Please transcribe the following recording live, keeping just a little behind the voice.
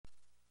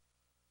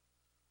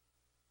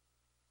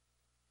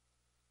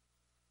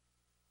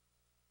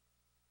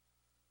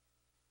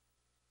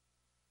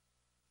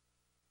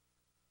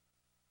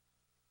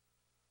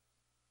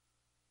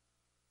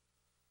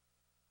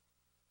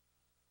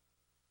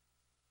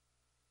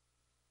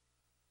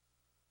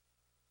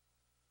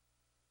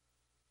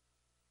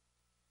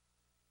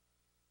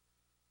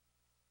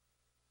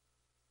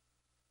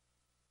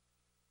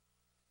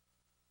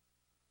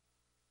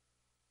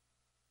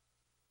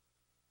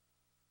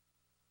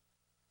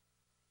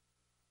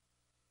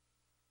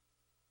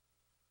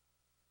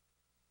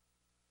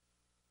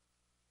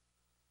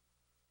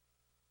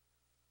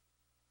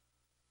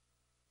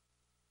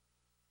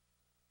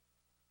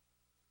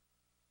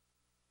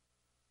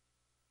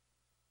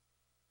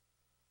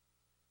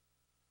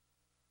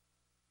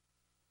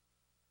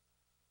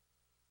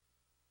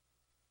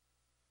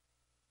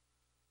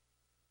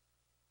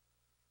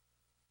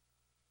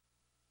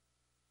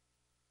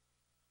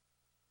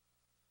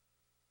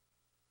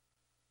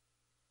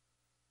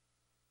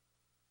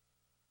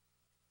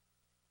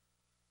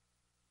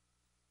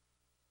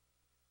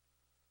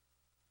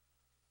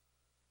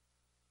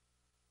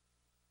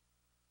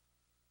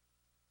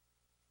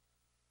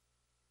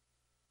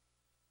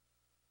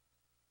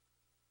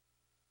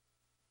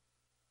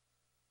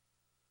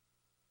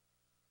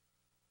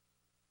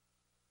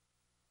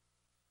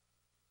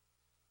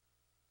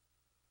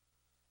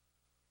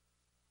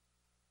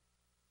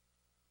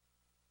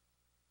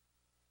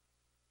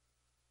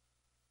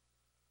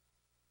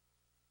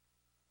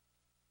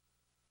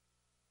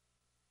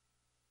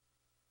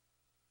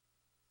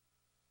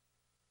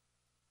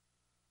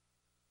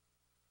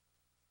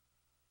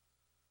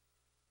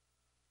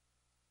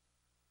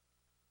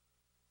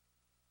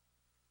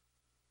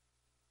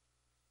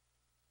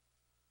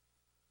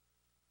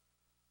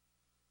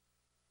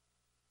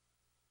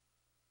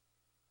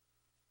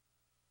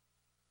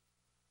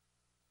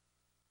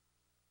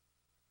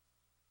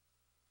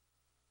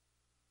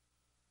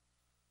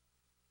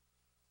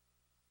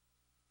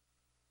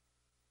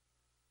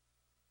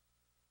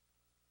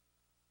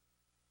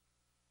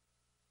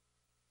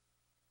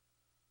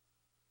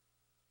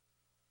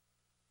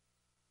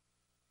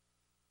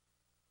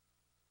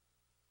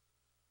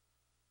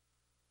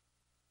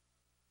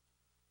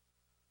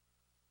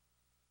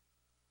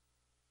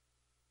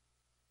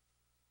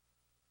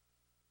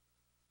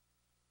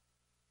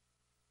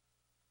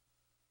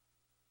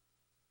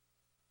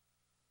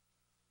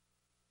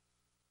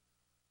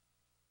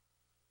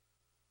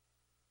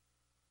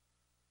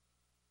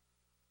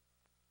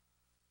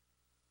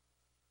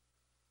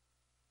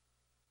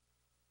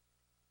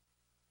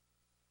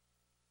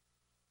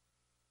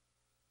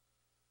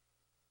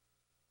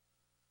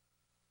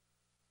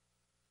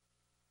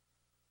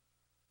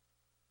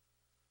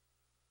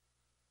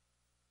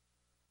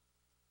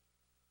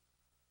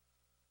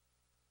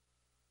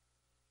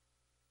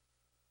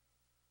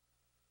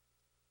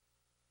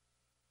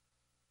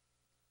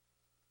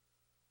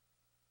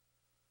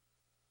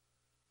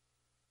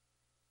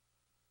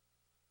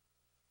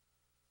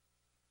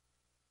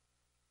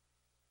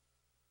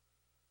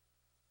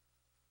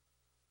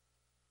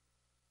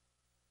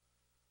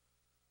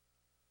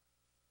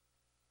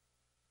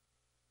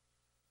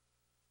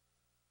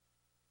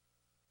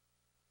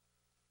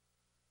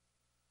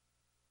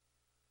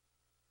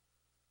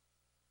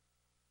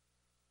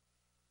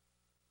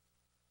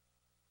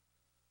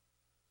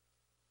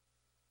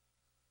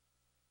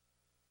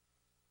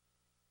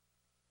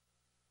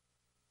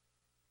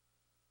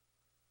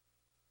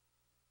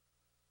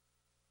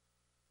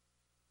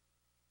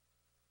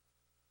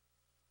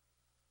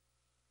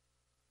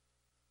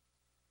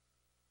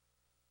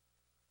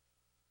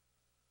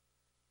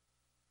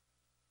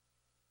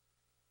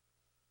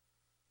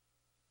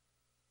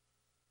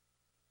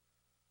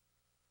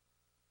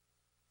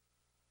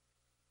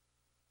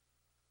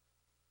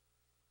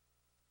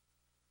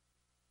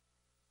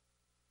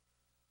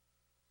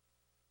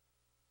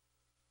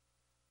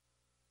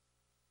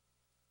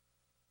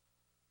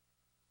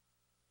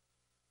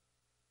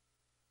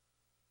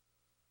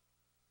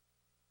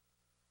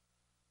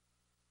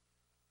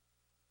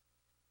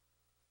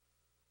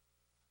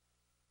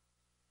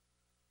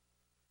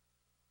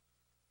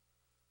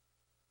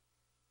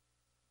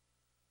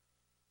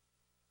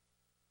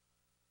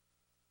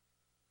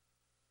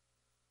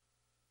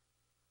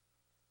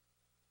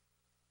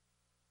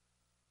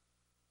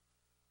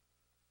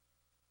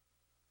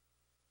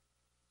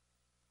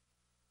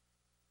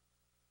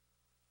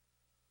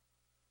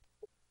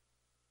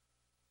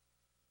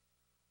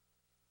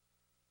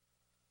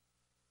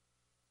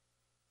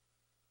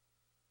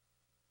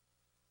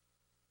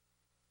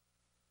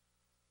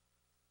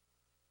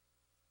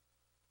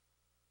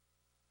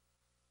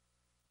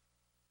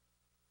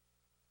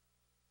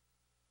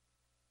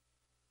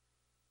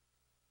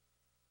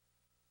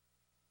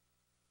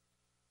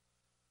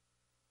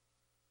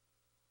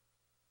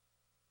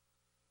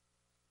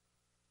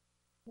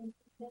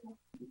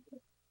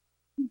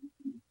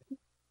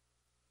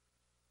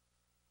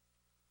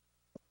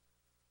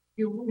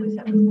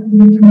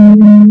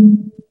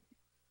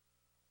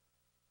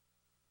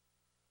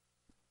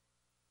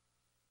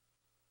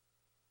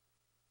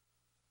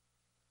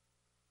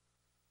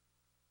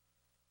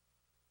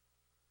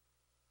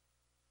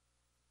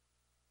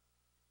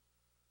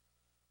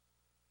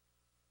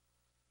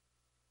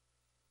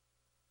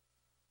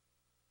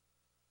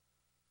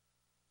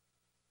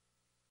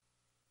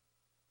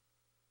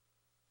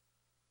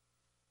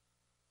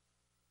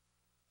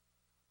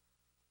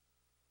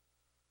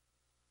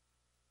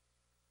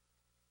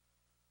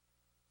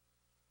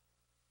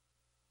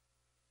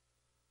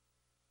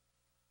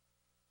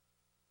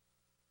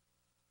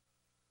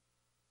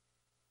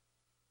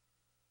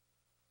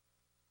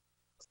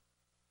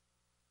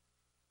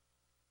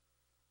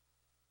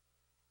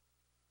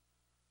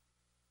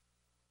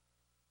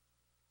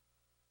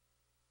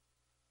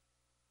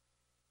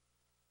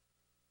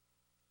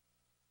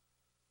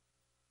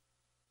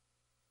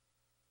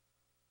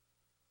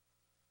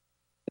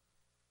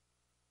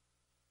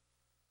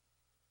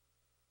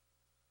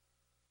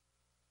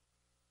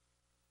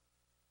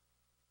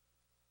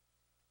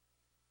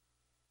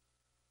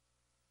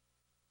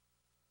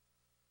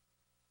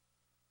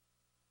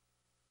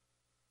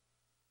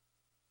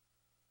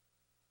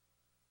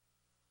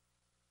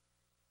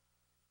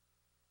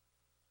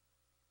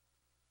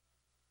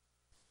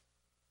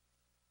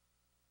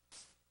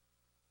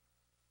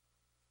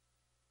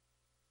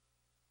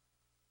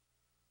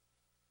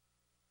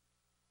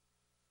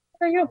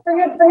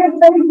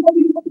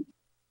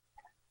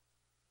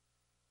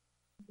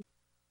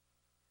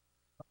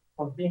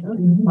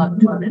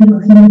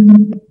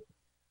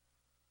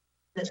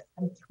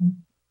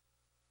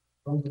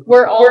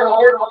We're all.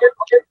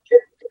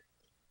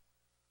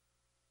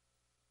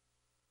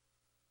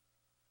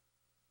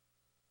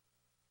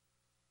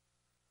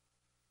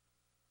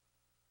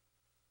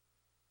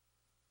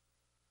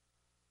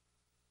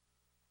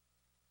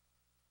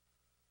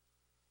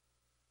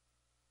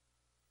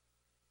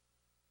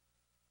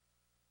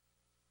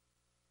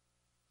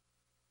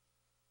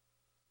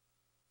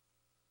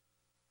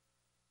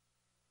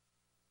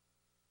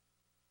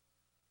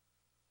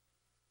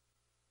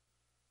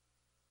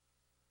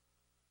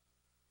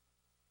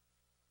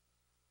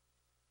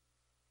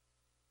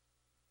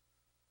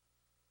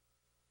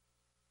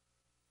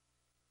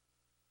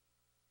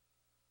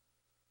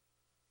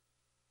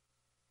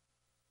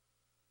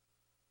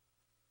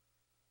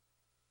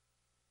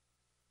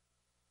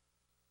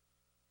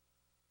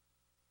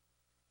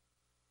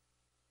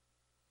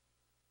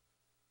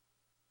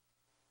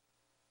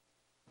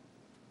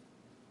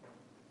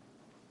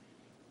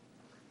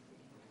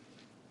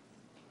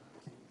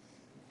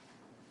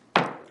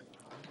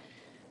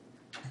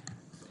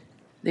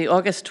 The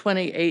August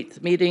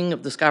 28th meeting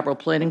of the Scarborough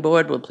Planning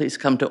Board will please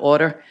come to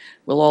order.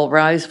 We'll all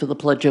rise for the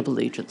Pledge of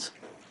Allegiance.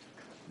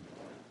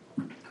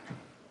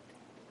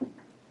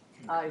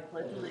 I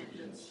pledge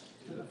allegiance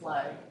to the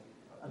flag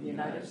of the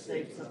United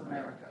States of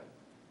America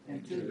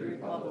and to the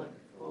republic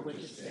for which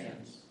it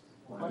stands,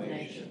 one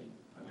nation,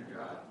 under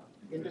God,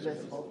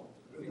 indivisible,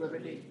 with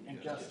liberty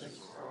and justice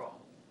for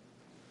all.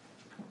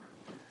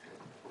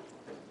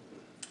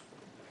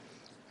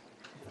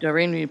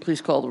 Doreen, will you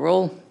please call the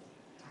roll?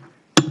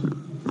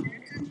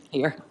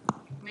 Here.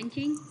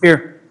 Reinking.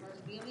 Here.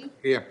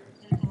 Here.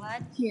 Jennifer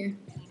Ladd. Here.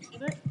 James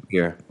Hebert.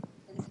 Here.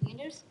 Dennis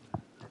Sanders.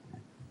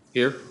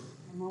 Here.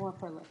 And Noah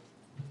Perlich.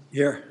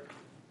 Here.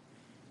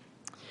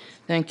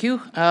 Thank you.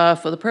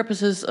 For the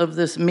purposes of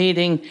this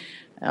meeting,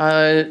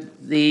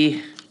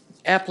 the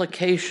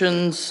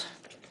applications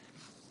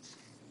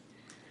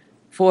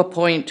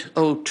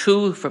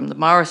 4.02 from the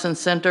Morrison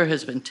Center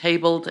has been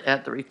tabled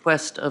at the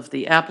request of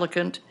the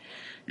applicant,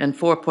 and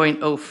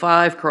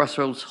 4.05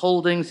 Crossroads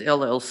Holdings,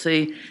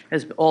 LLC,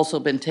 has also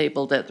been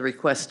tabled at the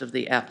request of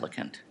the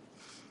applicant.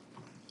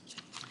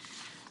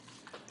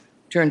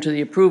 Turn to the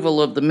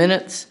approval of the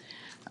minutes.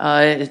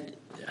 Are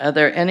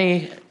there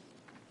any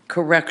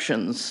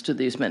corrections to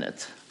these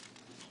minutes?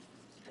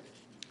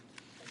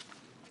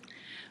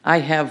 I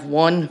have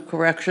one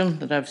correction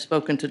that I've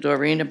spoken to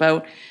Doreen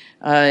about.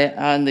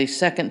 On the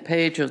second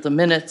page of the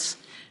minutes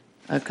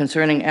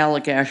concerning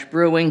Allagash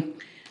Brewing,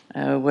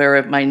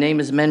 where my name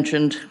is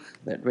mentioned,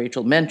 that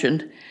Rachel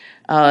mentioned,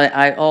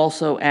 I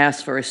also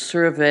asked for a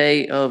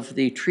survey of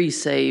the tree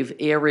save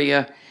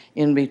area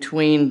in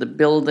between the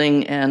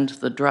building and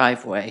the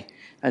driveway.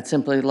 I'd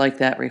simply like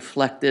that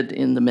reflected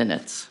in the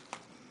minutes.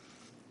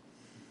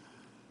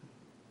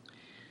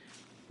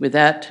 With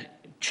that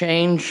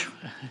change,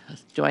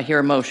 do I hear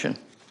a motion?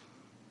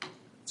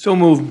 So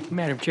moved,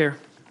 Madam Chair.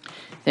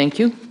 Thank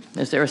you.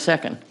 Is there a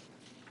second?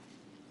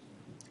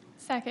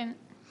 Second.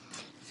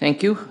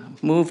 Thank you.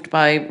 Moved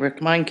by Rick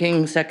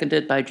Meinking,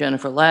 seconded by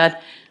Jennifer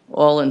Ladd.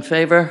 All in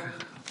favor,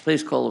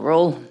 please call the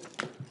roll.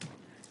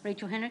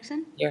 Rachel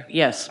Henriksen. Here.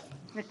 Yes.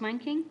 Rick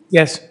Meinking.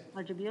 Yes.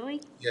 Roger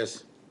Buelley.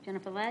 Yes.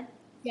 Jennifer Ladd.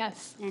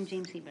 Yes. And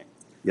James Hebert.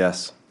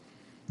 Yes.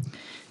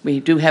 We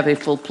do have a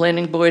full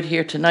planning board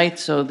here tonight,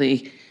 so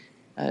the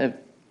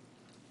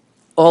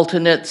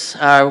Alternates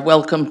are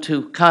welcome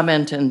to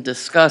comment and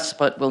discuss,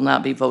 but will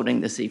not be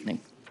voting this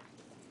evening.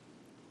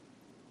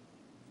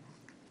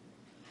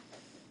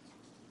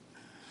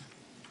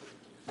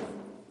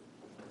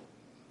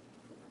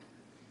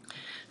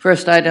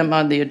 First item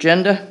on the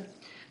agenda,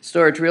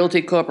 Storage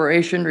Realty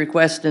Corporation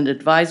requests an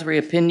advisory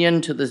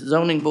opinion to the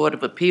Zoning Board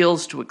of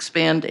Appeals to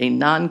expand a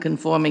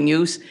non-conforming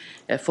use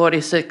at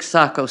 46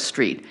 Saco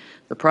Street.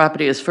 The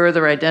property is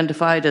further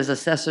identified as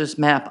Assessor's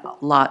Map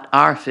Lot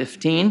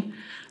R15,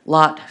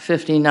 Lot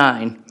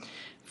 59.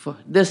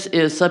 This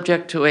is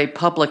subject to a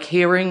public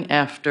hearing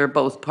after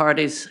both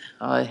parties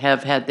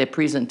have had their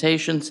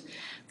presentations.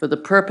 For the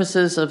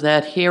purposes of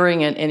that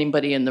hearing and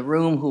anybody in the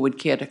room who would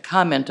care to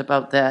comment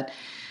about that,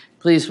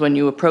 please, when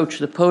you approach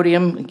the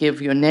podium,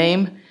 give your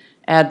name,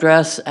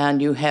 address,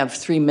 and you have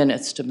 3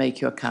 minutes to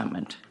make your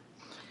comment.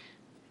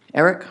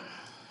 Eric?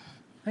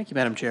 Thank you,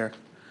 Madam Chair.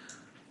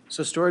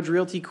 So Storage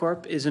Realty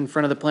Corp. is in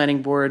front of the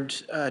Planning Board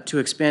to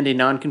expand a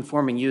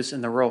non-conforming use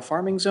in the rural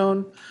farming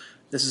zone.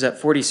 This is at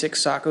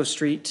 46 Saco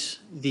Street.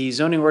 The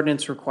zoning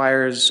ordinance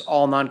requires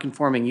all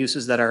non-conforming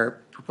uses that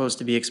are proposed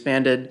to be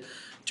expanded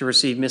to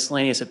receive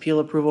miscellaneous appeal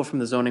approval from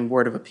the Zoning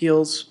Board of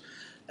Appeals.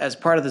 As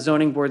part of the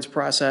zoning board's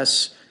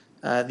process,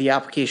 the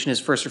application is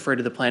first referred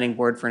to the Planning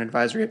Board for an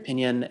advisory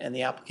opinion, and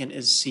the applicant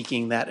is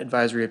seeking that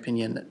advisory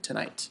opinion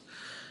tonight.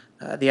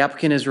 The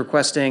applicant is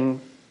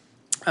requesting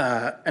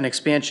an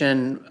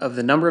expansion of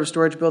the number of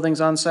storage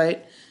buildings on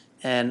site,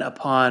 and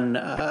upon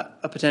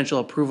a potential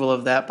approval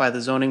of that by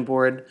the zoning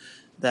board,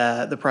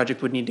 the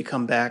project would need to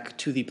come back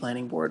to the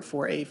Planning Board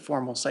for a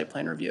formal site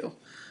plan review.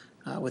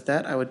 With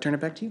that, I would turn it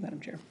back to you,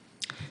 Madam Chair.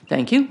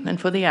 Thank you. And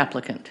for the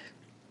applicant.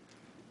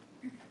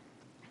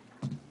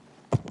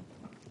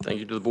 Thank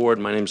you to the board.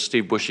 My name is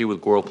Steve Bushy with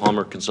Goral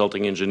Palmer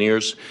Consulting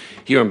Engineers.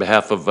 Here on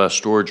behalf of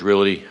Storage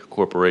Realty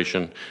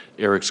Corporation,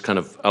 Eric's kind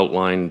of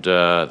outlined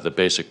the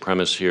basic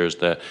premise here is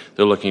that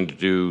they're looking to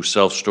do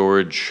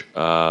self-storage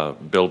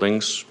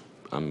buildings.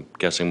 I'm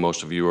guessing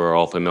most of you are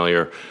all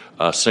familiar.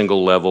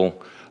 Single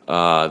level.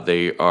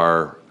 They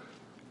are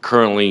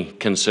currently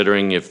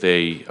considering, if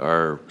they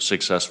are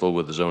successful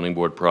with the zoning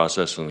board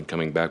process and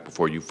coming back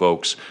before you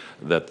folks,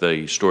 that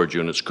the storage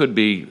units could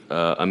be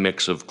a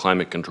mix of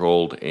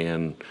climate-controlled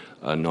and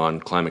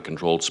non-climate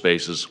controlled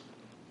spaces.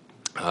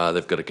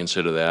 They've got to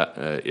consider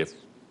that if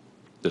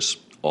this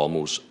all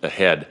moves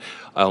ahead.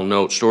 I'll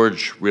note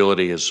Storage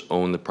Realty has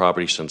owned the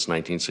property since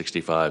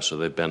 1965, so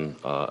they've been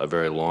a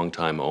very long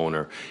time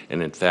owner,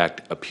 and in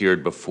fact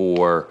appeared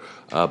before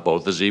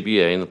both the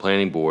ZBA and the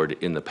Planning Board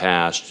in the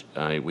past.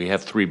 We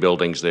have 3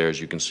 buildings there,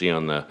 as you can see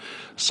on the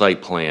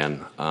site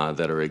plan,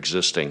 that are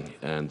existing,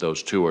 and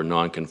those 2 are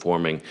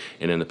non-conforming,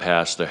 and in the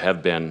past there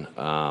have been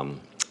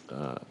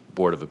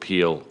Board of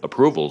Appeal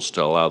approvals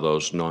to allow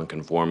those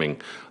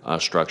non-conforming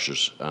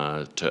structures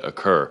to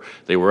occur.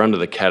 They were under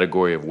the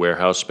category of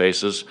warehouse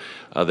spaces.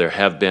 There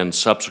have been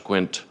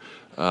subsequent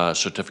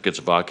certificates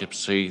of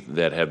occupancy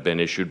that have been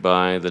issued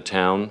by the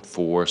town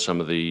for some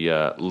of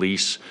the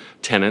lease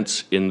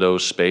tenants in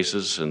those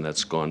spaces, and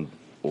that's gone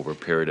over a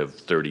period of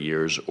 30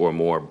 years or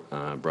more.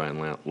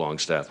 Brian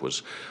Longstaff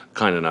was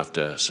kind enough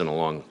to send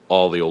along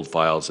all the old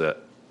files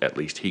that at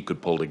least he could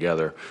pull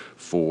together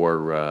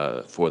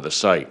for the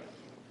site.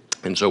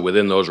 And so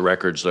within those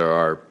records, there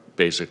are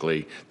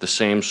basically the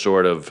same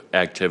sort of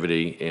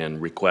activity and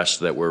requests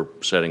that we're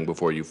setting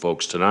before you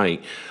folks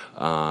tonight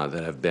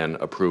that have been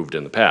approved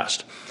in the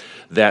past.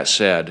 That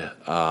said,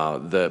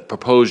 the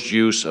proposed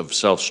use of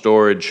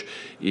self-storage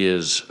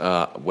is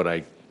what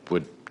I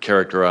would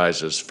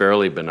characterize as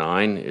fairly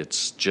benign.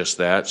 It's just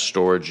that,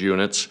 storage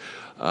units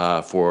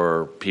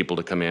for people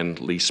to come in,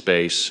 lease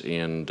space,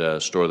 and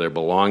store their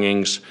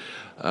belongings.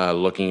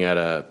 Looking at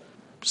a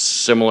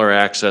similar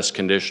access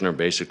condition, or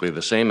basically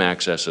the same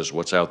access as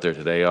what's out there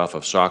today off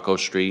of Saco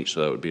Street, so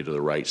that would be to the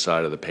right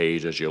side of the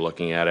page as you're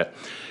looking at it.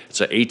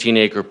 It's an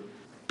 18-acre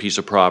piece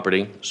of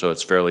property, so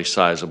it's fairly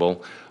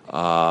sizable.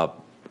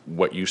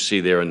 What you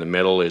see there in the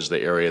middle is the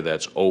area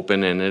that's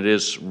open, and it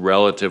is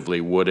relatively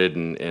wooded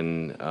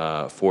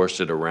and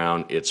forested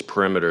around its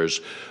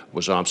perimeters.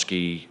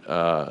 Wazomski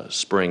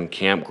Spring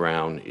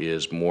Campground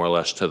is more or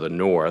less to the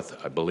north.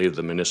 I believe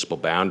the municipal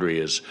boundary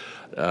is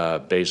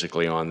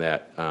basically on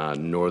that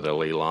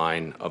northerly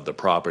line of the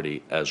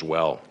property as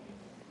well.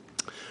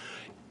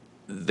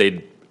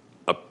 They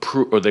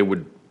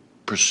would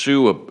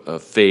pursue a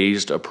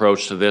phased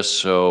approach to this.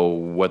 So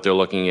what they're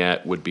looking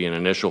at would be an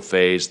initial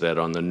phase that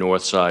on the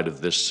north side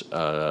of this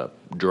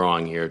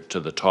drawing here to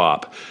the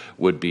top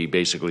would be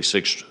basically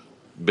 6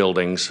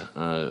 buildings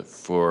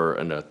for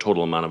a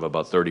total amount of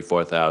about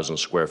 34,000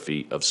 square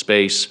feet of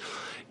space.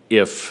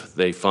 If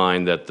they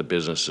find that the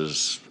business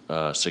is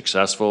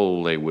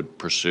successful, they would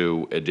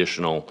pursue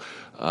additional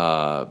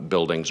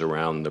buildings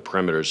around the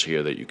perimeters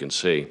here that you can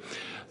see.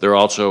 They're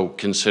also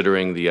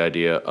considering the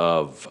idea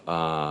of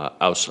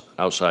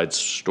outside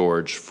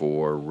storage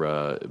for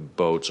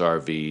boats,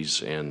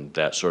 RVs, and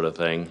that sort of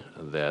thing,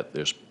 that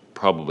there's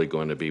probably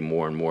going to be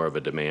more and more of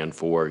a demand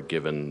for,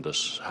 given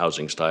the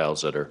housing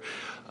styles that are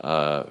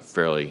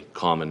fairly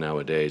common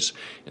nowadays,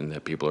 in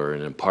that people are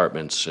in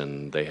apartments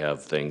and they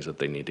have things that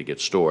they need to get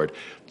stored.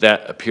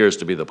 That appears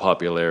to be the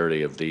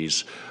popularity of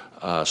these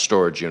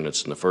storage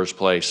units in the first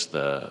place.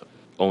 The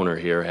owner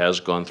here has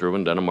gone through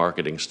and done a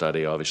marketing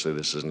study. Obviously,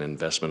 this is an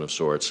investment of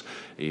sorts,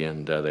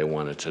 and they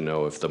wanted to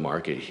know if the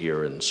market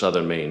here in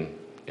southern Maine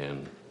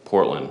and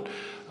Portland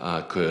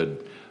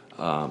could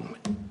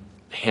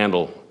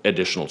handle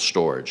additional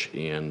storage.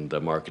 And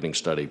the marketing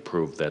study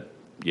proved that,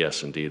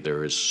 yes, indeed,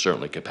 there is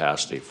certainly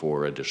capacity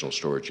for additional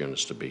storage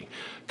units to be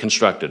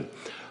constructed.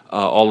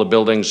 All the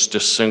buildings,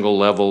 just single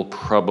level,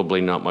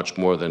 probably not much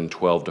more than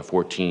 12 to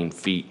 14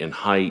 feet in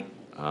height.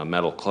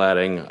 Metal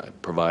cladding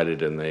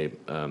provided in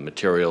the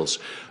materials.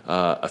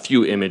 A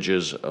few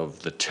images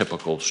of the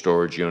typical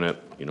storage unit,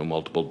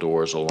 multiple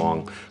doors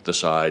along the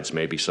sides,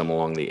 maybe some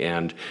along the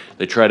end.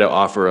 They try to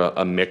offer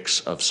a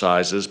mix of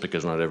sizes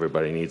because not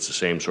everybody needs the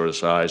same sort of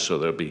size, so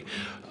there'll be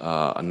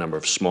a number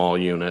of small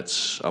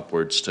units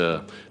upwards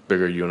to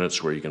bigger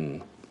units where you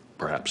can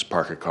perhaps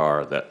park a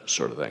car, that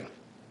sort of thing.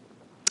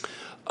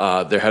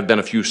 There have been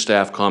a few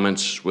staff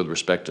comments with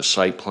respect to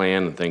site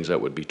plan and things that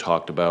would be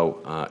talked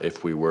about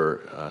if we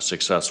were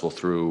successful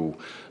through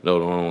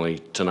not only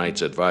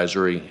tonight's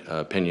advisory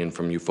opinion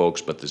from you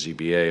folks, but the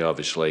ZBA,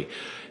 obviously,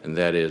 and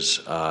that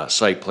is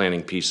site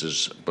planning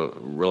pieces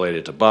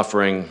related to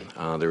buffering.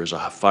 There is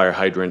a fire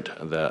hydrant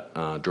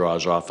that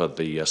draws off of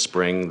the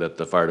spring that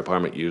the fire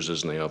department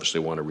uses, and they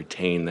obviously want to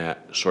retain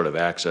that sort of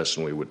access,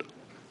 and we would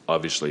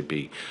obviously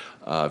be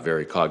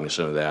very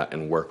cognizant of that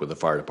and work with the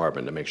fire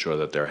department to make sure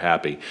that they're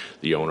happy.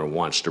 The owner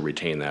wants to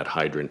retain that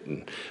hydrant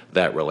and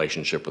that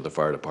relationship with the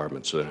fire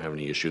department, so they don't have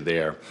any issue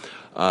there.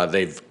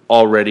 They've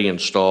already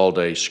installed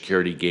a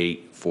security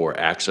gate for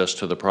access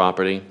to the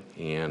property,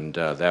 and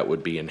that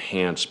would be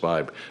enhanced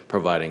by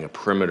providing a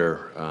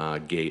perimeter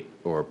gate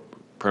or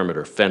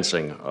perimeter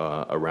fencing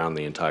around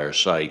the entire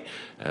site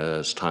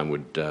as time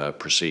would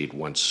proceed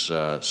once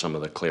some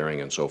of the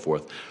clearing and so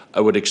forth.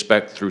 I would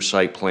expect through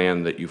site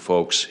plan that you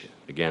folks,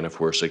 again, if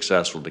we're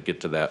successful to get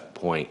to that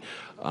point,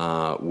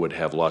 would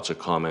have lots of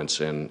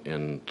comments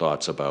and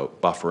thoughts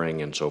about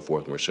buffering and so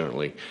forth. And we're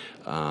certainly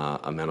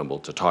amenable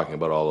to talking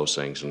about all those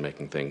things and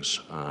making things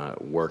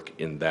work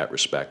in that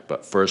respect.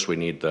 But first, we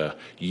need the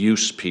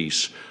use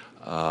piece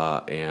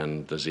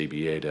and the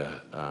ZBA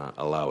to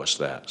allow us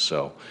that.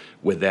 So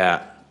with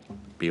that,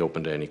 be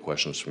open to any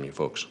questions from you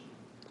folks.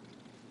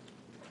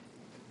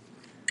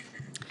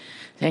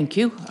 Thank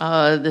you.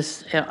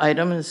 This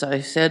item, as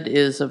I said,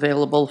 is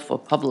available for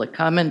public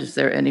comment. Is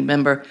there any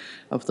member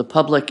of the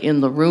public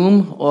in the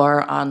room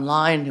or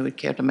online who would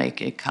care to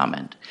make a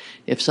comment?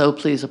 If so,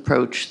 please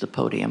approach the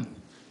podium.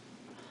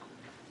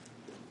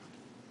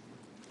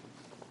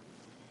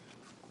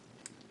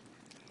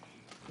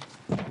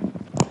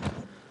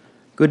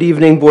 Good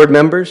evening, board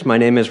members. My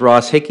name is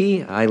Ross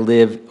Hickey. I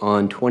live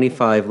on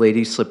 25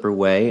 Lady Slipper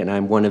Way, and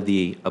I'm one of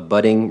the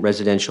abutting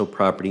residential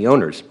property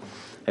owners.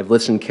 I've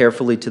listened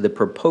carefully to the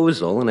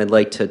proposal, and I'd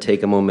like to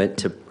take a moment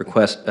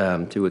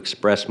to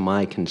express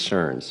my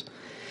concerns.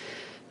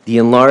 The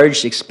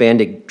enlarged,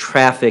 expanded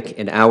traffic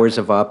and hours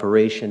of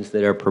operations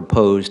that are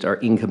proposed are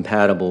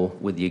incompatible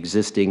with the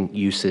existing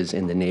uses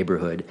in the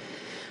neighborhood,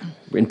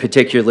 in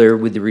particular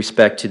with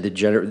respect to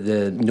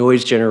the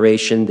noise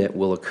generation that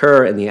will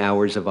occur and the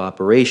hours of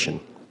operation.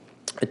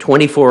 A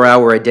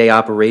 24-hour-a-day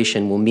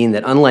operation will mean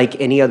that, unlike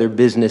any other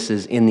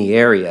businesses in the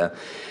area,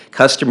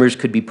 customers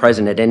could be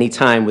present at any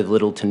time with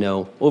little to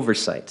no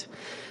oversight.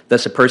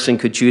 Thus, a person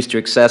could choose to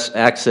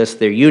access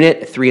their unit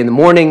at 3 in the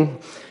morning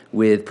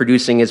with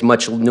producing as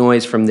much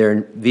noise from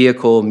their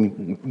vehicle,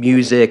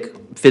 music,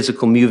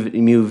 physical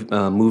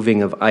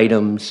moving of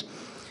items,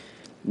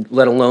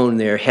 let alone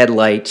their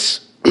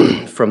headlights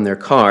from their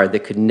car,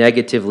 that could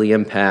negatively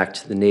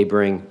impact the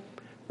neighboring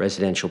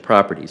residential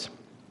properties.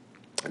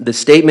 The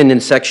statement in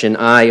Section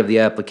I of the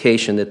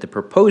application that the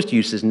proposed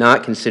use is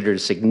not considered a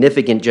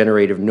significant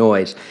generator of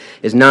noise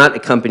is not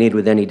accompanied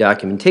with any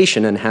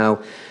documentation on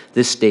how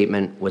this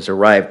statement was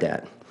arrived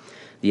at.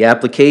 The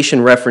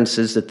application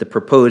references that the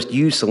proposed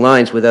use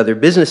aligns with other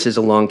businesses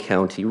along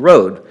County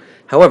Road.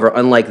 However,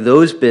 unlike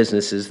those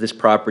businesses, this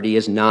property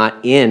is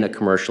not in a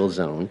commercial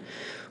zone,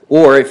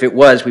 or if it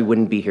was, we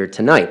wouldn't be here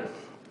tonight.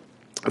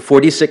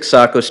 46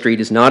 Saco Street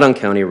is not on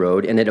County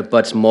Road, and it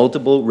abuts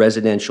multiple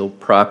residential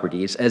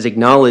properties, as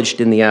acknowledged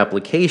in the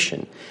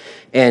application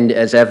and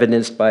as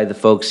evidenced by the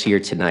folks here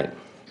tonight.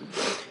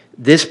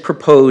 This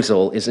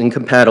proposal is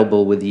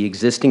incompatible with the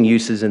existing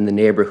uses in the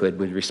neighborhood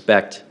with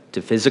respect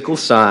to physical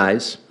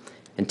size,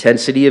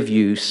 intensity of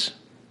use,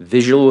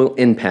 visual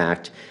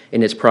impact,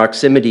 and its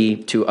proximity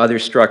to other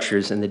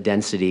structures and the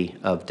density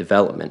of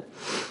development.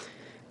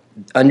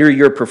 Under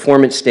your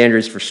performance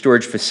standards for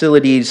storage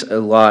facilities, a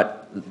lot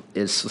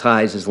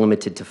size is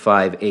limited to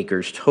 5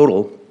 acres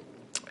total,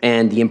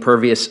 and the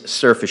impervious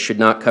surface should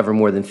not cover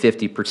more than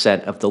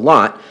 50% of the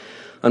lot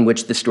on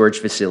which the storage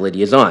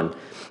facility is on.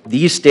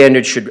 These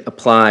standards should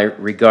apply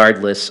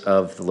regardless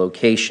of the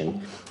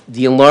location.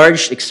 The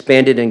enlarged,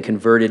 expanded, and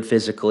converted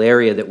physical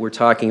area that we're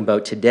talking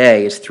about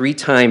today is 3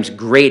 times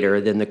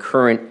greater than the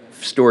current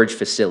storage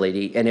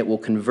facility, and it will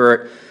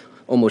convert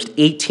almost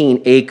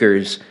 18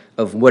 acres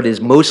of what is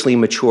mostly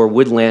mature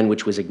woodland,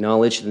 which was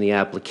acknowledged in the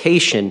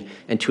application,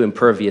 into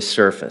impervious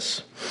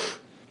surface.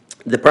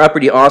 The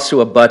property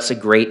also abuts a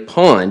great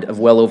pond of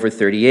well over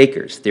 30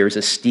 acres. There's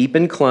a steep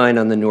incline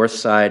on the north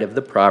side of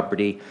the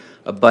property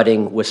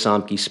abutting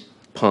Wasomke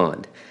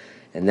Pond,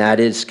 and that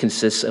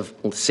consists of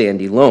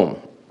sandy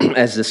loam.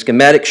 As the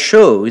schematic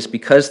shows,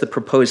 because the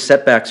proposed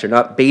setbacks are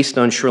not based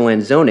on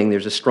shoreline zoning,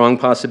 there's a strong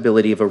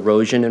possibility of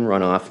erosion and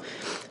runoff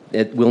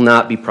that will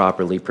not be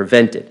properly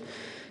prevented.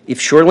 If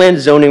shoreline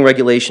zoning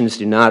regulations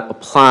do not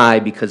apply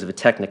because of a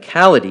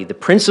technicality, the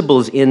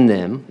principles in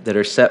them that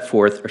are set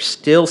forth are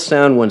still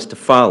sound ones to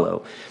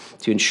follow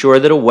to ensure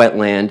that a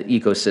wetland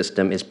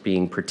ecosystem is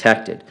being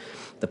protected.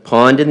 The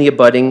pond in the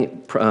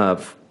abutting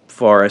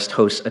forest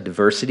hosts a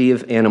diversity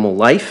of animal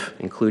life,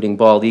 including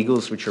bald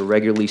eagles, which are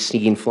regularly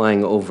seen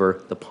flying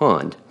over the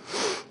pond.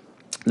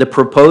 The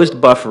proposed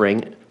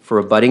buffering for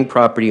abutting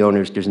property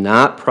owners does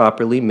not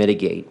properly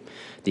mitigate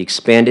the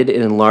expanded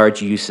and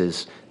enlarged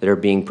uses that are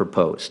being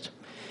proposed.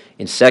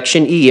 In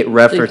Section E, it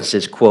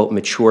references, quote,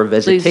 mature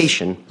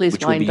vegetation, please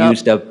which will be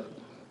wind up.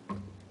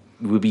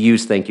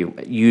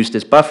 used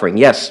as buffering.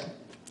 Yes,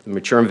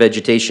 mature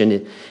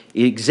vegetation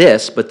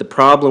exists, but the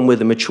problem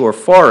with a mature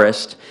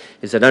forest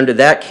is that under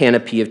that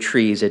canopy of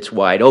trees, it's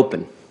wide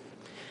open.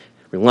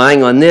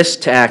 Relying on this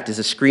to act as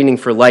a screening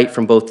for light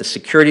from both the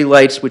security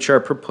lights which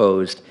are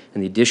proposed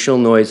and the additional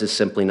noise is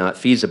simply not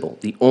feasible.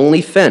 The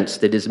only fence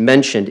that is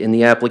mentioned in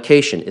the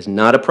application is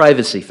not a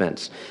privacy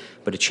fence,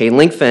 but a chain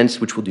link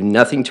fence which will do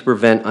nothing to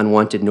prevent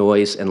unwanted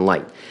noise and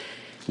light.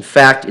 In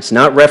fact, it's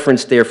not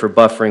referenced there for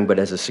buffering, but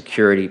as a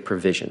security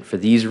provision. For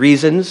these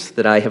reasons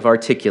that I have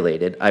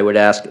articulated, I would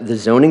ask the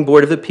Zoning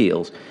Board of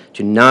Appeals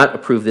to not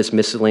approve this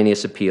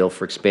miscellaneous appeal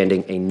for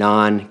expanding a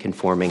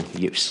non-conforming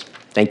use.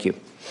 Thank you.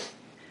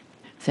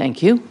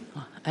 Thank you.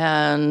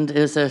 And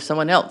is there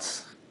someone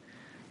else?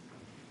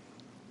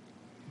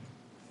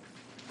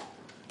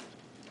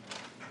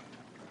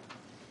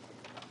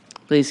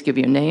 Please give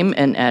your name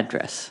and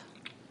address.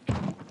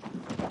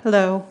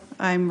 Hello,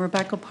 I'm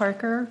Rebecca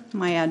Parker.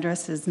 My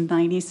address is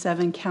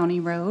 97 County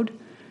Road.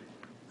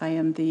 I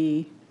am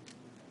the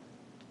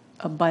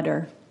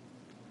abutter,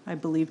 I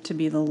believe to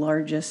be the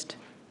largest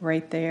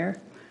right there.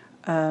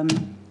 I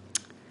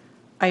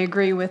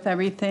agree with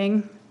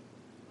everything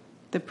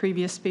the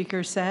previous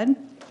speaker said.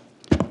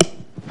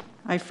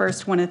 I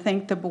first want to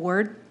thank the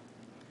board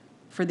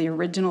for the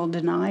original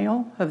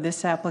denial of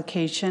this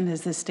application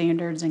as the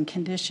standards and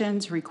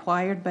conditions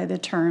required by the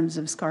terms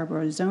of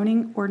Scarborough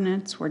zoning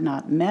ordinance were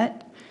not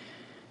met.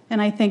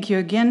 And I thank you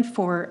again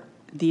for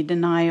the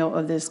denial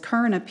of this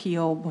current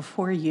appeal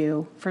before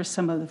you for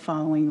some of the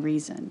following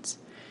reasons.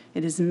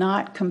 It is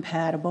not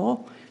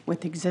compatible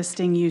with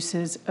existing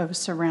uses of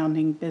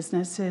surrounding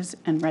businesses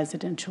and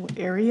residential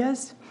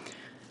areas.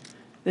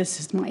 This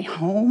is my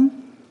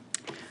home.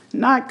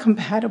 Not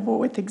compatible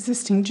with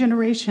existing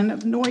generation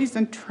of noise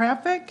and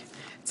traffic.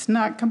 It's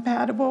not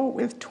compatible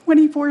with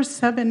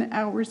 24/7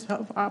 hours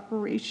of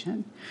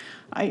operation.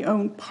 I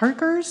own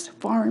Parker's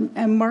Farm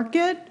and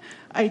Market.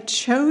 I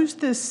chose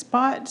this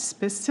spot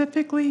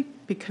specifically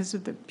because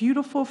of the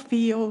beautiful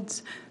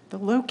fields, the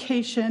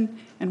location,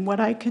 and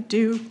what I could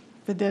do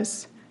for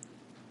this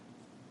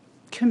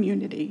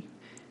community.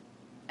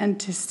 And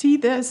to see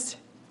this,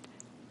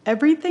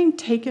 everything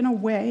taken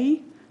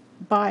away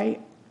by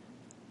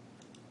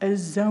a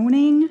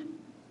zoning,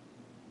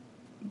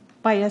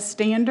 by a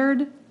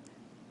standard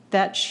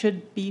that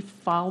should be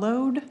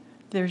followed.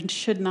 There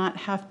should not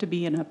have to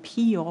be an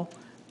appeal.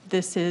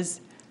 This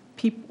is,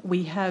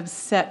 we have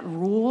set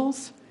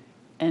rules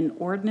and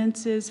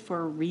ordinances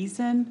for a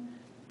reason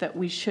that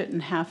we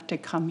shouldn't have to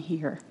come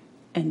here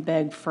and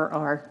beg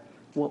for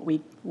what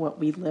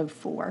we live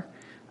for.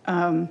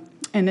 In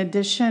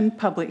addition,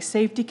 public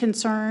safety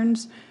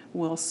concerns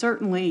will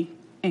certainly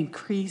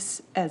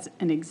increase as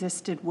an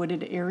existed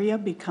wooded area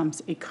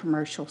becomes a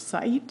commercial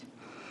site.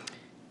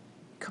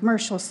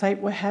 Commercial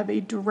site will have a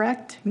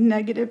direct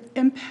negative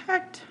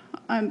impact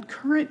on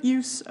current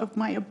use of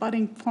my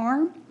abutting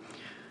farm.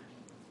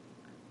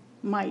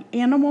 My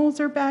animals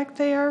are back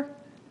there,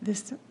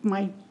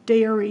 my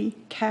dairy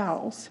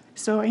cows.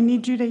 So I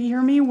need you to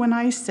hear me when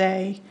I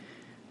say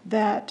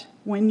that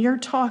when you're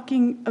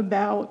talking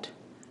about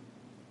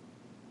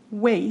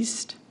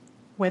waste,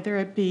 whether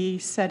it be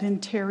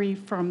sedentary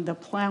from the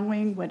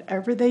plowing,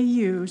 whatever they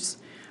use,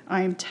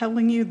 I am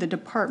telling you the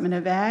Department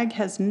of Ag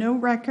has no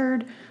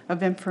record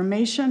of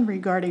information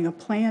regarding a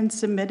plan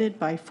submitted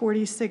by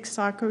 46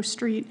 Saco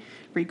Street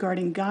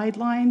regarding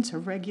guidelines or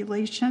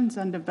regulations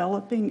on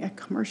developing a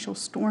commercial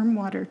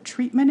stormwater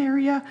treatment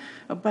area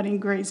abutting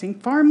grazing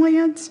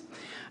farmlands.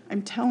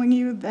 I'm telling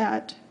you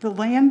that the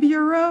Land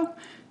Bureau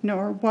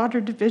nor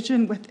Water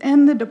Division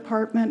within the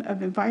Department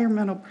of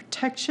Environmental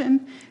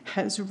Protection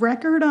has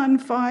record on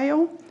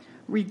file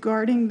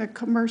regarding the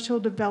commercial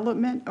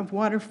development of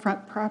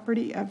waterfront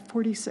property at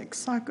 46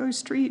 Saco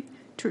Street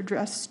to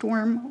address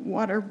storm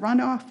water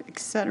runoff,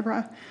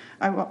 etc.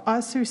 I will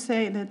also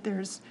say that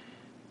there's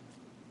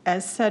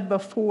as said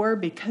before,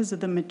 because of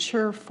the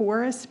mature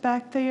forest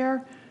back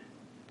there,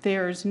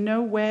 there's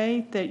no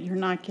way that you're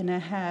not going to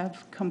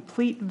have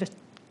complete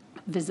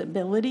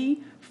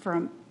visibility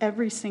from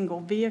every single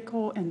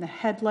vehicle and the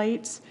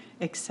headlights,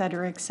 et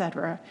cetera, et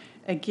cetera.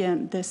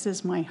 Again, this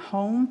is my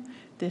home.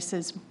 This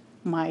is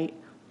my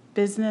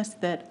business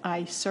that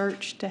I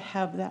search to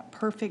have that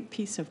perfect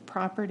piece of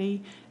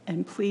property,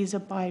 and please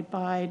abide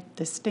by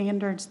the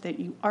standards that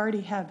you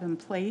already have in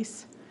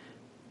place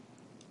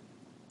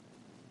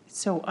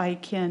so I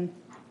can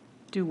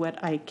do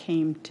what I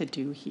came to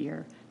do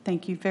here.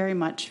 Thank you very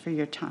much for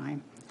your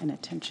time and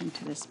attention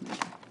to this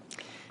matter.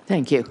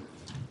 Thank you.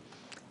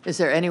 Is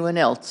there anyone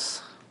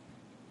else?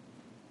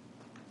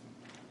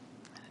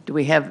 Do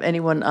we have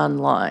anyone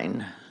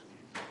online?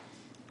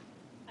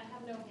 I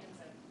have no hands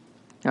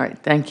up. All right,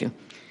 thank you.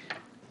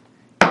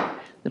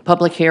 The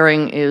public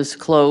hearing is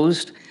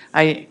closed.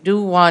 I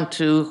do want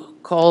to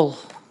call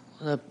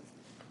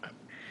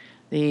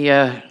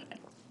the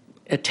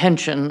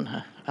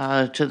attention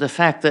to the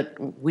fact that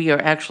we are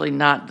actually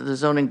not the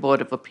Zoning Board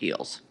of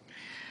Appeals.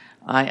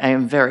 I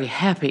am very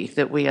happy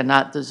that we are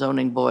not the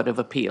Zoning Board of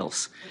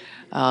Appeals,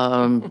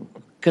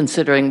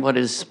 considering what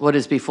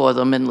is before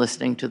them and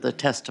listening to the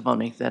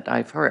testimony that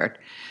I've heard.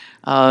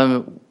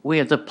 We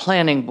are the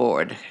Planning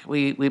Board.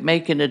 We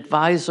make an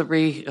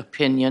advisory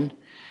opinion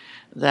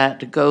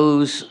that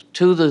goes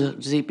to the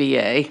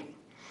ZBA.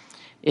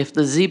 If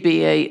the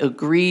ZBA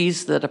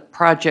agrees that a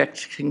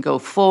project can go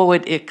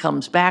forward, it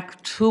comes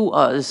back to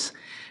us,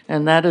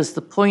 and that is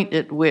the point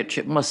at which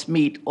it must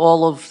meet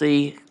all of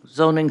the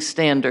zoning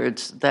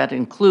standards. That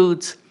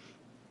includes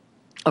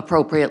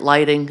appropriate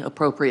lighting,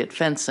 appropriate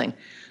fencing,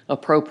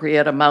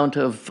 appropriate amount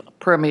of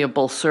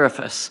permeable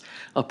surface,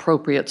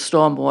 appropriate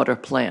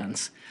stormwater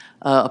plans,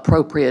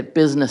 appropriate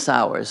business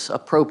hours,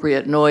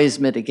 appropriate noise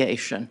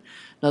mitigation.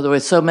 In other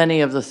words, so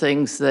many of the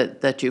things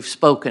that you've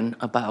spoken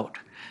about.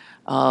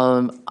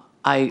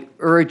 I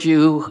urge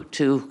you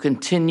to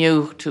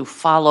continue to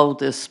follow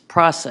this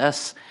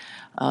process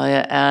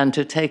and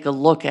to take a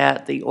look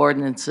at the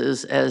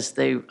ordinances as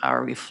they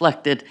are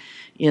reflected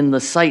in the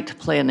site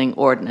planning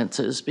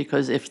ordinances,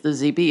 because if the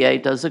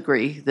ZBA does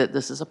agree that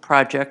this is a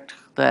project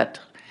that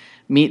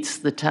meets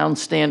the town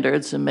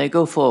standards and may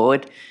go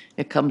forward,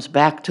 it comes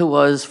back to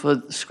us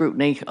for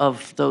scrutiny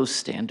of those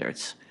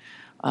standards.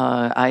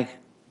 I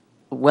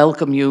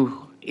welcome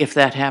you if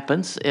that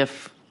happens,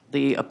 if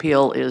the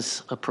appeal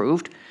is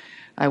approved.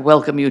 I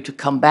welcome you to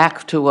come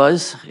back to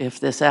us if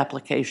this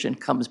application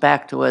comes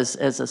back to us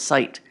as a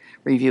site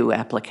review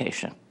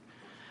application.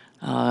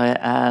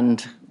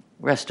 And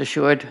rest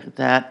assured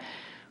that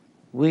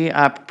we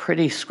are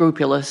pretty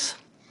scrupulous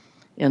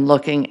in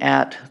looking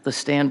at the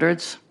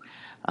standards,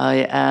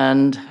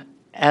 and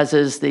as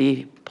is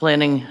the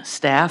planning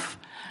staff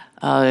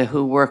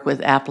who work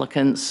with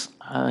applicants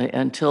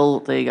until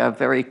they are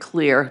very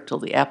clear, till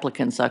the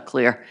applicants are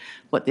clear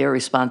what their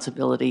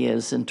responsibility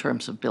is in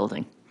terms of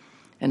building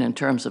and in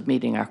terms of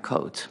meeting our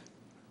codes.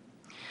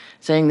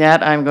 Saying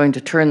that, I'm going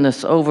to turn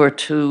this over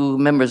to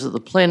members of the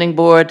planning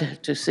board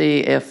to see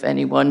if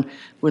anyone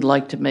would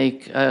like to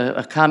make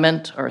a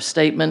comment or a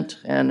statement.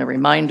 And a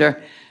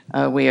reminder,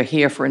 we are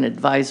here for an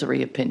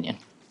advisory opinion.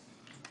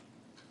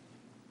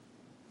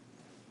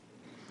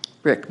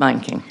 Rick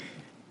Meinking.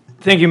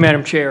 Thank you,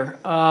 Madam Chair.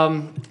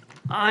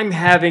 I'm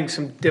having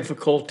some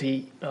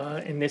difficulty,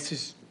 and this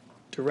is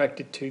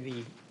directed to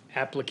the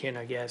applicant,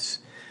 I guess.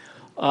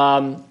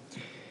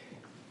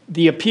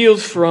 The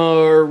appeals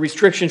for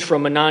restrictions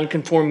from a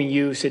non-conforming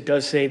use, it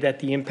does say that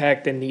the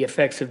impact and the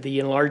effects of the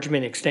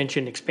enlargement,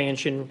 extension,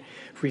 expansion,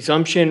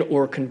 resumption,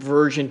 or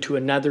conversion to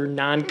another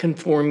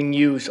non-conforming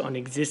use on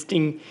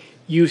existing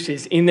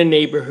uses in the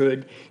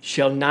neighborhood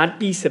shall not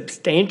be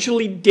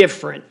substantially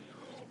different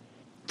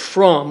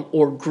from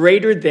or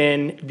greater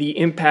than the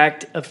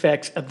impact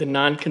effects of the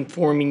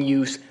non-conforming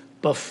use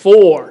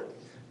before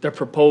the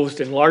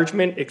proposed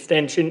enlargement,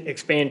 extension,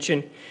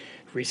 expansion,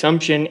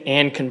 resumption,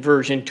 and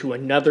conversion to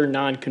another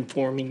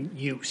non-conforming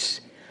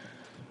use.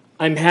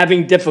 I'm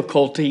having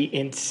difficulty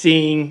in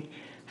seeing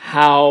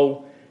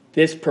how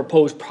this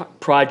proposed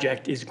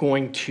project is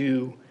going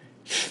to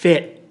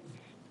fit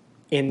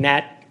in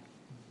that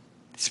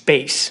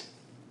space.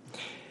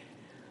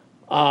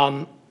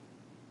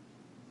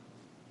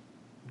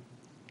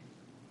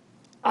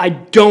 I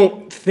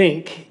don't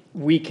think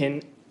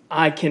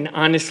I can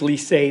honestly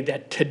say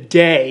that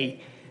today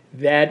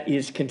that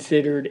is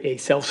considered a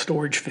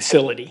self-storage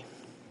facility.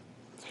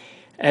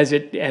 As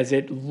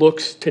it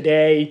looks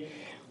today,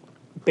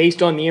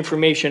 based on the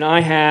information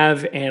I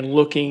have and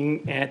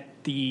looking at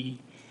the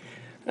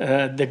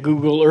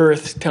Google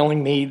Earth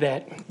telling me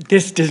that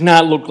this does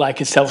not look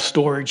like a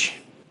self-storage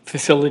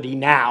facility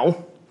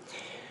now.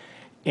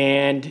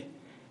 And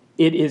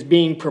it is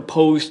being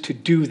proposed to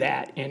do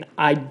that. And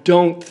I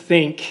don't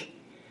think,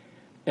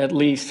 at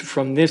least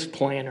from this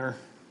planner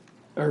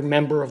or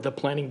member of the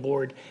planning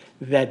board,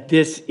 that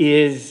this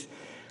is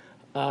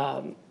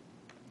an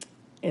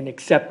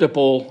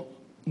acceptable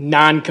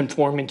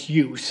non-conformance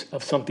use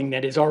of something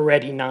that is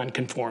already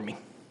non-conforming,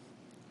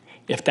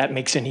 if that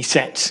makes any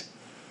sense.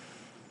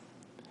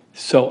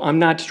 So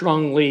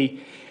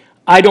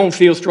I don't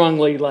feel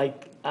strongly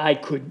like I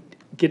could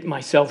get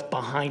myself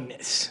behind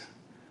this.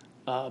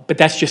 But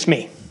that's just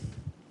me.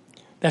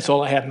 That's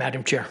all I have,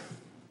 Madam Chair.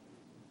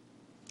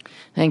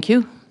 Thank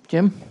you.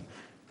 Jim?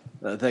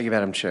 Thank you,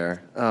 Madam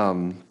Chair.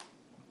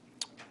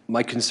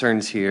 My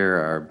concerns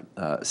here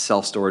are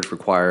self-storage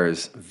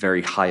requires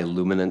very high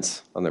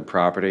luminance on their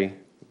property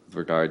with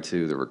regard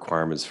to the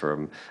requirements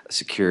from a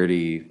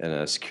security and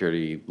a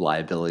security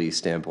liability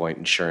standpoint,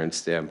 insurance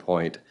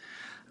standpoint.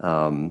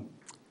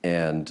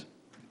 And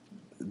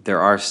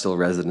there are still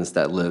residents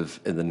that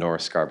live in the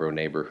North Scarborough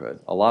neighborhood,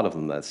 a lot of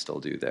them that still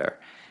do there.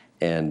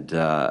 And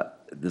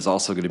there's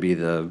also going to be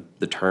the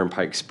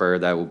turnpike spur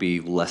that will be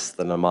less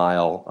than a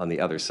mile on the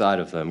other side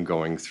of them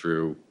going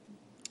through,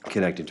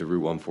 connecting to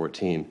Route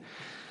 114.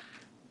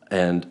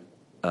 And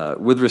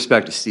with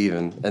respect to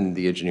Stephen and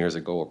the engineers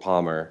at Goldwell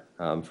Palmer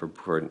for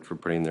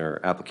putting their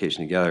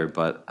application together,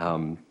 but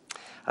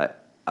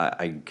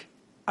I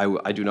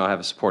do not have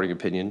a supporting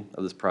opinion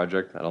of this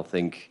project. I don't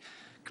think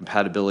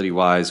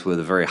compatibility-wise with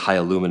a very high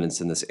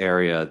illuminance in this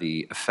area,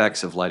 the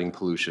effects of lighting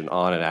pollution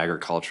on an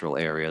agricultural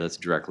area that's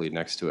directly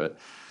next to it.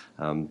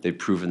 They've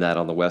proven that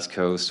on the West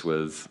Coast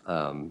with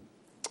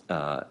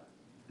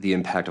the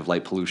impact of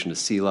light pollution to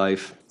sea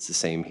life. It's the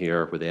same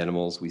here with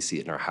animals. We see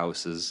it in our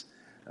houses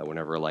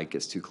whenever a light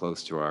gets too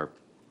close to our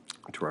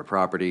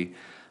property.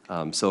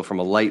 So from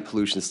a light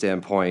pollution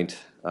standpoint,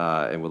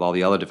 and with all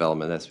the other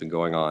development that's been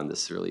going on,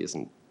 this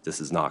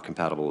is not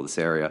compatible with this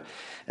area.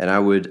 And I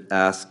would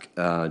ask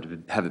to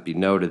have it be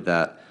noted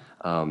that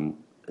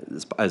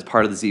as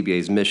part of the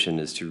ZBA's mission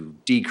is to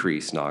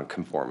decrease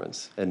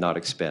nonconformance and not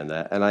expand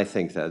that. And I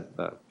think that,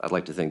 I'd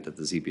like to think that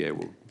the ZBA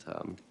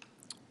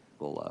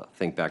will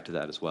think back to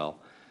that as well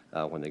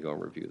when they go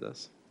and review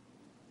this.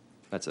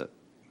 That's it.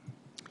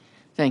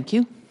 Thank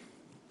you.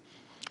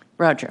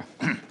 Roger?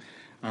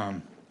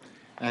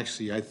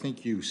 Actually, I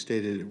think you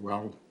stated it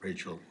well,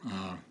 Rachel,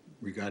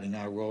 regarding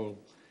our role.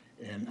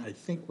 And I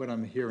think what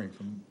I'm hearing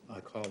from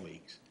our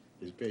colleagues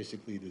is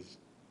basically the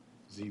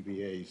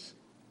ZBA's,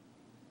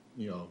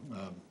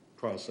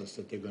 process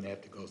that they're going to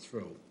have to go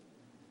through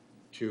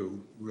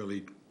to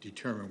really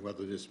determine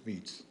whether this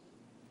meets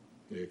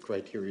the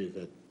criteria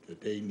that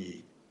they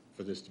need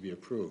for this to be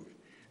approved.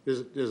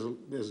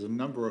 There's a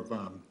number of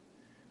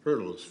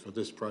hurdles for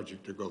this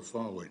project to go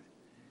forward.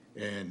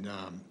 And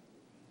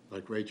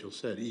like Rachel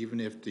said, even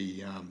if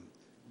the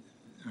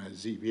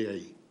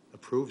ZBA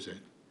approves it,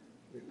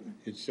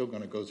 it's still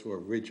going to go through a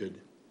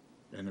rigid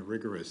and a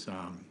rigorous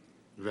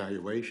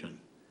evaluation.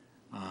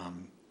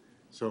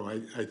 So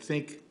I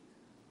think,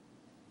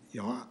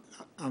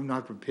 I'm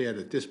not prepared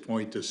at this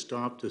point to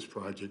stop this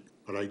project,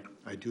 but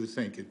I do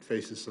think it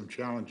faces some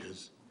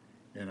challenges,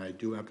 and I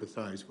do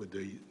empathize with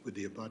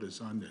the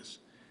abutters on this.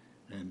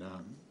 And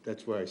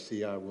that's where I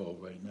see our role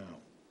right now.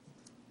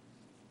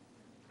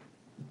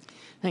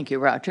 Thank you,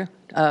 Roger.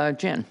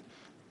 Jen?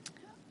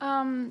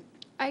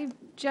 I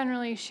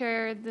generally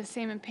share the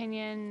same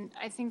opinion.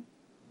 I think,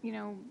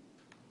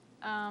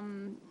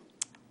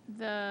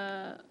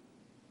 the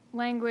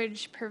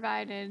language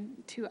provided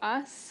to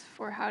us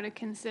for how to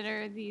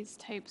consider these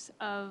types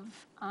of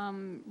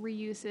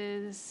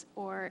reuses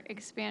or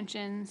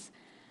expansions,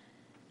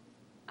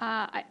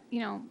 I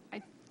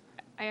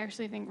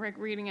actually think, Rick,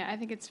 reading it, I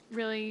think it's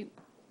really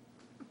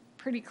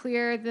pretty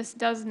clear. This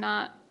does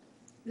not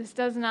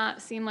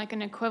seem like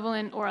an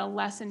equivalent or a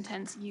less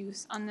intense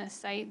use on this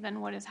site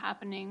than what is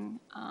happening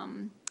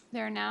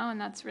there now, and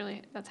that's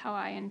how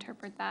I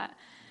interpret that.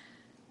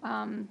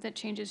 That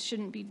changes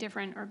shouldn't be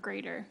different or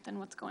greater than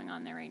what's going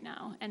on there right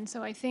now. And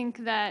so I think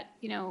that,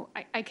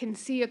 I can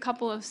see a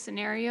couple of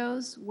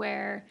scenarios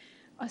where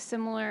a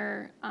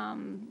similar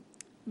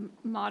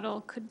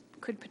model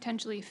could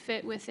potentially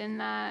fit within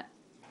that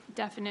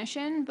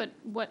definition, but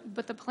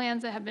the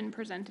plans that have been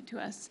presented to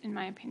us, in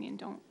my opinion,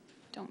 don't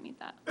meet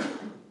that.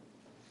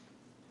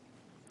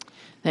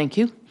 Thank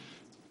you.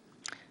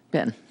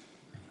 Ben?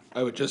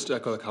 I would just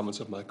echo the comments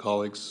of my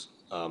colleagues,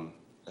 and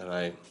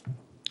I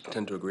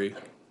tend to agree.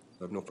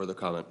 I have no further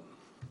comment.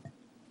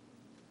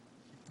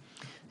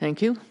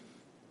 Thank you.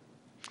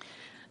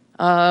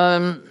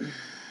 I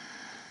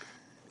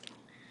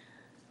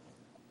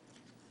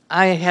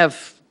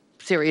have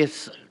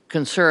serious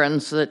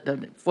concerns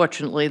that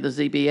fortunately the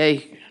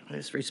ZBA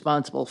is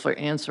responsible for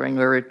answering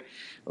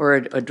or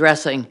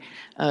addressing.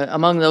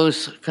 Among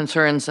those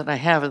concerns that I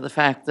have are the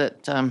fact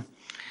that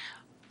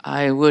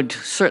I would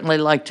certainly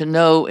like to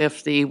know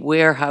if the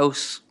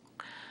warehouse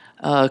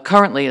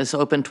currently is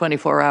open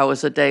 24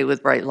 hours a day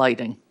with bright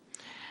lighting.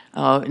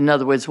 In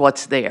other words,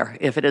 what's there?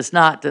 If it is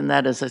not, then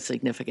that is a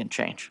significant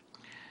change.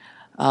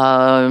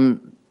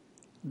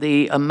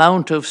 The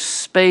amount of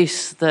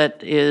space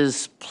that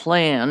is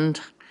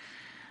planned,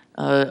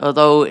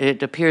 although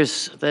it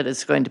appears that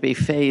it's going to be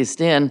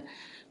phased in,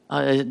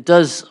 it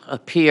does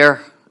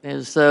appear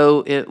as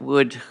though it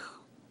would,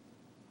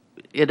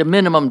 at a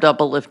minimum,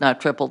 double, if not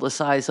triple, the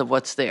size of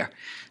what's there.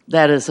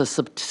 That is a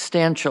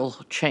substantial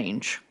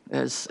change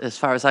as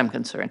far as I'm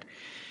concerned.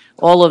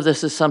 All of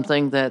this is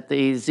something that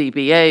the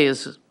ZBA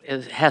is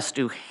has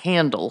to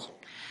handle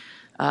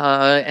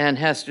and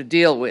has to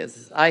deal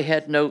with. I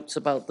had notes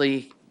about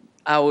the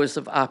hours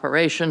of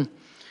operation,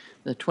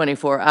 the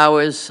 24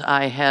 hours.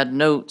 I had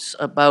notes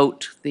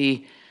about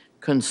the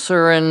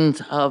concern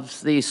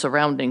of the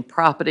surrounding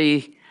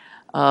property,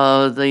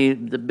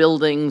 the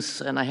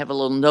buildings, and I have a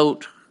little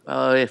note,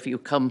 if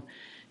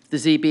the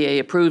ZBA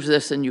approves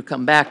this and you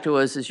come back to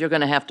us, is you're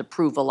going to have to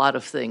prove a lot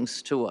of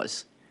things to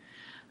us.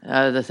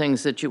 The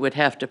things that you would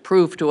have to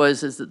prove to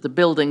us is that the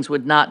buildings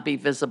would not be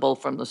visible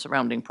from the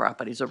surrounding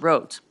properties or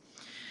roads.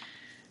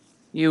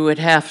 You would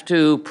have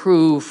to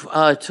prove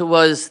to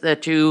us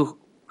that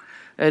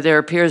there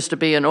appears to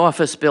be an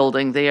office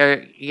building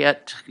there,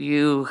 yet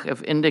you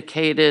have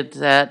indicated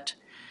that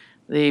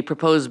the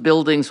proposed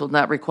buildings will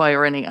not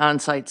require any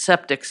on-site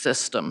septic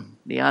system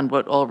beyond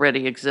what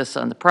already exists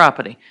on the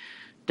property.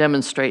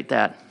 Demonstrate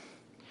that.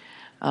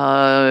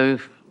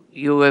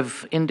 You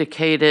have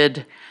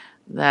indicated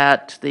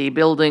that the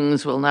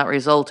buildings will not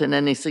result in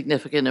any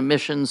significant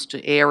emissions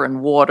to air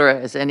and water,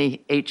 as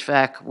any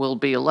HVAC will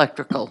be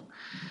electrical.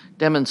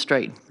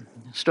 Demonstrate.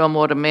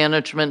 Stormwater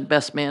management,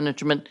 best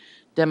management,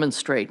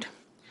 demonstrate.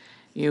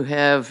 You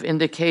have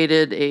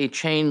indicated a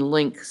chain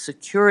link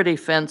security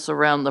fence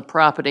around the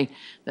property.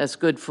 That's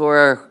good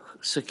for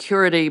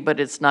security, but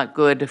it's not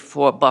good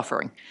for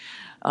buffering.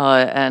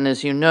 And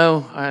as you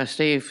know,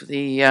 Steve,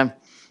 the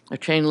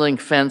chain link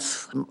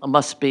fence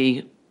must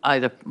be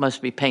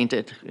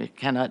painted. It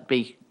cannot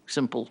be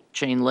simple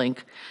chain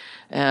link.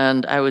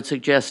 And I would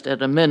suggest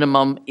at a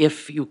minimum,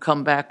 if you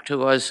come back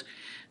to us,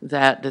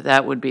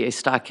 that would be a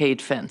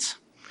stockade fence,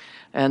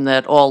 and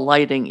that all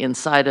lighting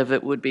inside of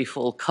it would be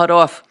full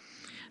cutoff,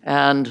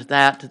 and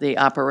that the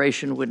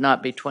operation would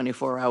not be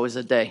 24 hours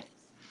a day.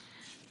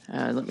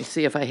 Let me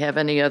see if I have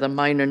any other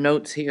minor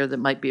notes here that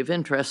might be of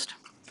interest.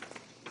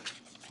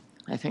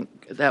 I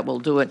think that will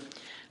do it.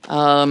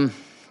 Our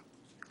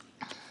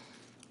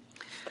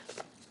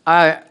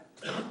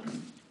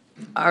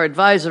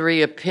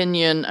advisory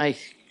opinion, I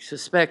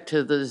suspect,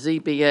 to the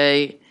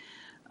ZBA,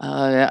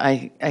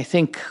 I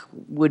think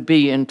would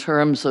be in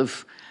terms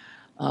of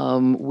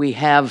we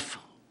have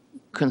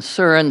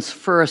concerns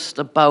first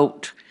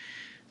about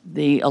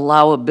the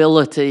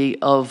allowability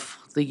of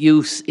the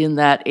use in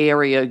that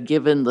area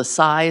given the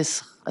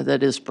size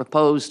that is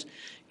proposed,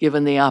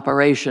 given the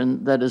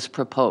operation that is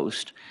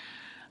proposed.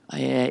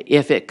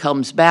 If it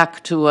comes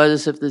back to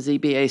us, if the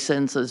ZBA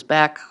sends us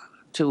back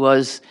to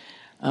us,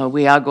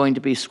 we are going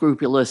to be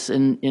scrupulous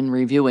in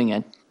reviewing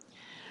it.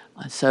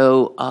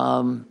 So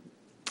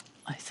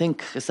I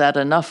think, is that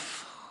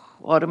enough,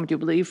 Autumn, do you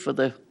believe, for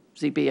the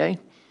ZBA?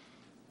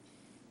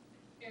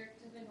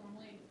 Eric, do they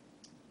normally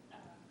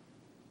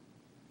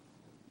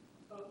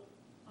vote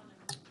on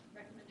a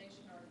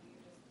recommendation, or do you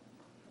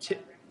just?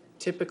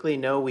 Typically,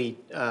 no, we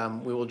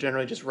will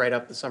generally just write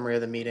up the summary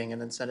of the meeting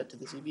and then send it to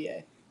the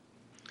ZBA.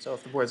 So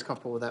if the board's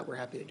comfortable with that, we're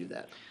happy to do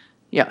that.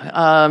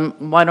 Yeah,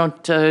 why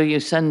don't you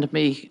send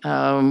me,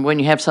 when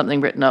you have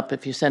something written up,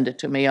 if you send it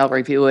to me, I'll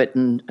review it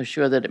and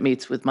assure that it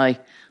meets with my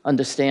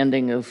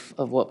understanding of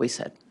what we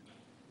said.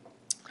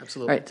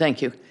 Absolutely. All right,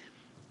 thank you.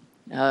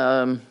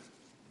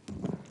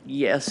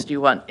 Yes, do you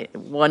want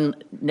one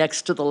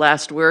next to the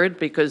last word?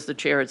 Because the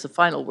chair has the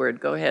final word.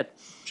 Go ahead.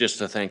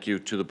 Just a thank you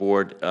to the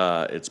board.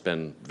 It's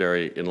been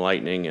very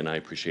enlightening, and I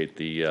appreciate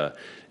the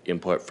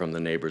input from the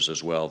neighbors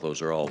as well.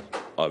 Those are all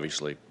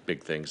obviously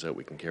big things that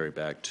we can carry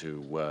back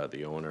to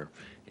the owner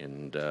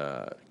and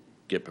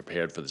get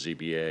prepared for the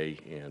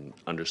ZBA, and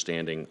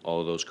understanding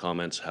all of those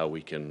comments, how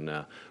we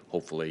can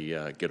hopefully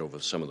get over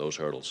some of those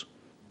hurdles.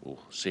 We'll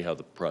see how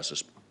the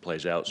process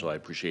plays out, so I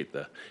appreciate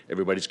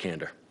everybody's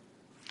candor.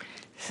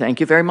 Thank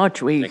you very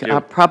much. We Thank you.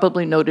 are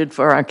probably noted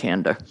for our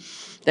candor.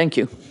 Thank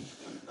you.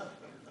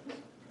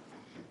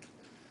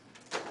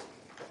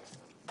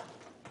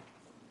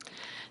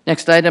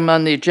 Next item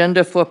on the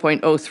agenda,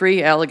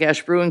 4.03,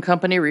 Allagash Brewing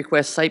Company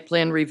requests site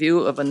plan review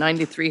of a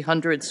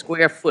 9,300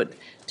 square foot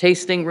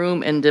tasting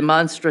room and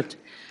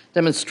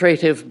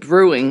demonstrative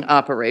brewing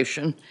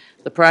operation.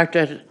 The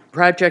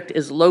project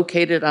is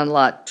located on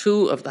Lot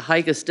 2 of the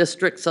Higas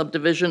District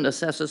subdivision,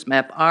 Assessors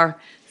Map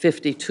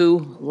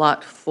R52,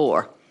 Lot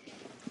 4.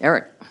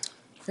 Eric.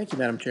 Thank you,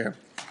 Madam Chair.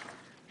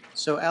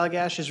 So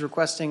Allagash is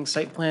requesting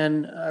site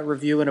plan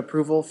review and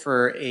approval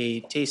for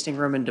a tasting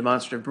room and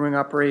demonstrative brewing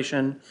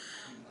operation.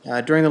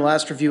 During the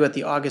last review at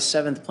the August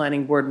 7th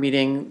Planning Board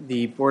meeting,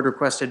 the board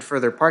requested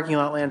further parking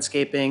lot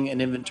landscaping,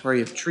 an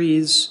inventory of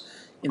trees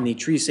in the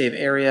tree save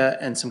area,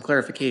 and some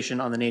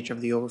clarification on the nature of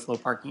the overflow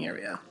parking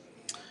area.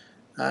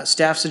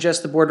 Staff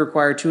suggests the board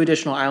require 2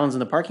 additional islands in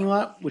the parking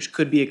lot, which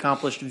could be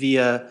accomplished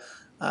via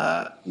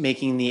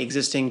making the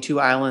existing 2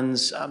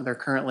 islands, they're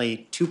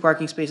currently 2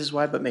 parking spaces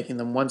wide, but making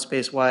them 1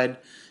 space wide,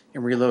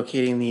 and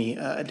relocating the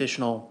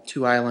additional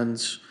 2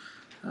 islands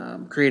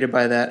created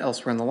by that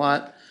elsewhere in the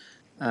lot.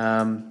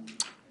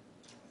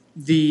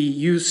 The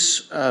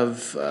use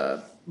of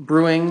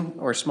brewing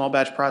or small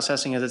batch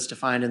processing, as it's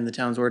defined in the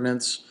town's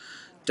ordinance,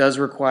 is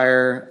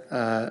required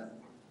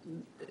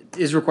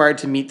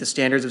to meet the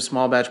standards of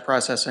small batch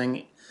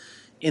processing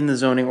in the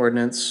zoning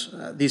ordinance.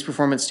 These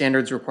performance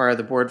standards require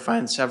the board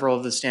find several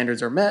of the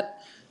standards are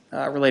met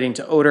relating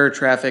to odor,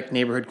 traffic,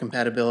 neighborhood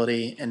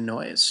compatibility, and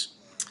noise.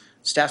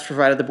 Staff's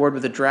provided the board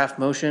with a draft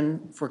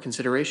motion for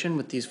consideration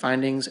with these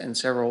findings and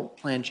several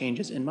plan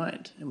changes in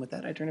mind. And with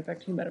that, I turn it back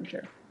to you, Madam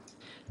Chair.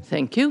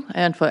 Thank you.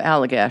 And for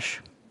Allagash.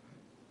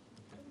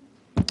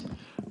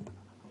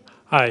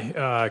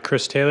 Hi,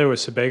 Chris Taylor with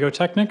Sebago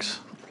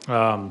Technics.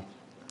 On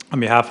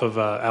behalf of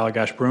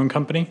Allagash Brewing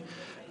Company,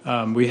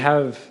 we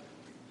have,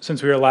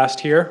 since we were last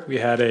here, we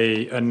had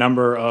a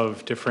number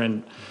of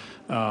different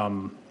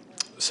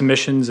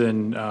submissions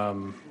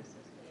and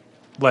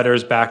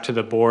letters back to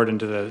the board and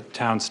to the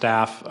town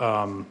staff,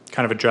 kind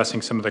of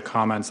addressing some of the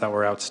comments that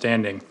were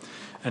outstanding.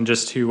 And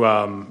just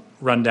to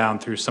run down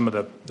through some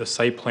of the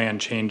site plan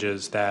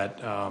changes that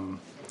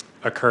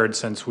occurred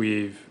since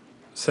we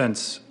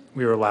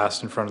were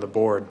last in front of the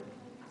board.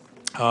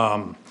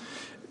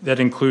 That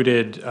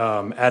included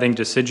adding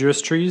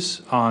deciduous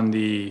trees on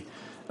the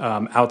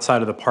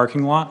outside of the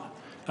parking lot.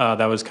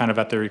 That was kind of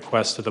at the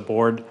request of the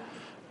board.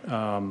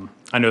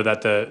 I know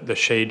that the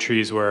shade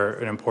trees were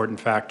an important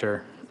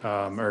factor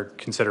or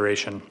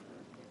consideration.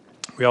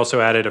 We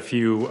also added a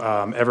few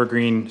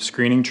evergreen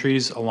screening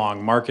trees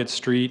along Market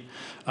Street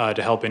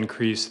to help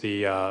increase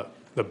the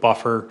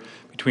buffer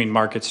between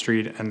Market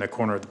Street and the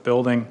corner of the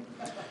building.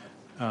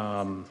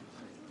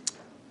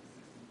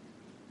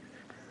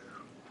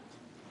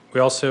 We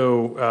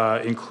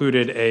also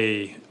included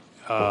a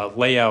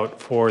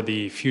layout for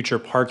the future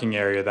parking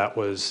area that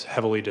was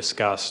heavily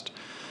discussed.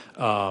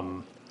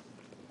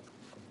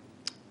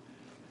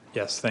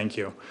 Yes, thank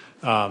you.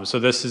 So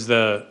this is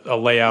a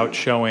layout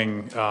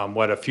showing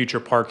what a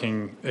future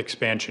parking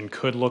expansion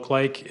could look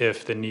like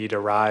if the need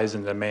arises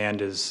and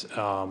demand is,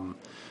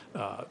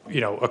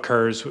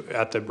 occurs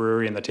at the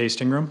brewery and the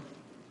tasting room.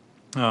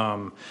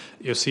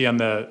 You'll see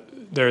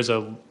there's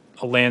a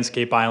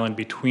landscape island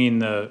between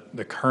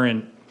the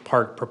current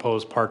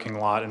proposed parking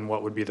lot and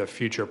what would be the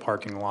future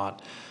parking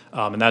lot.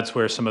 And that's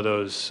where some of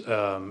those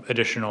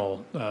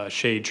additional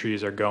shade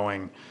trees are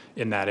going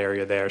in that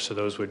area there. So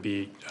those would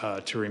be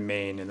to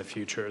remain in the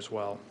future as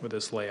well with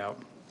this layout.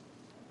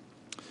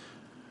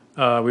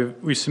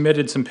 We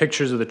submitted some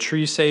pictures of the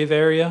tree save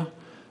area.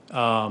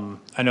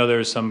 I know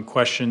there's some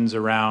questions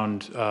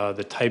around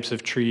the types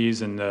of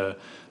trees and the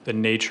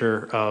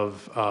nature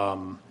of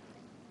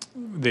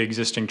the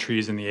existing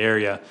trees in the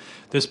area.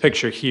 This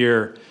picture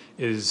here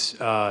is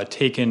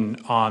taken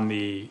on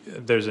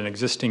there's an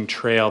existing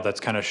trail that's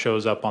kind of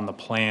shows up on the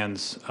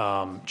plans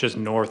just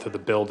north of the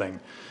building.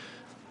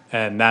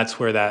 And that's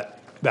where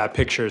that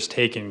picture is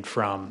taken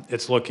from.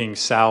 It's looking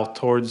south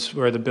towards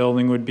where the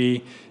building would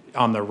be.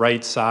 On the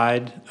right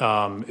side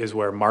is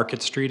where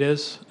Market Street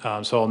is.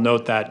 So I'll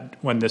note that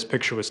when this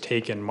picture was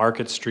taken,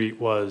 Market Street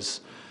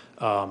was,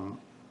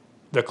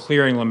 the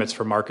clearing limits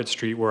for Market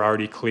Street were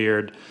already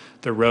cleared.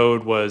 The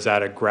road was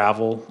at a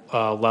gravel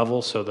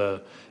level, so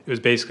it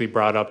was basically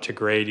brought up to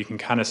grade. You can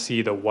kind of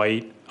see the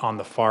white on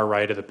the far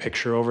right of the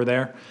picture over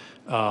there.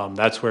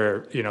 That's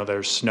where,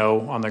 there's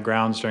snow on the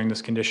grounds during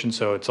this condition,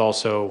 so it's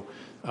also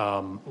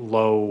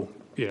low,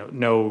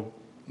 no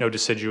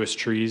deciduous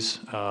trees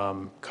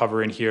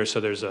cover in here. So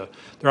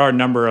there are a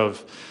number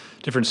of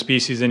different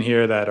species in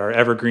here that are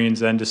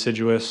evergreens and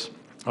deciduous.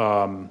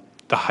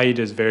 The height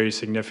is very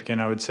significant,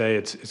 I would say.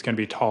 It's going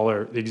to be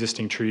taller. The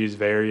existing trees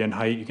vary in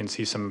height. You can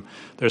see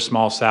there's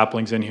small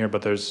saplings in here,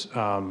 but there's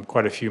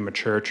quite a few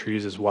mature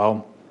trees as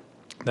well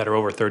that are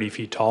over 30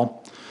 feet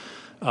tall.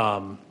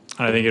 And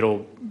I think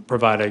it'll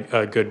provide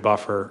a good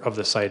buffer of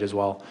the site as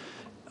well.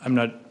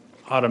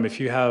 Autumn,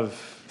 if you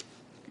have,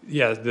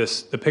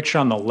 the picture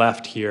on the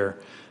left here.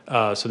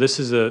 So this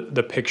is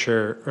the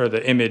picture or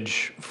the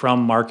image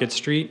from Market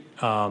Street.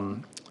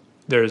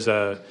 There's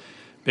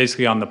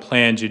basically on the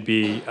plans, you'd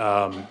be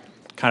kind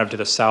of to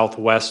the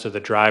southwest of the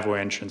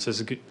driveway entrance.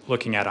 This is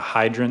looking at a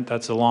hydrant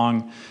that's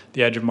along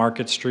the edge of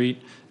Market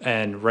Street,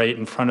 and right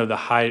in front of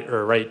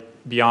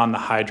right beyond the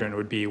hydrant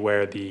would be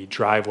where the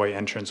driveway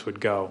entrance would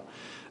go.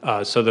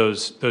 So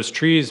those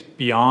trees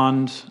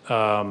beyond,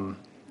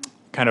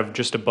 kind of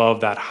just above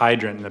that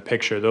hydrant in the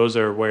picture, those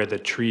are where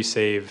that tree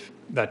save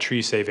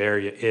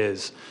area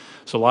is.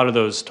 So a lot of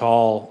those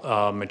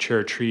tall,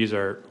 mature trees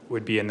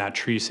would be in that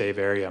tree save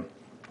area.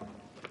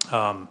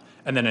 And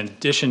then in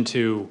addition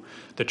to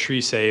the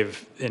tree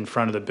save in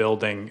front of the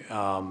building,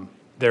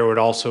 there would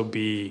also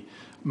be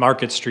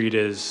Market Street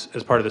as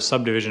part of the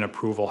subdivision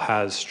approval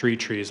has street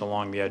trees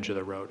along the edge of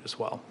the road as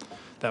well.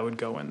 That would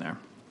go in there.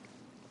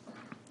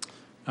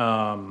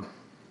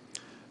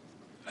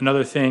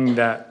 Another thing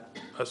a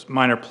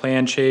minor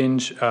plan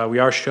change, we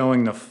are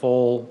showing the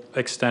full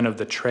extent of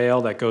the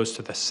trail that goes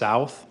to the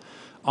south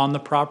on the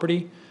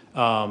property.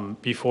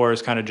 Before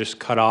is kind of just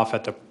cut off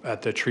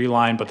at the tree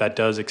line, but that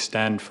does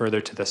extend further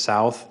to the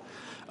south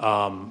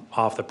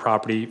off the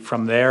property.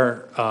 From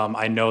there,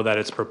 I know that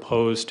it's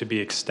proposed to be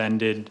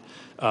extended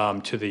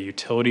to the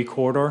utility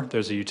corridor.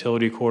 There's a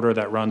utility corridor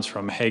that runs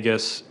from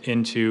Haggis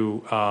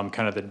into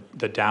kind of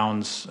the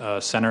Downs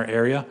Center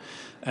area,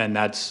 and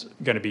that's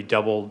going to be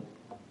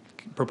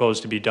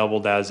proposed to be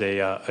doubled as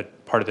a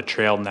part of the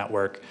trail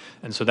network.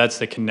 And so that's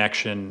the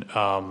connection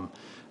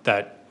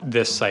that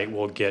this site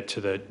will get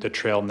to the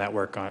trail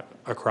network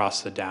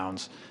across the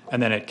downs.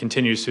 And then it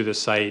continues through the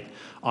site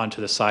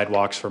onto the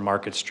sidewalks for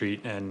Market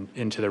Street and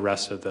into the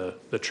rest of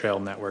the trail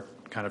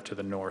network kind of to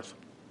the north.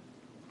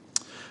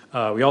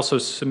 We also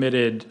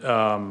submitted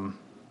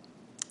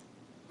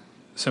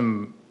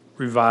some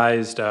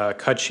revised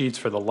cut sheets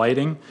for the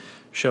lighting,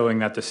 showing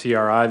that the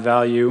CRI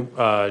value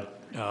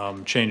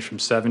changed from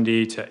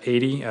 70 to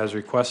 80 as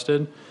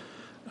requested.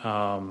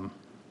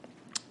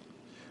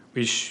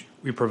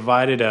 We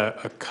provided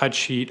a cut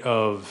sheet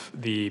of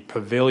the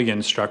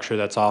pavilion structure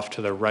that's off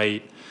to the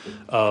right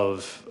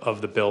of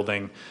the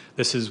building.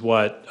 This is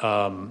what,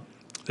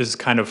 this is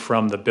kind of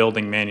from the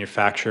building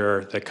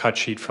manufacturer, the cut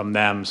sheet from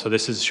them. So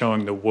this is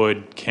showing the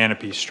wood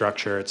canopy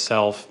structure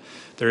itself.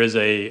 There is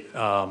a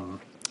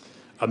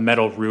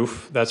metal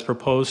roof that's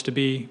proposed to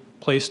be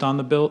placed on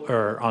the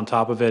or on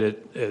top of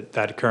it,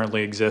 that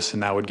currently exists,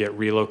 and that would get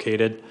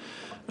relocated.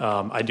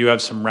 I do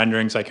have some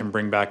renderings I can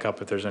bring back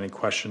up if there's any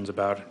questions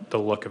about the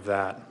look of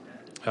that.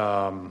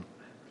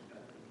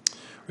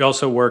 We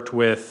also worked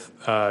with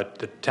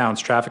the town's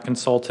traffic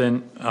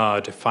consultant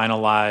to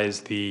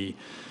finalize the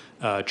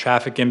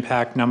traffic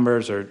impact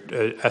numbers or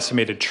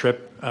estimated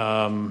trip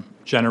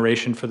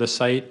generation for the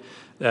site.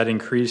 That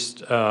increased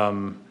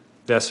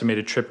the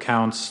estimated trip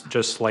counts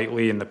just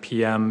slightly in the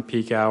PM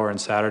peak hour and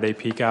Saturday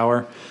peak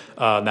hour.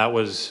 That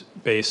was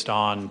based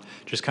on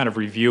just kind of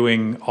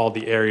reviewing all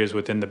the areas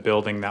within the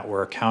building that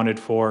were accounted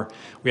for.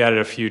 We added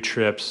a few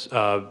trips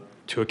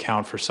to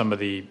account for some of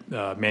the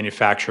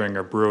manufacturing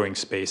or brewing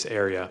space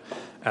area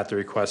at the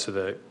request of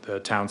the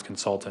town's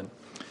consultant.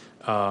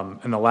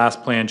 And the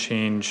last plan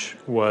change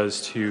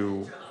was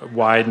to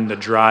widen the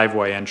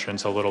driveway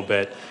entrance a little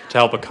bit to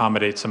help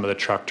accommodate some of the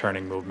truck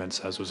turning movements,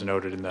 as was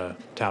noted in the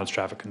town's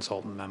traffic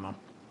consultant memo.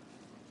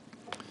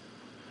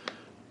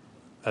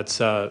 That's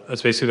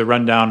basically the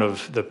rundown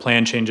of the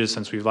plan changes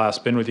since we've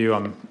last been with you.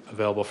 I'm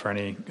available for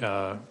any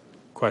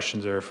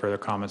questions or further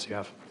comments you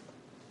have.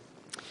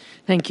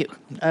 Thank you.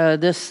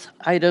 This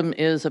item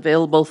is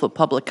available for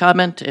public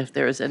comment. If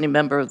there is any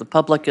member of the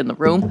public in the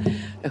room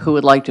who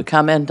would like to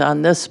comment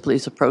on this,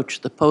 please approach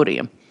the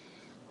podium.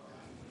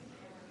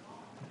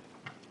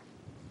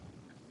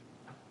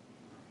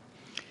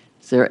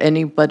 Is there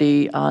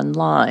anybody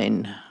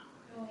online?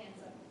 No hands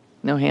up.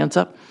 No hands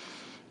up?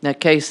 In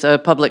that case,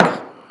 public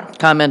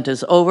comment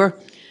is over,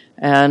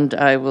 and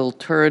I will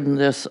turn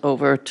this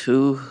over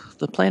to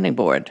the planning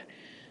board.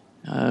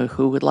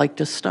 Who would like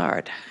to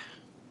start?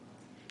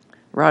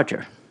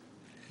 Roger.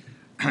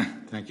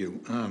 Thank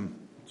you.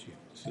 Gee,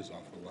 this is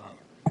awful loud.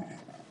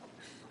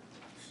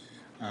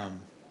 I'm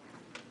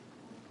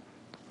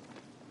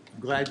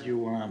glad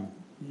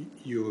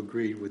you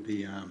agreed with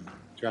the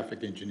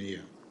traffic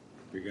engineer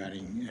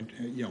regarding,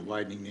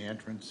 widening the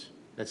entrance.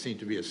 That seemed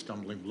to be a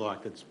stumbling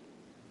block that's,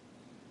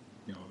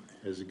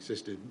 has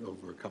existed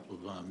over a couple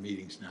of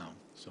meetings now.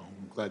 So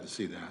I'm glad to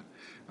see that.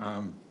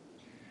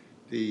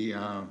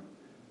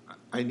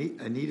 I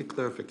need a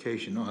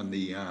clarification on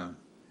the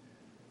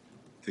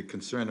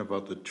concern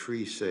about the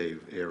tree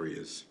save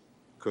areas,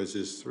 because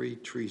there's 3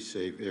 tree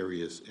save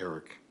areas,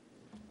 Eric.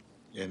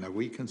 And are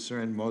we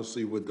concerned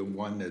mostly with the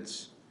one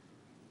that's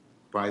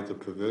by the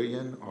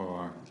pavilion,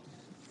 or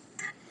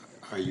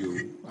are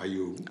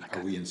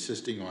we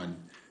insisting on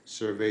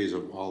surveys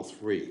of all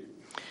 3?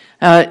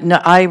 No,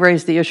 I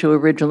raised the issue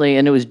originally,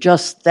 and it was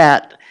just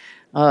that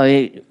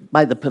by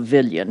the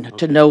pavilion,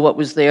 to know what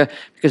was there,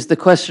 because the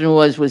question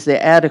was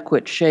there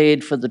adequate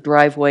shade for the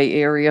driveway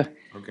area?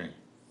 Okay.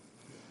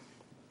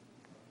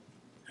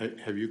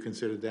 Have you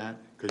considered that?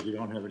 Because you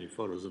don't have any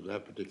photos of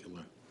that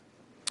particular.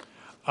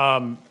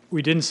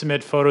 We didn't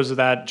submit photos of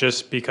that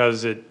just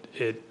because you're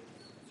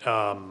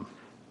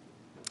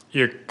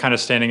kind of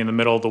standing in the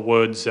middle of the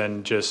woods,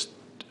 and just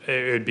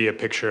it would be a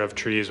picture of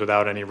trees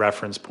without any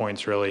reference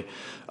points, really.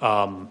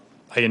 I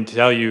can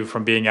tell you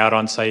from being out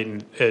on site,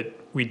 and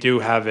we do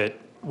have it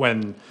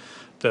when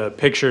the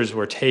pictures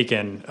were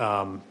taken.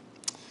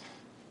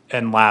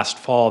 And last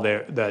fall,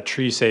 the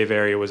tree save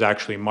area was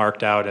actually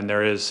marked out, and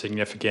there is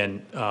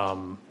significant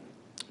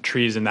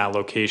trees in that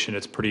location.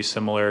 It's pretty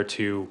similar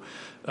to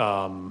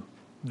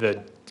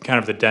the kind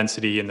of the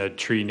density and the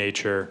tree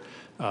nature,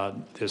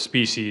 the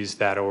species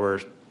that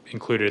were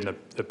included in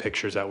the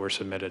pictures that were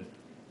submitted.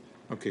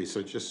 Okay,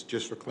 so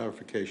just for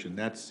clarification,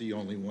 that's the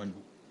only one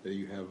that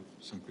you have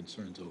some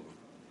concerns over,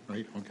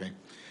 right? Okay.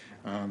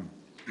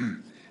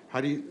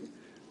 How do you?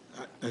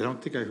 I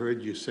don't think I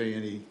heard you say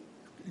any.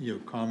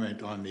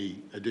 Comment on the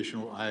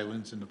additional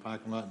islands in the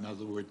parking lot. In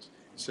other words,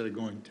 instead of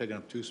taking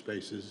up 2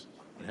 spaces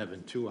and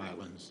having 2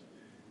 islands,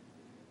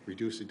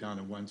 reduce it down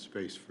to 1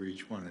 space for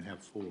each one and have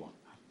 4.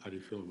 How do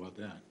you feel about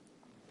that?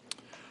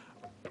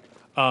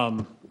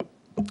 I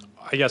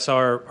guess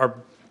our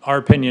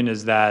opinion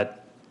is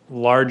that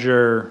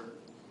larger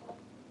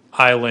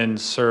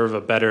islands serve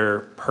a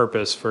better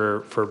purpose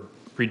for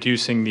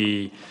reducing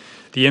the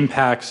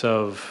impacts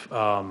of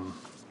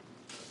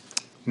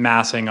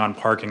massing on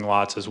parking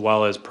lots, as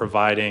well as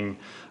providing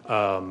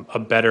a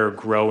better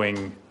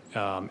growing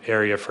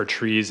area for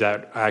trees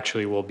that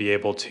actually will be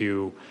able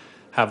to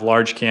have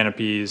large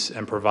canopies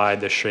and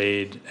provide the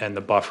shade and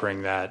the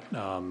buffering that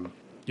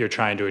you're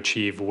trying to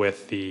achieve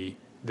with the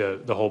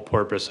whole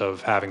purpose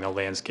of having a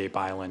landscape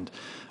island.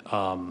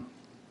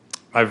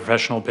 My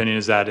professional opinion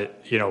is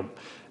that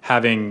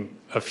having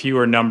a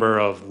fewer number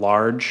of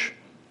large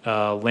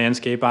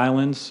landscape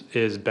islands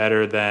is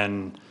better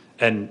than,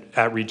 and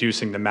at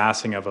reducing the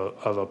massing of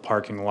a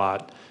parking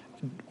lot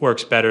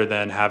works better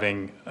than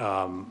having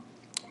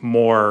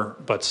more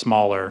but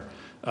smaller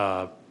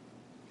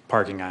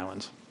parking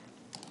islands.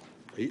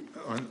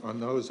 On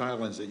those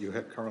islands that you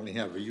currently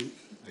have, are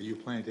you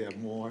planning to have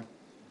more,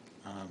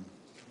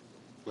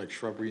 like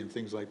shrubbery and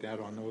things like that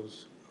on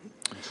those,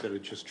 instead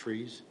of just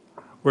trees?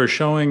 We're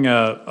showing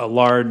a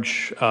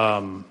large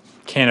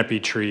canopy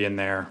tree in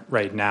there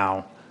right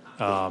now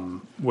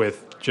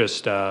with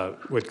just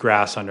with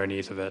grass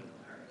underneath of it,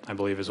 I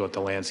believe is what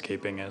the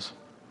landscaping is.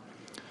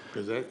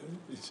 Because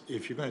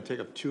if you're going to take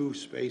up 2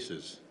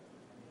 spaces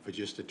for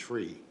just a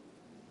tree,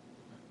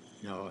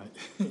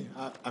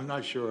 I'm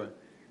not sure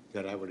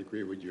that I would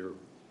agree with your,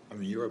 I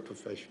mean, you're a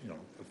professional,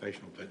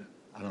 but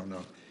I don't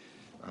know.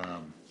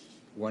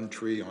 1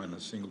 tree on a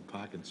single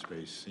parking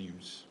space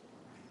seems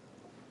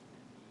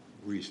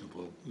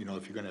reasonable.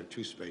 If you're going to have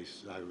 2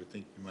 spaces, I would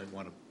think you might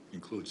want to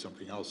include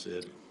something else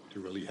there to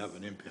really have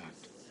an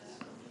impact.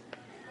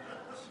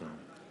 So,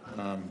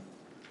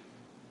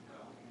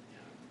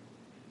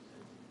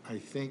 I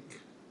think,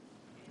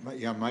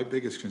 my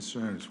biggest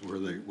concerns were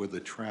the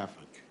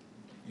traffic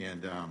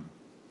and,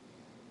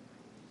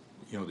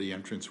 the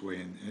entranceway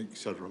and et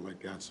cetera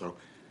like that. So,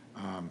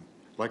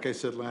 like I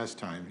said last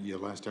time you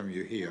were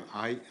here,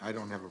 I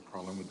don't have a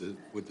problem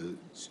with the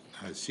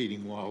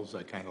seating walls.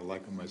 I kind of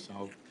like them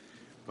myself,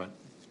 but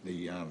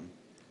the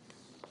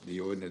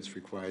ordinance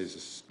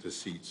requires the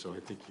seats, so I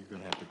think you're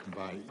going to have to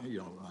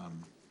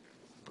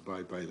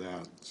abide by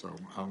that. So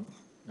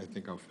I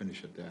think I'll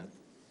finish at that.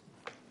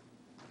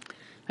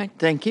 All right,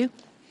 thank you.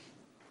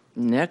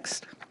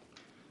 Next.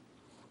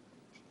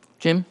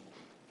 Jim?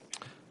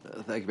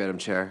 Thank you, Madam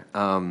Chair.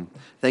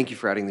 Thank you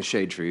for adding the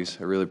shade trees.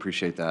 I really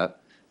appreciate that.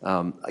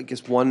 I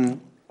guess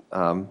one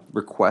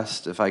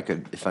request, if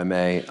I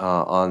may,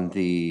 on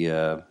the,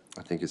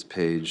 I think it's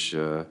page,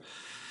 the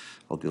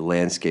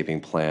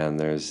landscaping plan,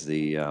 there's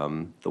the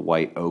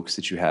white oaks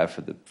that you have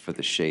for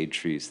the shade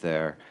trees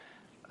there.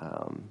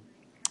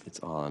 It's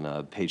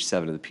on page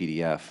 7 of the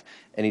PDF.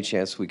 Any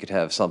chance we could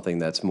have something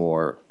that's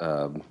more,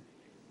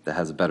 that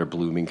has a better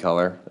blooming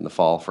color in the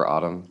fall for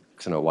autumn?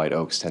 Because I know white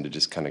oaks tend to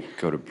just kind of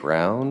go to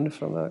brown,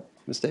 if I'm not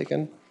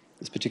mistaken.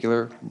 This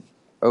particular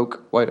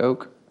white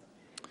oak?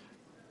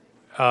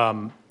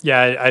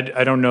 Yeah,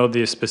 I don't know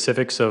the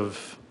specifics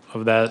of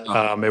that.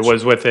 It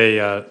was with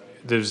it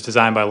was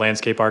designed by a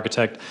landscape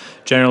architect.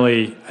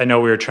 Generally, I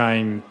know we were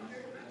trying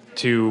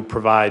to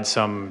provide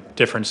some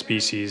different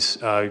species.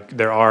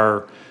 There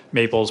are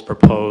maples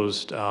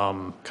proposed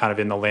kind of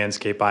in the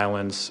landscape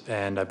islands,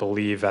 and I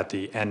believe at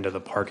the end of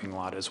the parking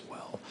lot as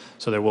well.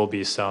 So there will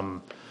be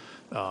some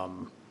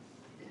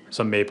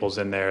maples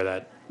in there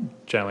that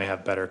generally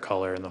have better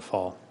color in the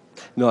fall.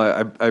 No,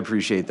 I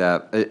appreciate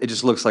that. It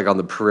just looks like on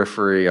the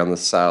periphery, on the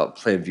south,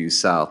 Plainview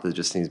South, there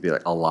just needs to be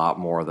like a lot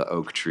more of the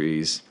oak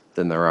trees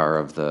than there are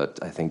of the,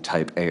 I think,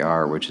 type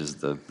AR, which is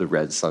the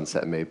red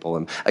sunset maple.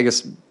 And I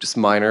guess just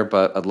minor,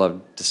 but I'd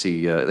love to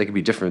see, they could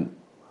be different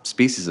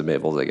species of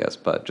maples, I guess,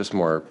 but just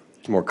more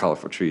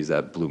colorful trees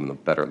that bloom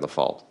better in the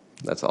fall.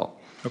 That's all.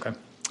 Okay.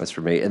 That's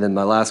for me. And then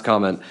my last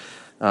comment,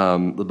 a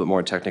little bit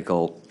more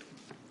technical.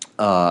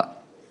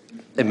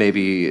 And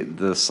maybe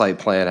the site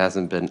plan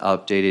hasn't been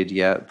updated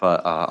yet,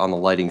 but on the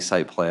lighting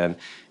site plan,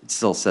 it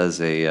still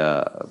says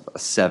a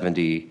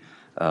 70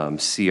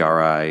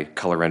 CRI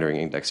color rendering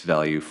index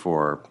value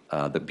for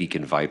the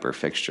Beacon Viper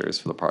fixtures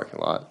for the parking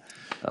lot.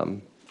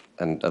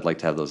 And I'd like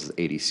to have those as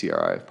 80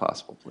 CRI if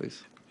possible,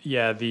 please.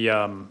 Yeah,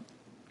 the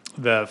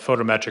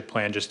photometric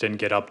plan just didn't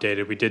get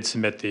updated. We did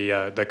submit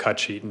the cut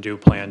sheet and do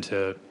plan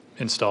to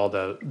install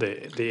the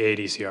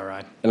 80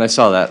 CRI. And I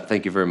saw that.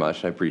 Thank you very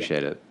much. I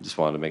appreciate it. Just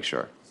wanted to make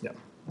sure. Yeah.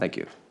 Thank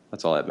you.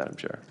 That's all I have, Madam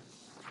Chair.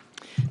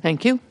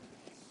 Thank you.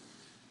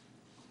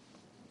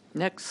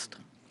 Next.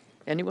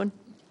 Anyone?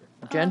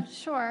 Jen?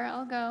 Sure,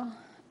 I'll go.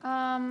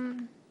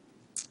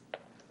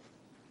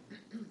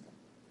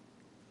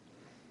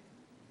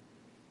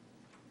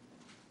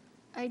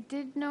 I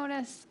did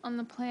notice on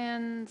the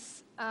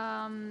plans,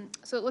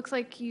 so it looks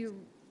like you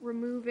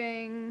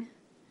removing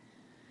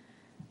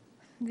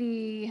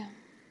the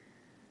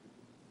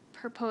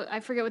I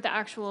forget what the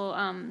actual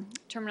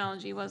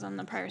terminology was on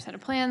the prior set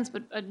of plans,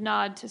 but a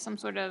nod to some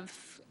sort of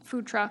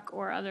food truck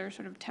or other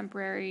sort of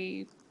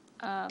temporary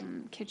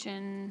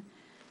kitchen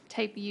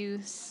type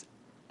use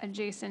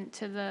adjacent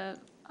to the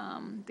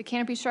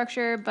canopy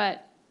structure,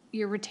 but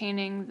you're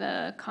retaining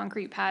the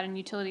concrete pad and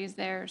utilities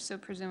there, so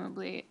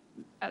presumably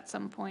at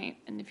some point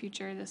in the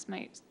future this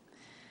might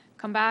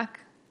come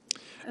back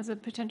as a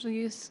potential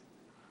use?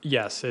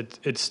 Yes,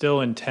 it's still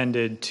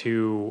intended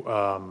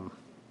to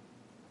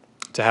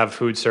to have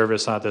food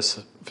service at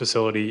this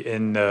facility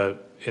in the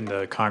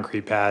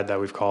concrete pad that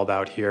we've called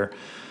out here.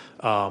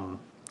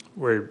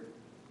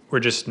 We're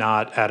just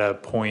not at a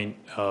point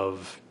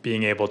of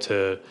being able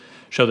to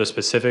show the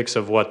specifics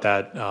of what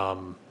that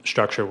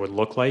structure would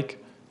look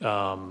like,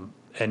 and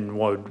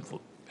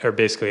are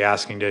basically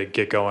asking to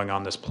get going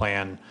on this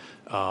plan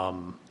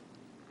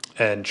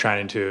and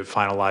trying to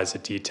finalize the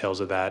details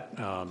of that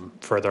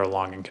further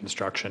along in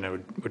construction. It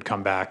would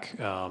come back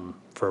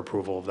for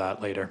approval of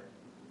that later.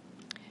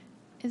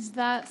 Is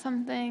that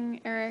something,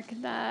 Eric,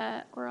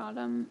 or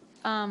Autumn,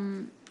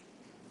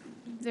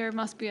 there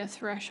must be a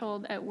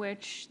threshold at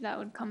which that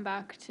would come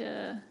back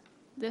to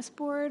this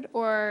board,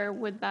 or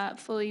would that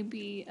fully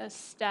be a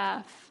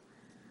staff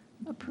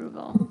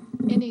approval?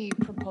 Any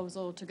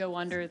proposal to go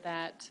under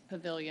that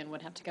pavilion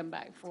would have to come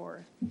back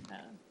for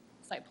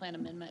site plan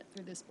amendment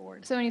through this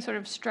board. So any sort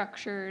of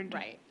structured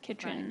Right.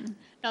 kitchen? Right.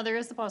 Now, there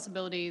is the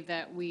possibility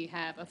that we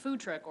have a food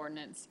truck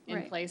ordinance in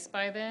Right. place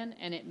by then,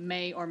 and it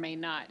may or may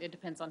not. It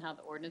depends on how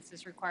the ordinance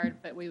is required,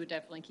 but we would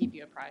definitely keep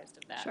you apprised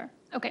of that. Sure,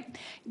 okay.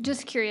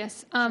 Just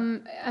curious.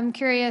 I'm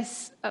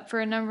curious for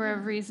a number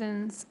of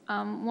reasons.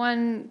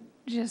 One,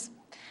 just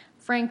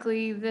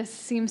frankly, this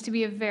seems to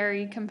be a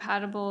very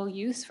compatible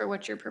use for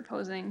what you're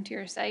proposing to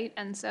your site.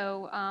 And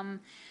so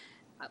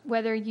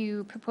whether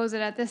you propose it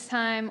at this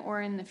time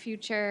or in the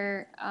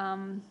future,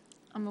 I'm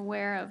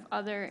aware of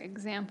other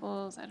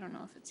examples. I don't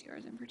know if it's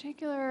yours in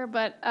particular,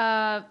 but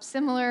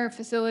similar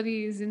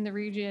facilities in the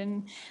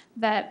region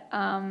that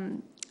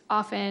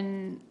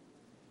often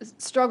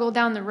struggle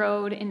down the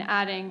road in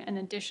adding an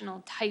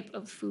additional type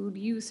of food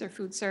use or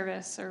food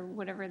service or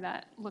whatever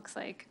that looks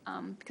like,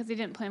 because they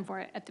didn't plan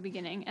for it at the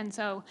beginning. And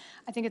so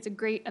I think it's a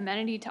great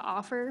amenity to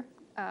offer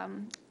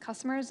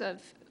customers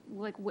of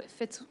like what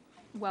fits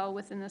well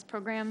within this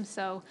program.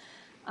 So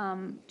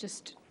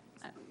just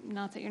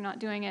not that you're not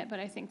doing it, but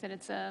I think that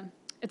it's a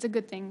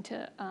good thing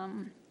to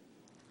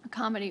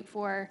accommodate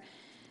for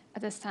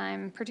at this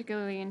time,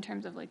 particularly in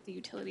terms of like the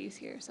utilities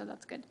here. So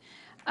that's good.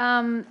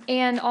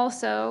 And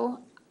also,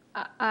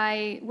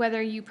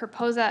 whether you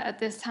propose that at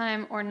this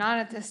time or not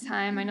at this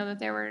time, I know that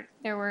there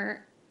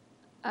were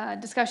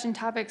discussion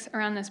topics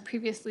around this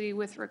previously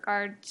with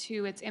regard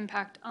to its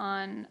impact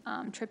on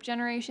trip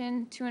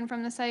generation to and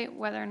from the site,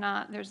 whether or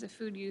not there's a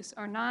food use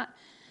or not,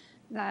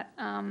 that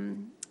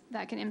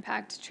can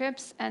impact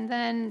trips. And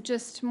then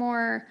just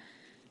more,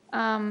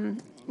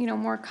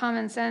 more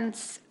common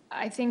sense.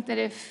 I think that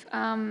if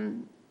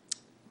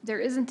there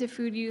isn't a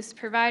food use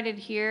provided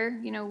here,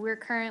 we're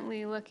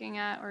currently looking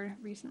at, or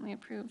recently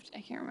approved,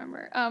 I can't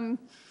remember,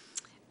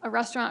 a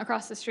restaurant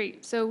across the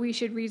street. So we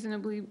should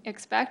reasonably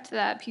expect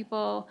that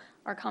people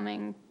are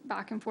coming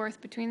back and forth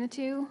between the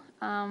two,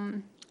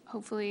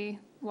 hopefully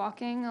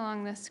walking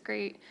along this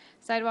great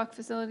sidewalk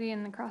facility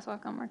and the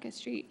crosswalk on Market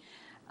Street.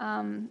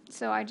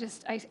 So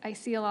I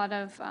see a lot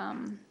of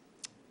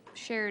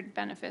shared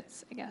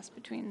benefits, I guess,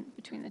 between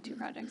the two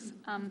projects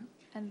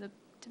and the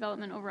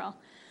development overall.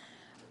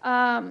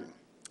 I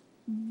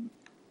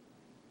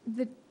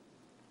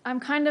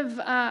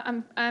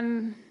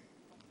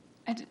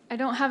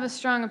don't have a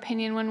strong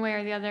opinion one way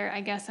or the other.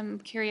 I guess I'm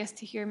curious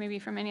to hear maybe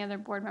from any other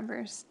board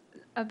members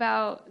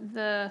about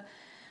the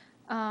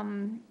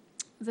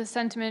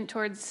sentiment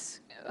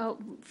towards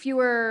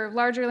fewer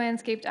larger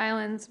landscaped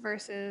islands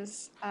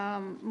versus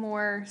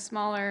more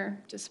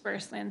smaller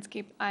dispersed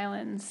landscape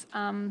islands.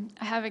 I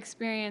have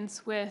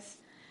experience with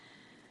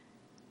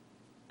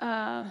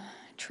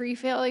tree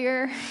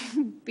failure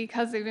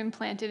because they've been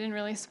planted in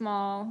really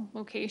small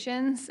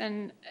locations,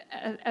 and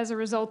as a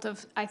result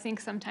of, I think,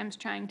 sometimes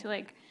trying to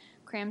like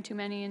cram too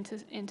many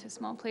into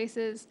small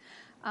places.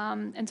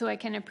 And so I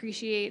can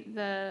appreciate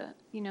the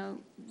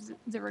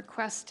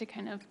request to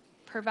kind of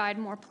provide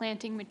more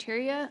planting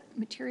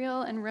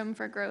material and room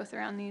for growth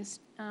around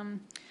these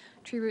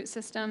tree root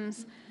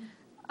systems.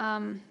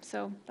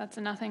 So that's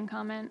a nothing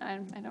comment. I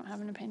don't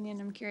have an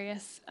opinion. I'm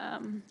curious.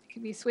 It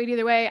could be swayed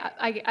either way.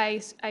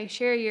 I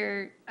share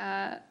your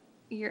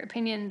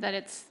opinion that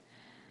it's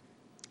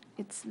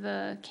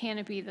the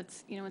canopy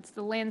that's, it's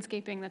the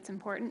landscaping that's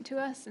important to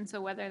us. And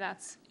so whether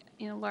that's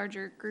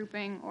larger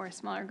grouping or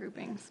smaller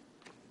groupings,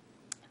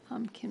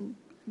 I'm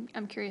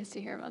curious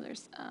to hear of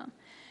others'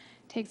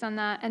 takes on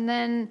that. And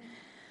then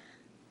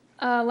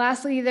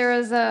lastly, there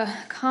was a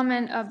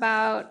comment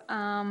about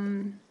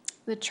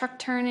the truck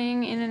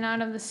turning in and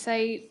out of the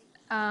site.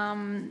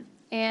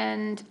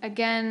 And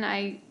again,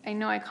 I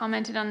know I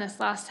commented on this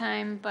last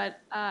time,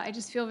 but I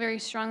just feel very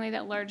strongly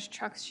that large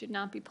trucks should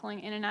not be pulling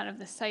in and out of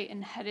the site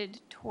and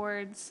headed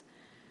towards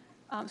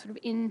sort of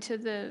into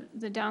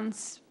the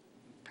Downs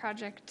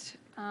project.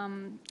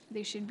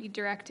 They should be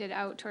directed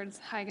out towards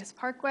Hyagus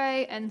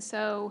Parkway. And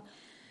so,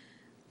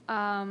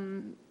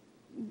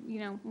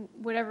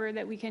 whatever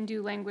that we can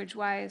do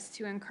language-wise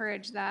to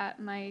encourage that,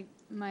 my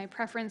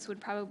preference would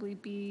probably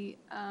be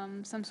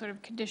some sort of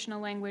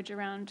conditional language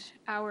around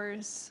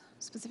hours,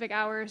 specific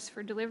hours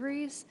for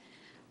deliveries,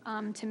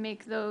 to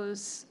make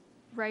those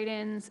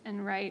write-ins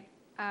and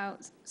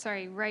rights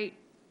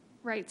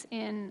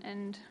in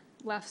and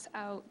lefts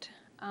out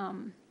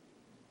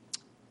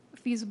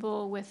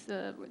feasible with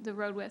the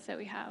road width that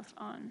we have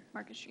on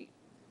Market Street.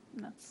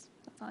 And that's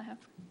all I have.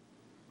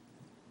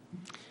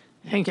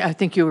 Hank, I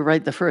think you were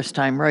right the first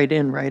time, right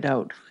in, right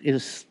out,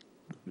 is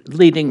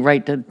leading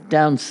right to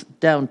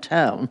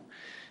downtown,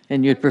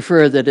 and you'd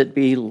prefer that it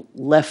be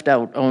left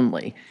out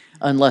only,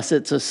 unless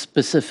it's a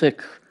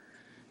specific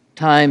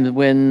time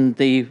when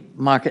the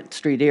Market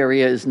Street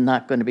area is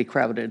not going to be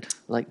crowded,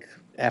 like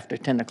after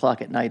 10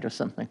 o'clock at night or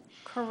something.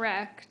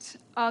 Correct.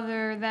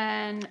 Other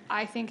than,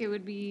 I think it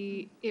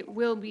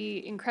will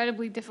be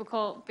incredibly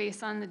difficult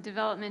based on the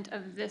development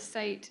of this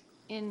site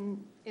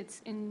in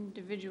its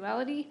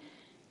individuality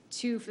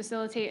to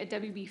facilitate a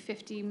WB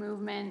 50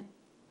 movement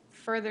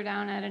further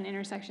down at an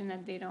intersection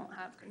that they don't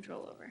have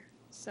control over.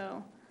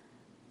 So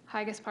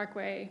Higas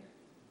Parkway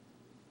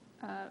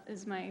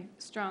is my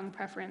strong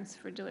preference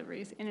for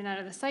deliveries in and out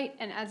of the site.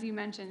 And as you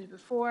mentioned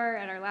before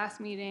at our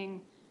last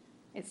meeting,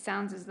 it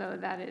sounds as though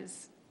that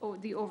is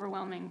the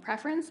overwhelming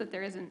preference, that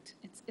there isn't,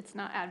 it's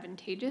not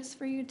advantageous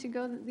for you to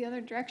go the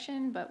other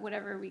direction, but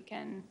whatever we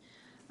can,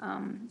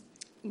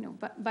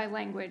 but by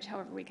language,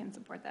 however we can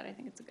support that, I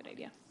think it's a good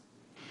idea.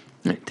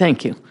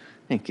 Thank you.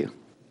 Thank you.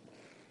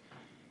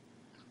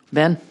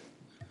 Ben?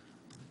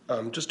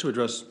 Just to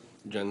address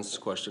Jen's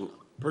question,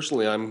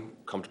 personally, I'm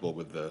comfortable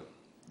with the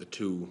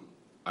two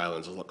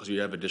islands, because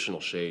you have additional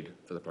shade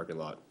for the parking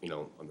lot,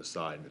 on the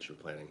side that you're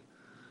planning.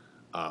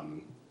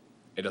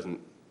 It doesn't,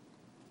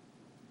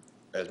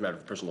 as a matter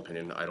of personal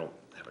opinion, I don't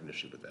have an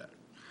issue with that.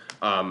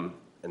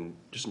 And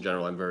just in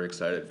general, I'm very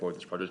excited for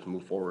this project to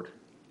move forward,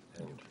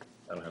 and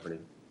I don't have any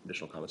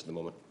additional comments at the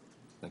moment.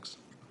 Thanks.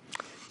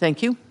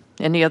 Thank you.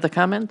 Any other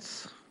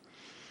comments?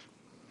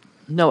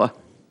 Noah?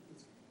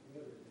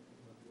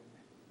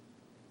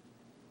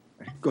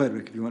 Go ahead,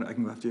 Rick, if you want, I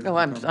can go after you. Oh,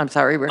 I'm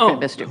sorry, Rick, I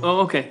missed you. Oh,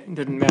 okay,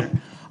 doesn't matter.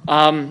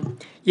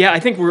 Yeah, I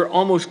think we're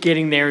almost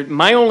getting there.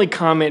 My only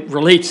comment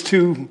relates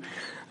to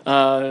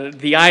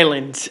the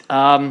islands.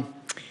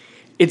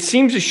 It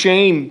seems a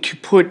shame to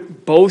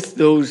put both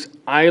those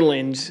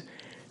islands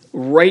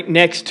right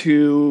next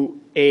to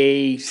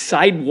a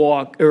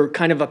sidewalk or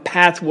kind of a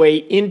pathway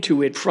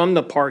into it from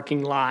the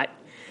parking lot.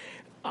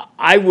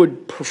 I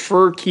would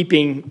prefer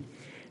keeping,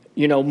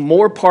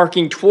 more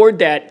parking toward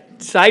that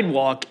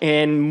sidewalk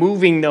and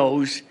moving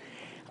those.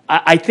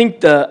 I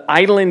think the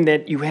island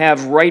that you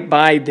have right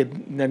by the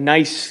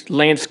nice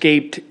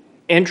landscaped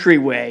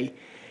entryway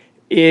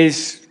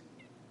is,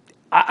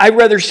 I'd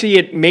rather see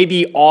it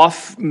maybe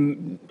off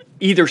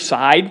either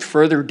side,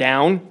 further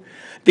down.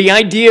 The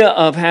idea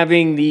of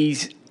having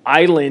these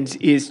islands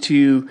is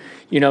to,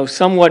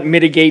 somewhat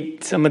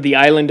mitigate some of the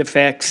island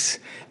effects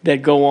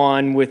that go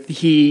on with the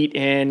heat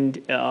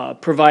and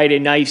provide a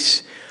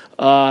nice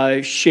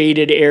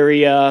shaded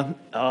area.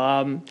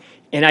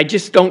 And I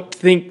just don't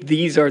think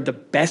these are the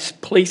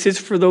best places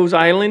for those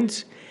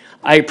islands.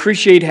 I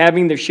appreciate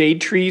having the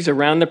shade trees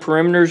around the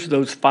perimeters,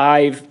 those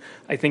 5,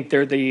 I think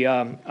they're the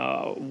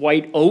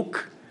white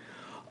oak.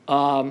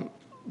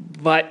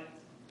 But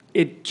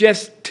it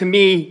just, to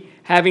me,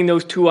 having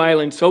those 2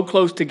 islands so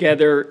close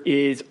together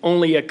is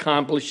only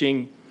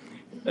accomplishing,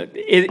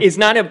 is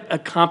not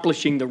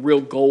accomplishing the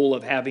real goal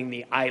of having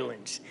the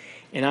islands.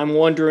 And I'm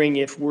wondering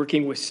if,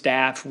 working with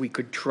staff, we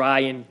could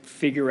try and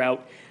figure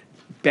out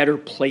better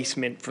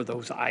placement for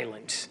those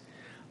islands.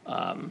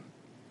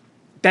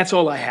 That's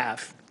all I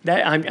have.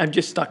 I'm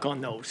just stuck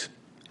on those.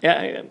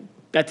 Yeah,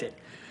 that's it.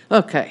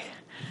 Okay,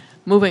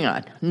 moving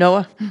on.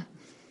 Noah?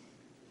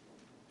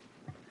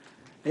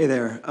 Hey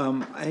there.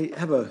 I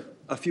have a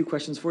few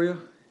questions for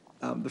you.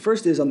 The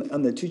first is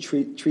on the 2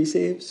 tree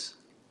saves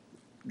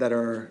that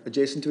are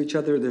adjacent to each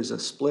other. There's a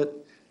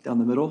split down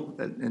the middle,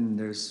 and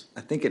there's,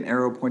 I think, an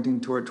arrow pointing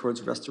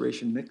towards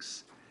restoration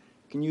mix.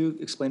 Can you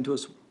explain to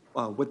us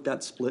what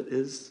that split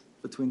is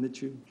between the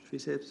 2 tree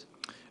saves?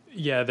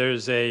 Yeah,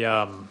 there's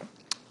an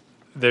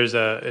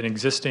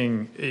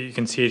existing, you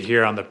can see it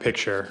here on the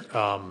picture.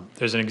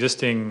 There's an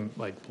existing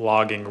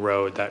logging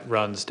road that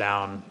runs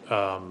down,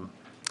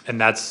 and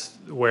that's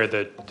where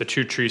the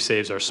 2 tree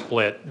saves are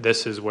split.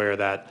 This is where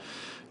that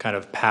kind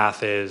of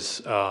path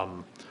is,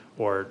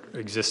 or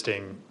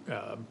existing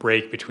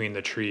break between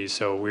the trees.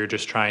 So we're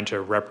just trying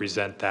to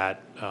represent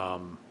that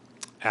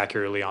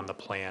accurately on the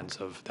plans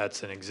of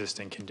that's an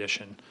existing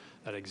condition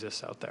that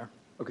exists out there.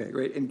 Okay,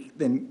 great. And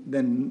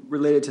then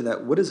related to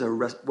that, what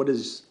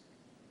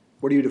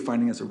are you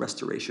defining as a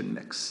restoration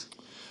mix?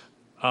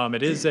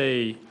 It's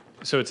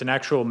an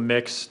actual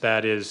mix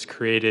that is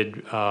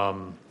created.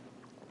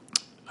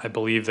 I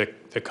believe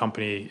the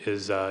company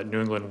is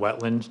New England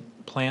Wetland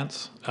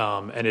Plants,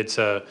 and it's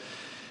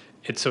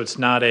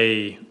not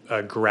a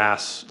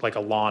grass, like a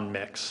lawn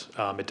mix.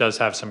 It does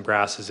have some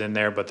grasses in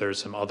there, but there's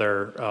some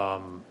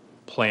other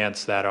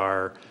plants that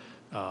are,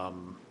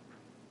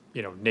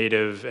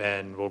 native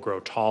and will grow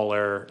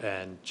taller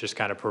and just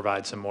kind of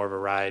provide some more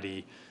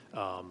variety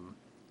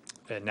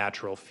and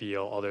natural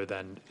feel other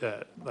than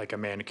like a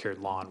manicured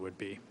lawn would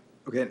be.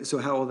 Okay, so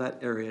how will that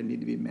area need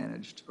to be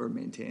managed or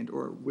maintained,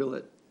 or will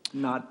it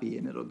not be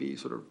and it'll be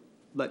sort of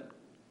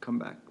come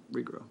back,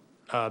 regrow?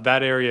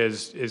 that area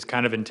is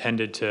kind of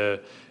intended to,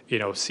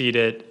 seed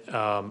it,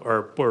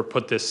 or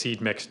put this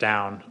seed mix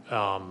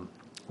down,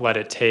 let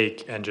it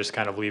take and just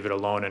kind of leave it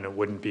alone, and it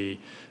wouldn't be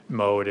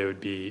mowed, it would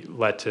be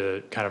let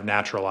to kind of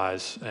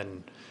naturalize,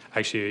 and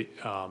actually,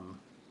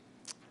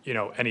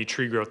 any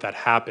tree growth that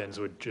happens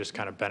would just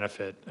kind of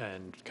benefit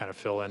and kind of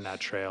fill in that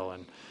trail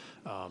and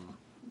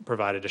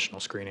provide additional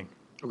screening.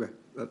 Okay,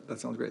 that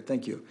sounds great,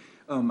 thank you.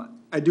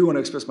 I do want to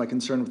express my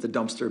concern with the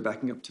dumpster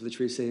backing up to the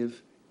tree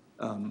save.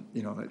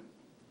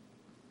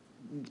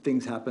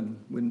 Things happen,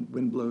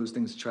 wind blows,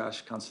 things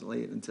trash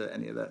constantly into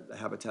any of the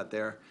habitat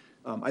there.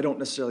 I don't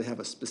necessarily have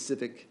a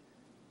specific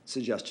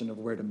suggestion of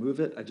where to move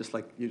it. I'd just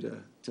like you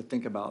to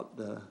think about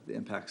the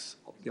impacts,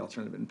 the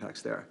alternative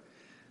impacts there.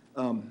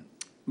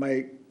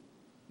 My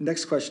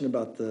next question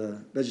about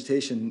the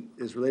vegetation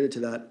is related to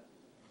that.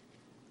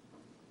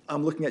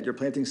 I'm looking at your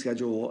planting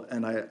schedule,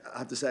 and I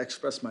have to say, I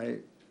express my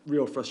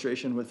real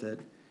frustration with it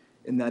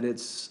in that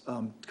it's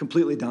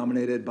completely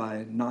dominated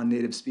by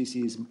non-native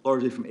species,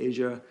 largely from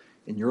Asia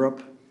and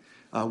Europe.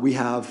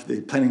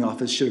 The planning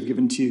office should have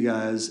given to you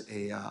guys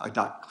a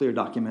clear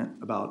document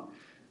about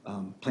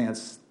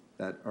plants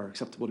that are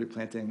acceptable to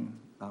planting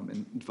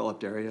in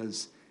developed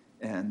areas.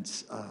 And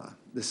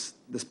this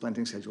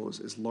planting schedule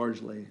is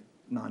largely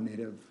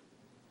non-native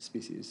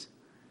species.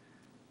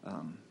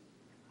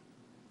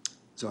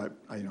 So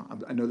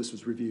I know this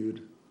was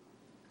reviewed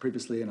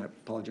previously, and I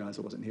apologize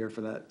I wasn't here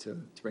for that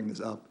to bring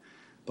this up,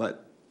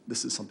 but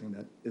this is something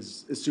that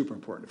is super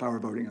important. If I were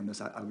voting on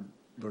this, I would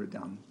vote it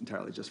down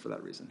entirely just for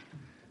that reason.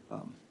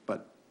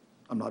 But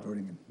I'm not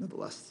voting in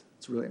nonetheless.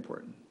 It's really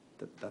important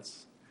that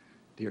that's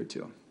adhered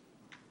to.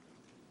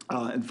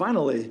 And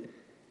finally,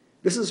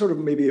 this is sort of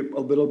maybe a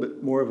little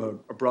bit more of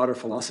a broader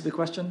philosophy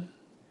question.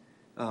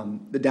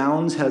 The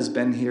Downs has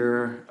been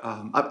here,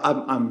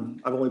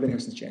 I've only been here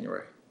since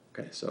January.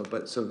 Okay, so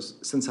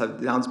since the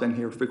Downs been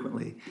here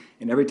frequently,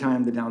 and every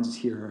time the Downs is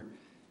here,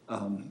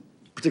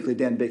 particularly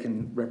Dan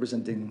Bacon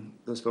representing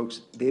those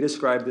folks, they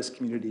describe this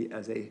community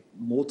as a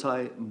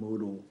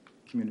multimodal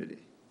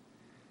community.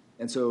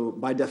 And so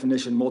by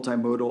definition,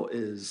 multimodal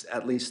is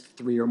at least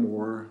 3 or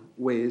more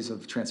ways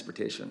of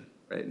transportation,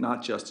 right?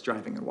 Not just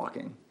driving and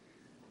walking,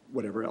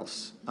 whatever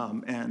else.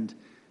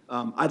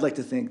 I'd like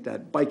to think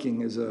that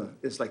biking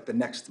is like the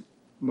next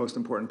most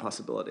important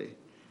possibility.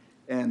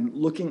 And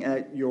looking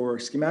at your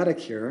schematic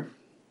here,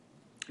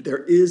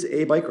 there is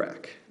a bike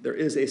rack. There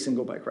is a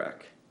single bike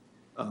rack.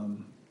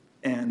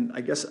 And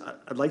I guess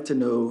I'd like to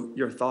know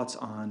your thoughts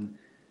on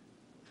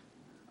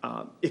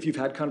if you've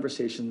had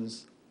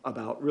conversations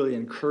about really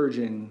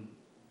encouraging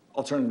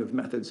alternative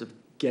methods of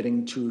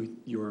getting to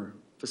your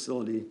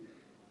facility,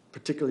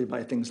 particularly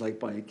by things like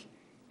bike,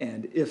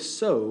 and if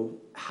so,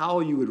 how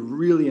you would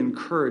really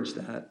encourage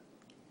that,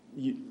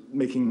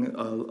 making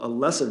a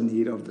lesser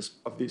need of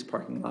these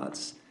parking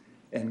lots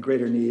and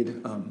greater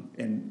need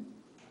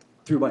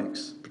through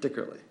bikes,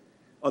 particularly.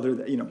 Other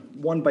than,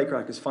 one bike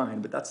rack is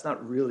fine, but that's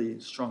not really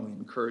strongly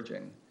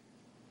encouraging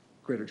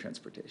greater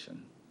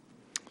transportation,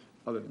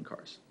 other than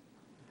cars.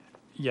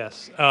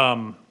 Yes.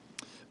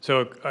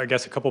 So I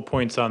guess a couple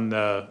points on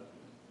the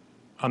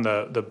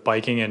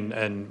biking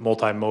and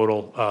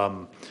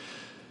multimodal.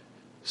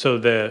 So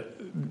the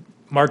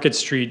Market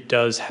Street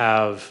does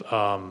have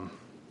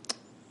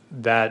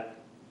that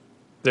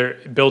there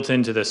built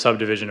into the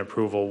subdivision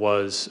approval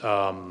was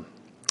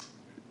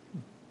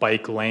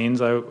bike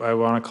lanes, I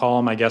want to call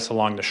them, I guess,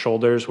 along the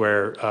shoulders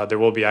where there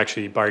will be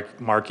actually bike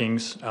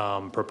markings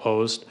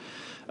proposed.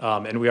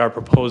 And we are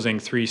proposing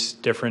 3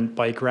 different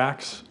bike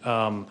racks.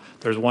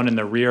 There's one in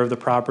the rear of the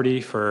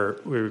property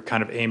we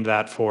kind of aimed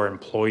that for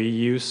employee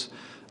use.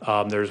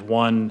 There's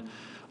one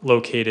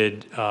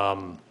located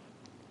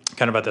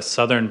kind of at the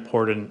southern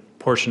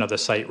portion of the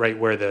site, right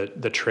where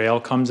the trail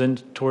comes in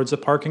towards the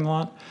parking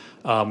lot.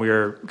 We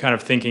were kind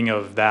of thinking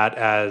of that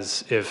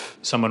as if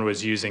someone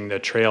was using the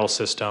trail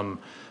system,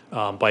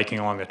 biking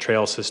along the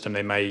trail system,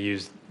 they might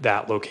use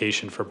that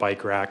location for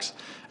bike racks.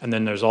 And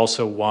then there's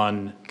also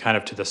one kind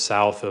of to the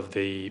south of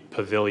the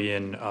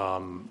pavilion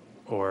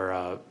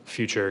or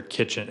future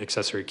kitchen,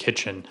 accessory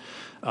kitchen.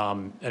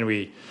 And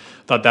we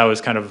thought that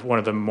was kind of one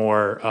of the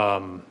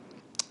more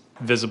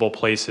visible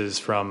places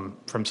from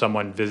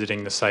someone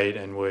visiting the site,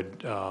 and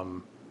would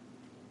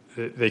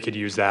they could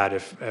use that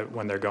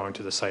when they're going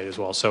to the site as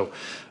well. So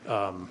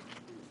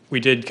we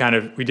did try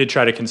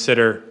to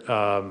consider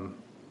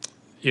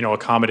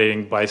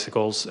accommodating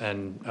bicycles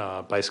and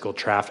bicycle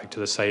traffic to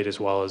the site, as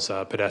well as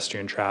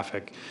pedestrian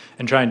traffic,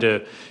 and trying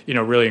to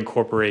really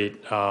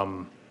incorporate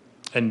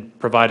and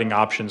providing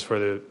options for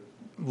the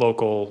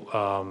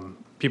local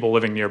people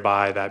living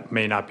nearby that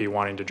may not be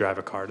wanting to drive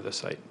a car to the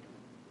site.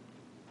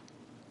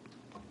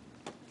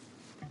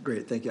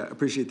 Great, thank you. I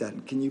appreciate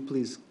that. Can you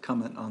please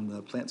comment on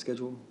the plant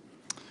schedule?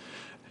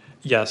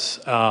 Yes.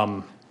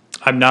 I'm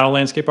not a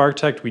landscape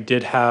architect. We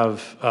did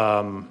have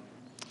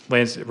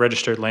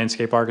registered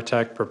landscape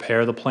architect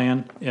prepare the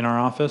plan in our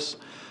office.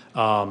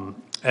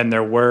 And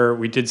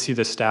we did see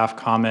the staff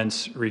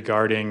comments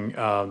regarding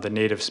the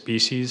native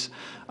species.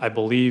 I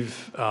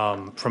believe,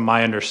 from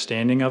my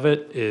understanding of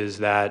it, is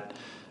that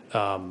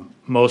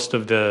most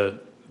of the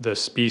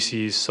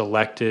species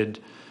selected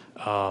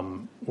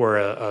were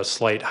a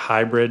slight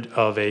hybrid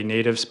of a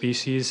native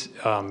species.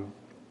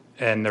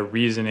 And the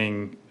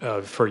reasoning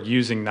for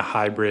using the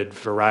hybrid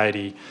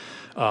variety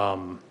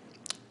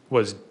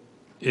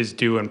is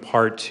due in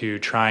part to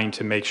trying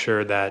to make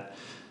sure that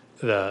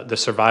the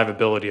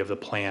survivability of the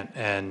plant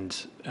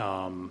and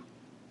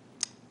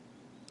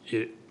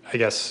I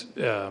guess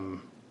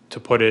to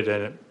put it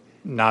in a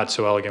not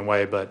so elegant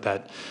way, but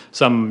that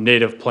some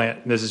native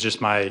plant, this is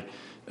just my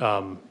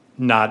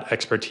not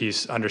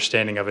expertise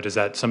understanding of it, is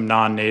that some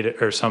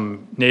non-native or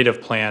some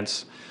native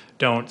plants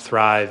don't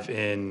thrive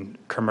in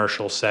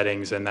commercial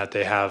settings and that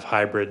they have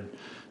hybrid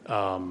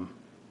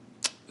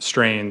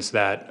strains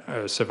that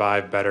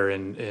survive better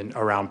in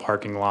around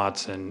parking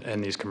lots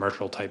and these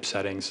commercial type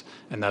settings.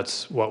 And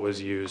that's what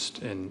was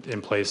used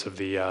in place of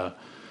the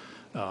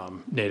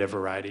native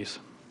varieties.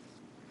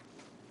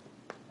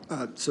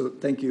 So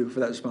thank you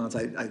for that response.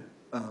 I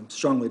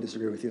strongly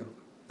disagree with you.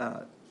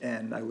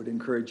 And I would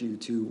encourage you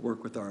to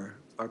work with our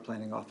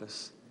planning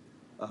office.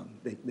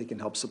 They can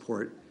help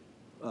support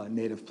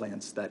native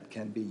plants that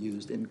can be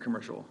used in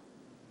commercial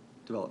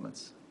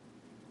developments.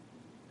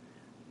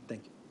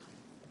 Thank you.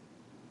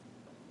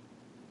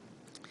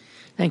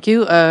 Thank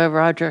you.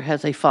 Roger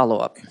has a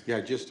follow-up. Yeah,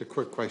 just a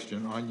quick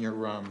question. On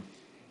your,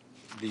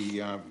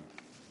 the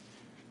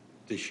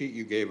sheet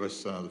you gave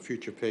us, the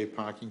future pay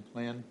parking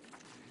plan,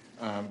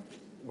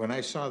 when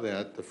I saw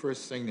that, the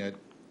first thing that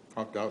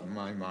popped out in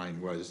my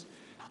mind was,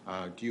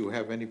 do you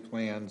have any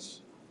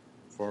plans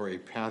for a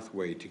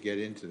pathway to get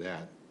into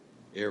that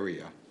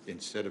area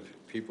instead of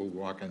people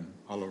walking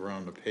all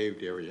around the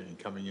paved area and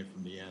coming in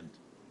from the end?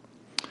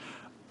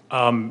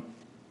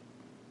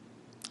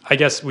 I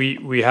guess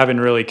we haven't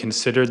really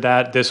considered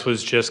that. This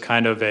was just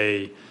kind of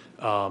a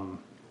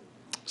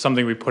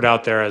something we put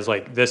out there as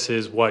like, this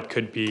is what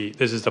could be,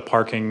 this is the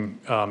parking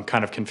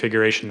kind of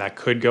configuration that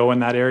could go in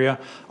that area.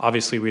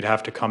 Obviously, we'd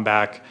have to come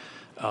back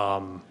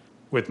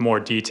with more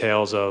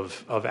details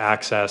of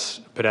access,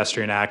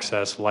 pedestrian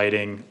access,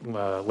 lighting,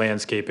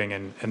 landscaping,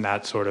 and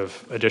that sort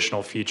of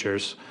additional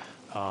features.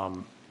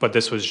 But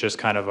this was just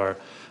kind of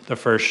the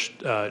first,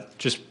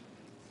 just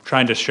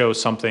trying to show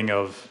something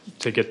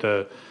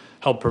to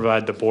help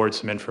provide the board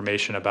some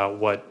information about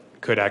what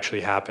could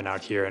actually happen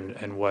out here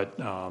and what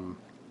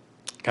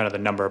kind of the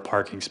number of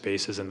parking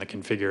spaces and the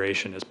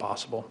configuration is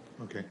possible.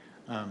 Okay.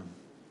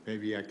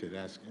 Maybe I could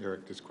ask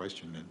Eric this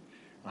question then.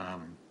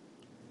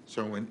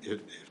 So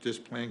if this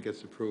plan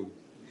gets approved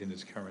in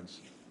its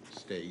current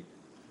state,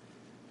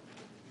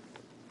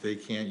 they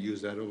can't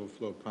use that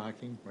overflow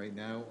parking right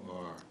now,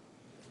 or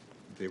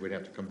they would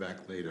have to come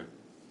back later?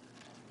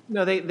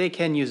 No, they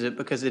can use it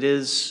because it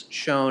is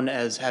shown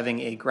as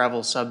having a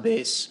gravel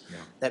subbase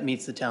that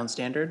meets the town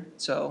standard.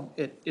 So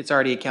it's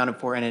already accounted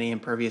for in any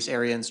impervious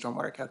area and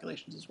stormwater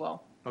calculations as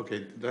well.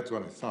 Okay, that's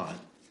what I thought.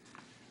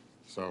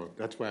 So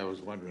that's why I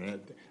was wondering.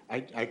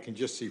 I can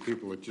just see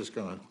people are just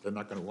they're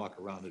not gonna walk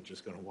around, they're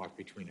just gonna walk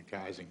between the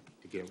cars and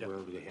to get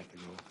wherever they have to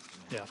go.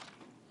 Yeah.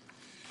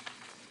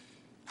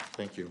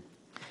 Thank you.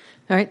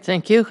 All right,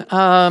 thank you.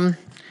 Let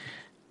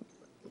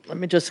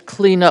me just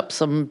clean up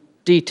some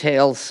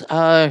details.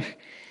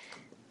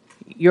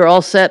 You're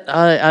all set,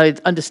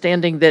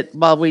 understanding that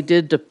while we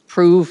did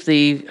approve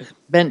the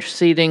bench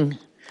seating,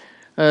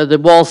 the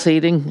wall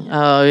seating,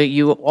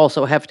 you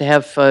also have to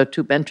have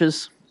 2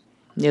 benches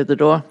near the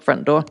door,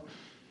 front door?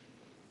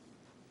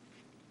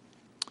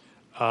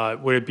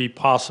 Would it be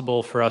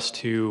possible for us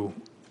to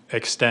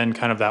extend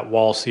kind of that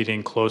wall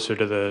seating closer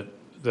to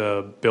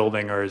the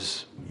building, or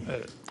is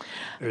there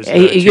 2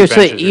 benches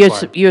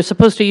required? You're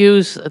supposed to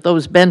use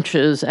those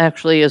benches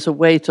actually as a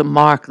way to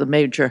mark the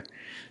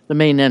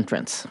main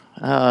entrance.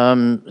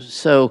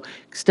 So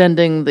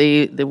extending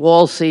the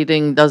wall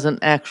seating doesn't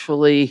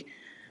actually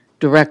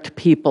direct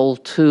people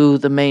to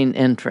the main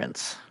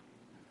entrance.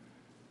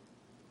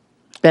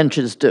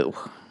 Benches do.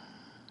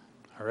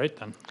 All right,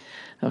 then.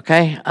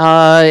 Okay.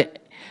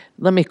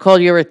 Let me call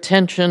your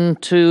attention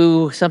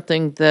to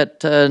something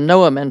that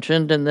Noah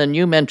mentioned and then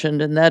you mentioned,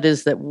 and that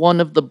is that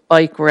one of the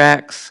bike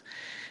racks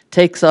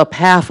takes up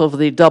half of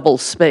the double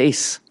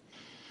space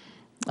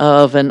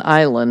of an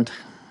island.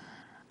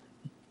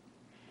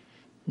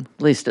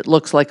 At least it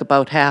looks like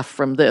about half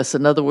from this.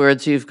 In other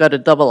words, you've got a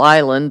double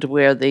island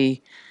where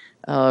the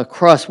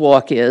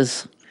crosswalk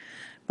is,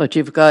 but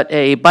you've got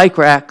a bike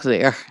rack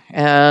there.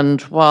 And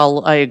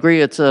while I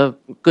agree it's a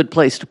good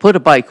place to put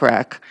a bike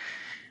rack,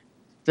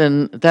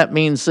 then that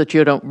means that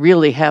you don't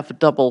really have a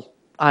double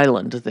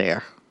island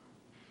there.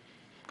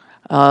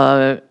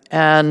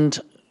 And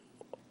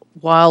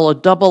while a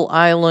double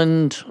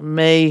island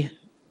may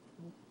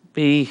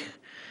be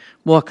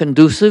more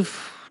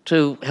conducive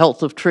to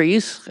health of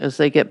trees as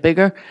they get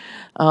bigger,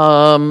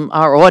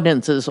 our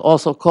ordinances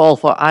also call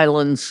for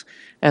islands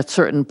at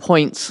certain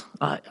points,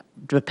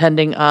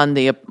 depending on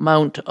the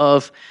amount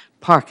of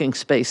parking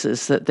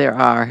spaces that there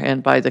are,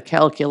 and by the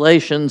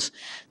calculations,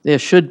 there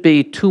should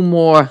be 2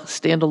 more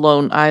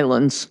standalone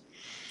islands.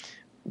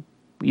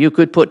 You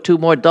could put 2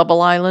 more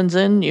double islands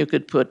in, you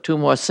could put 2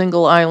 more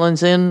single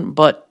islands in,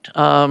 but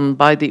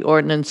by the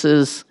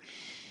ordinances,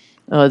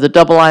 the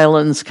double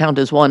islands count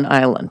as 1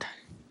 island.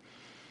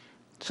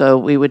 So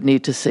we would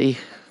need to see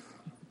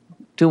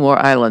 2 more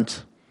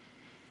islands.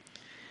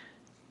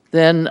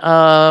 Then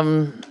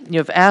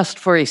you've asked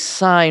for a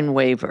sign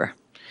waiver.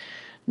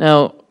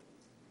 Now,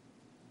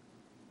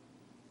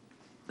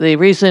 the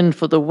reason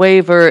for the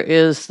waiver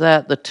is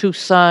that the 2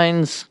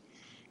 signs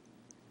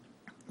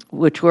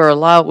which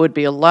would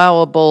be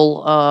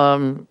allowable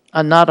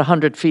are not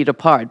 100 feet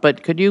apart.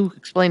 But could you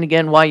explain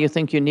again why you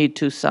think you need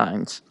 2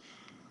 signs?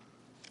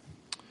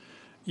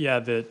 Yeah,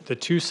 the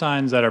 2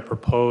 signs that are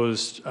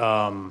proposed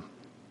are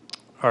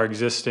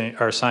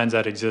signs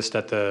that exist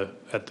at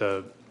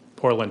the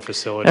Portland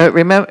facility.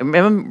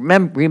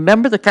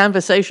 Remember the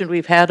conversation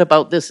we've had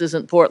about this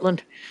isn't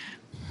Portland?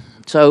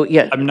 So,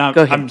 yeah,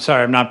 go ahead. I'm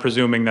sorry, I'm not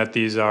presuming that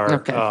these are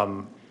Okay.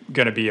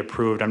 going to be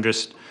approved. I'm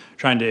just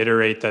trying to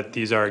iterate that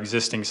these are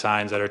existing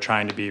signs that are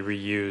trying to be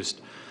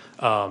reused,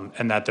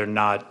 and that they're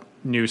not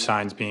new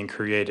signs being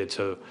created.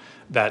 So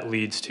that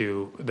leads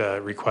to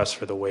the request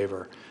for the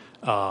waiver.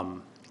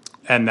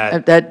 And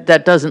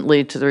That doesn't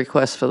lead to the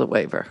request for the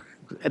waiver.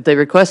 The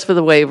request for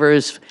the waiver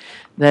is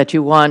that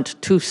you want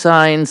 2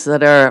 signs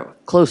that are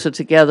closer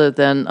together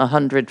than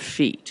 100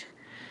 feet.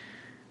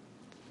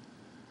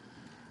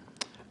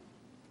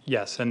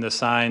 yes, and the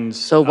signs.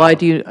 So why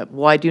do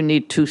you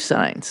need 2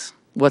 signs?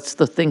 What's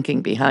the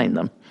thinking behind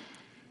them?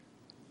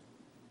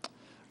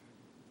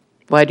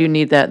 Why do you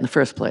need that in the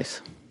first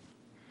place?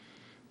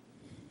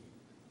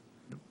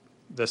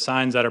 The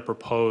signs that are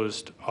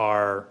proposed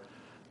are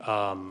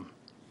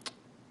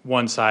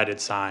one-sided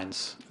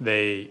signs.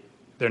 They're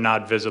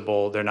not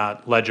visible, they're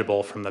not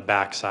legible from the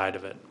back side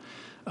of it.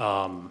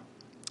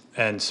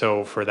 And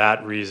so for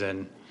that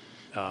reason,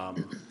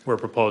 we're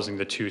proposing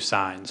the 2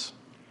 signs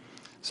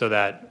so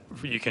that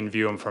you can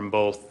view them from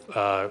both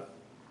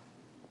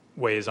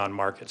ways on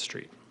Market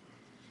Street.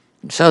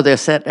 So they're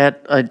set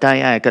at a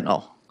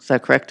diagonal, is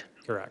that correct?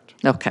 Correct.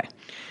 Okay.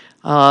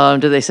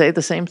 Do they say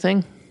the same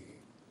thing?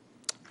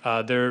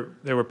 There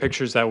were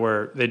pictures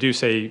they do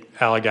say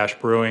Allagash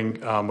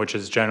Brewing, which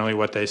is generally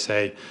what they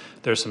say.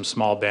 There's some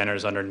small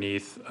banners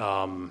underneath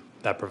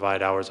that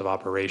provide hours of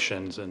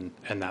operations and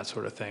that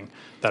sort of thing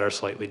that are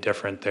slightly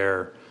different.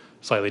 They're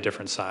slightly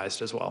different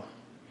sized as well.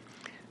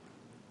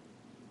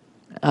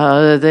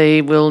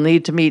 They will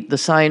need to meet the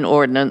sign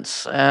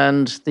ordinance,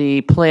 and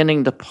the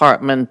planning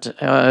department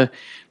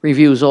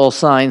reviews all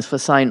signs for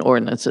sign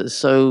ordinances.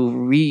 So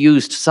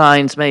reused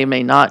signs may or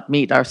may not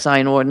meet our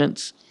sign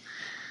ordinance.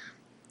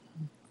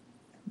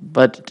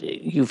 But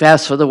you've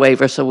asked for the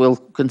waiver, so we'll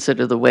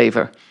consider the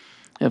waiver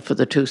for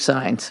the 2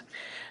 signs.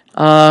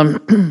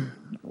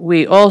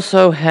 We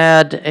also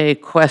had a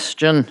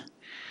question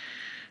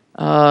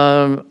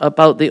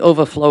about the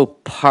overflow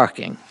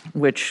parking,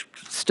 which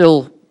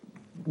still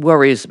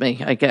worries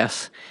me, I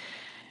guess,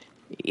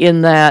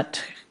 in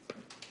that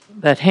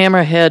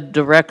hammerhead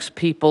directs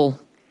people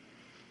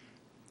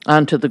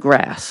onto the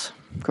grass,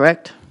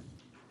 correct?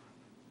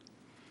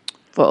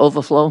 For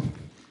overflow?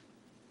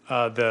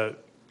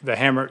 The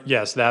hammer,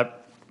 yes,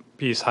 that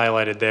piece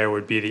highlighted there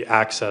would be the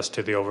access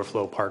to the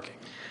overflow parking,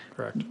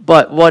 correct?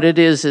 But what it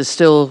is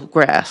still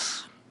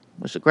grass.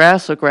 Was it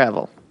grass or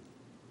gravel?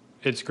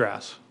 It's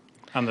grass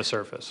on the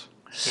surface.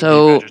 It'd be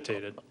So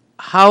vegetated.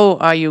 how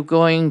are you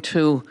going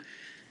to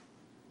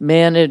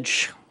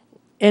manage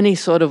any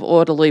sort of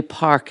orderly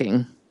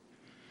parking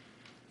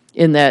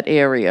in that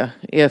area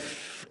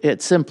if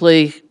it's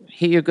simply,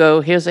 here you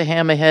go, here's a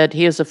hammerhead,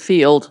 here's a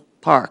field,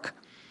 park?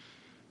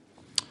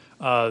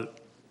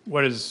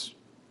 What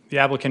the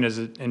applicant is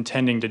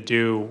intending to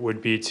do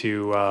would be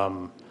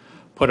to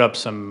put up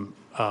some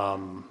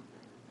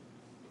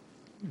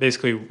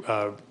basically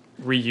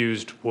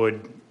reused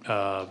wood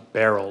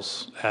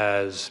barrels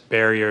as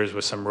barriers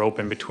with some rope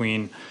in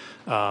between.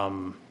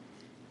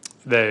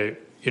 They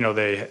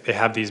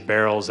have these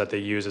barrels that they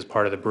use as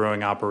part of the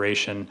brewing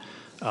operation,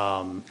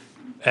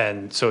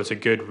 and so it's a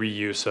good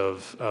reuse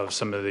of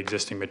some of the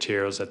existing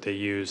materials that they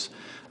use.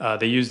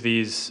 They use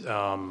these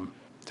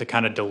to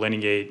kind of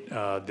delineate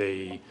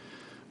the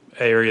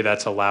area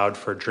that's allowed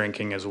for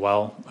drinking as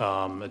well.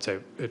 It's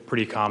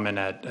pretty common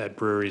at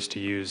breweries to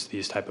use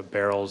these type of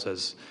barrels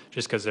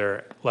just because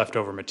they're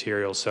leftover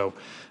materials. So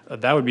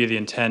that would be the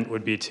intent,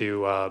 would be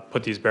to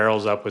put these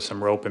barrels up with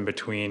some rope in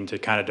between to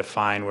kind of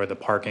define where the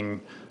parking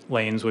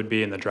lanes would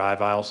be in the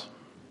drive aisles.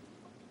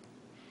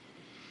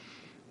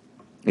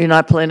 You're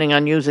not planning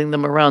on using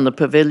them around the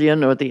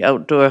pavilion or the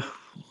outdoor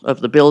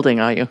of the building,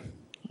 are you?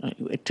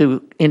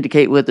 To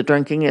indicate where the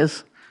drinking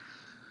is?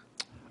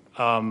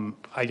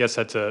 I guess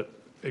it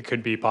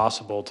could be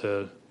possible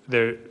to,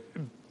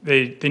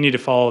 they need to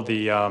follow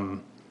the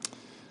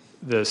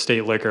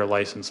state liquor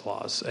license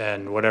laws,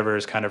 and whatever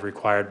is kind of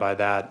required by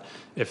that.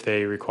 If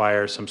they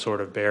require some sort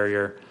of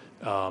barrier,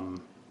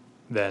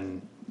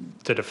 then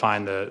to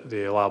define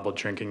the allowable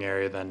drinking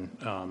area, then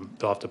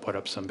they'll have to put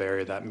up some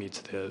barrier that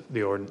meets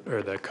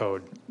the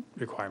code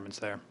requirements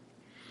there.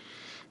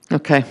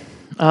 Okay.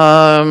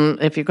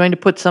 If you're going to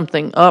put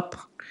something up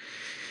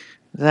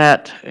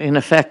that in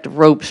effect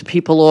ropes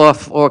people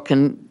off or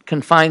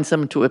confines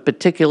them to a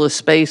particular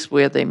space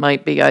where they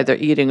might be either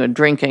eating or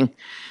drinking,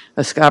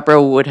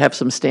 Scarborough would have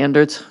some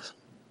standards.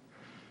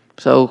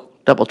 So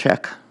double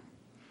check.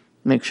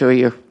 Make sure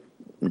you're,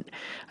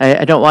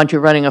 I don't want you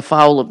running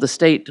afoul of the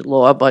state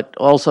law, but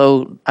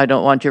also I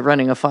don't want you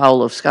running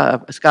afoul of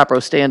Scarborough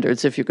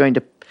standards if you're going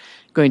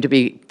to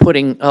be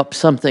putting up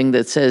something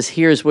that says,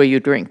 here's where you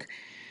drink,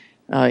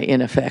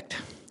 in effect.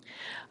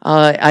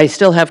 I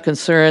still have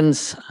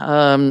concerns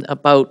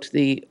about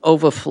the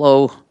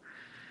overflow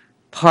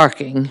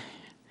parking,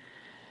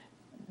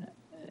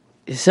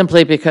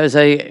 simply because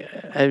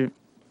I'm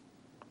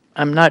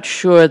not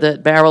sure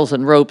that barrels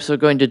and ropes are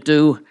going to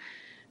do,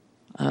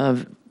 are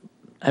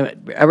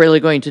really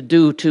going to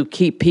do to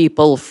keep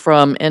people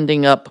from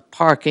ending up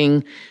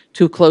parking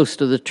too close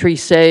to the tree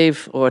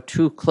save or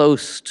too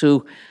close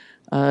to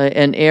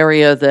an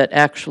area that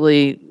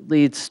actually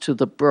leads to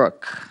the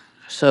brook.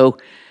 So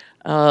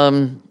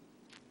I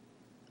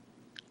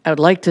would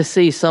like to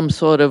see some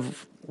sort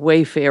of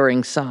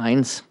wayfaring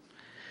signs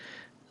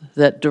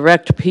that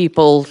direct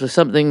people to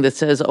something that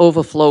says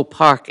overflow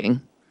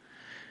parking.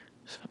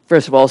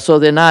 First of all, so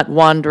they're not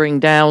wandering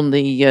down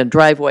the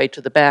driveway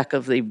to the back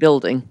of the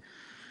building.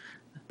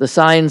 The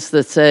signs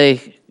that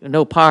say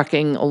no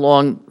parking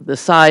along the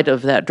side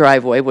of that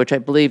driveway, which I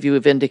believe you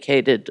have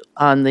indicated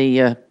on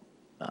the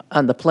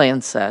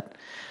plan set.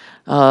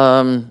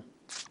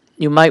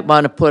 You might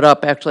want to put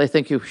up, actually I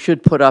think you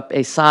should put up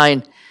a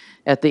sign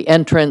at the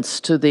entrance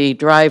to the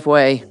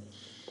driveway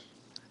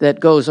that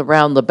goes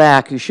around the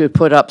back. You should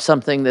put up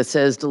something that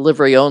says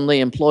delivery only,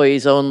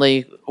 employees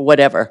only,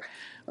 whatever.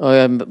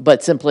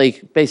 But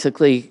simply,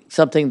 basically,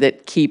 something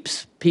that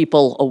keeps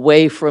people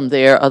away from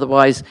there.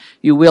 Otherwise,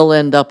 you will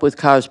end up with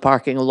cars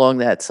parking along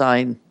that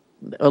sign,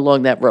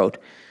 along that road.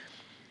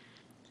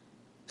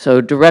 So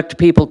direct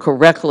people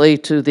correctly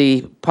to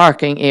the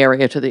parking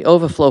area, to the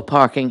overflow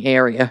parking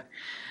area.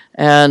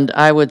 And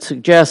I would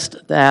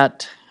suggest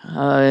that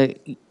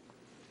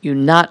you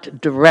not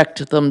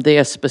direct them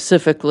there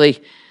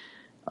specifically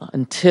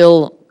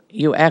until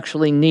you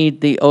actually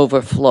need the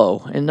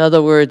overflow. In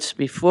other words,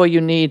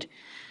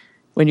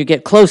 when you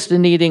get close to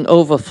needing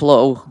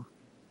overflow,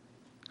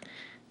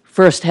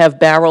 first have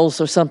barrels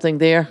or something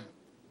there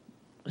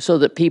so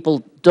that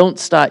people don't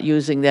start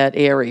using that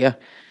area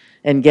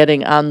and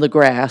getting on the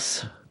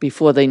grass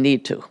before they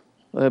need to,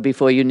 or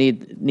before you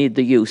need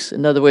the use.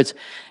 In other words,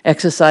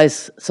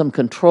 exercise some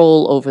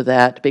control over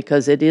that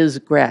because it is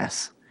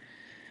grass.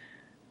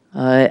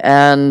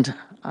 And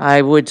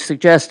I would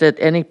suggest at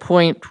any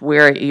point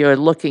where you're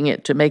looking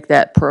at to make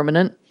that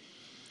permanent,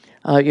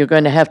 you're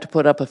going to have to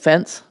put up a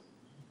fence.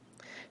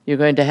 You're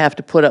going to have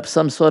to put up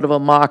some sort of a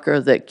marker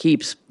that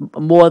keeps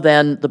more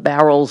than the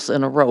barrels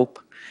and a rope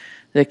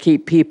that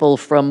keep people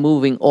from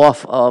moving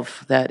off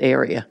of that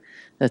area.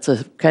 That's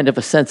a kind of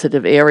a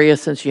sensitive area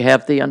since you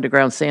have the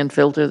underground sand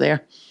filter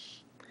there.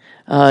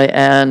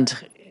 And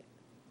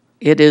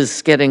it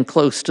is getting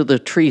close to the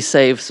tree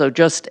save. So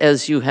just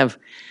as you have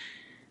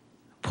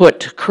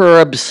put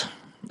curbs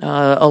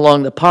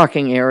along the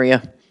parking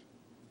area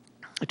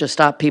to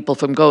stop people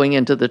from going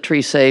into the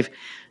tree save,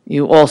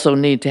 you also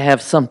need to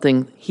have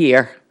something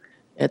here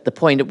at the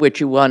point at which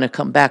you want to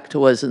come back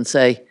to us and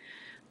say,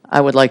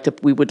 we would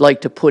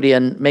like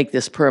to make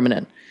this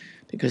permanent.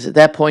 Because at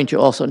that point, you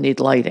also need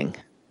lighting.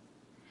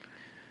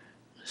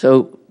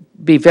 So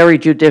be very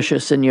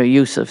judicious in your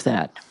use of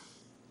that.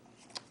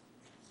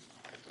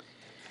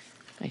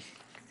 I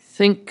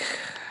think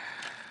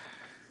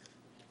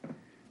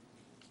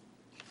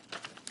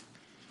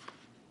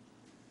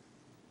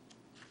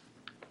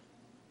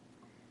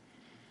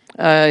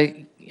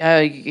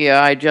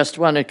yeah, I just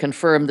want to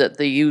confirm that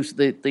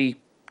the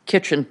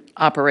kitchen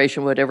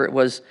operation, whatever it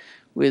was,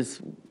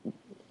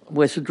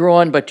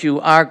 withdrawn, but you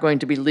are going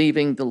to be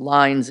leaving the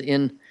lines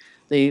in,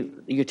 the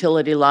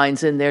utility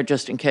lines in there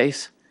just in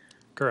case?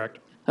 Correct.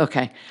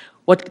 Okay.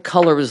 What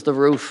color is the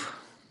roof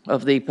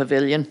of the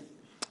pavilion?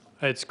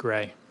 It's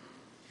gray.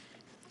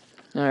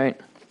 All right.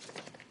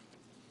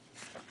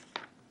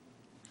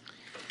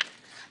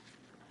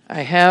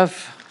 I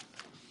have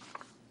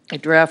a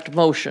draft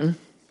motion.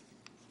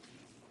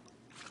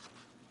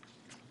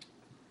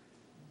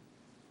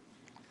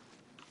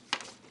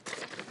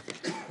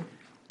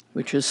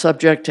 Which is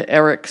subject to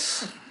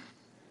Eric's.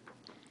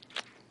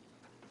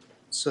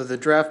 So the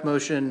draft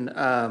motion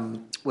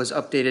was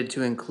updated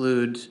to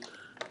include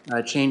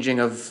changing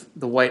of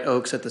the white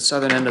oaks at the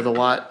southern end of the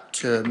lot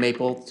to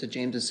maple, to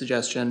James's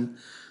suggestion,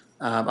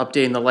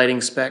 updating the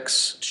lighting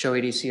specs, show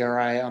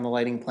ADCRI on the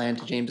lighting plan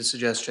to James's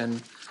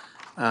suggestion,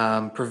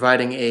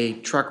 providing a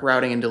truck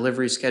routing and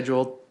delivery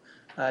schedule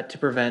to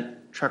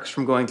prevent trucks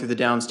from going through the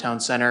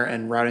downtown center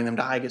and routing them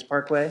to Higas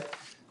Parkway,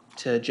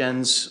 to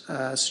Jen's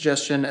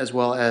suggestion, as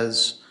well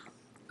as,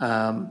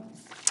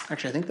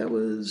 actually, I think that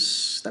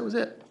was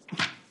it.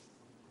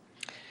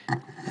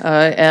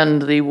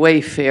 and the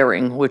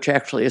wayfaring, which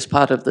actually is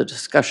part of the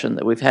discussion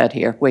that we've had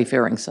here,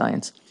 wayfaring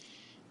signs.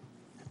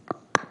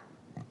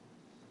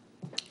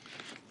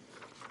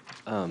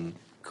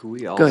 Could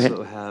we Go ahead.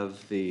 also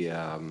have the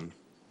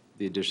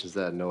additions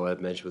that Noah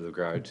had mentioned with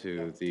regard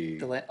to The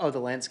the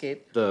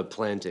landscape? the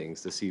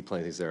plantings, the seed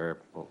plantings there?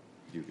 Well,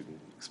 you can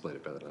explain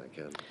it better than I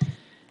can.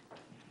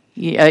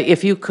 Yeah,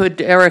 if you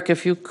could, Eric,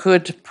 if you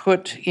could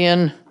put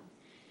in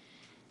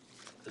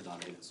The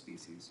non-native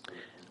species.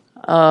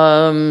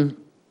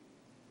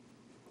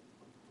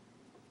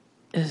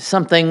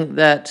 something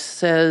that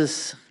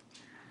says,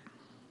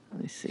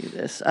 let me see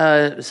this,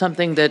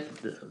 something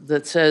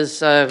that says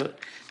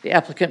the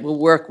applicant will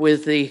work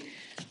with the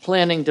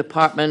planning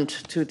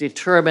department to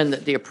determine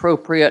that the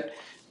appropriate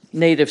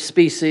native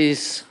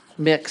species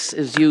mix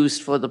is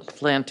used for the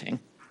planting,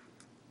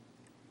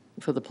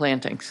 for the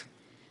plantings.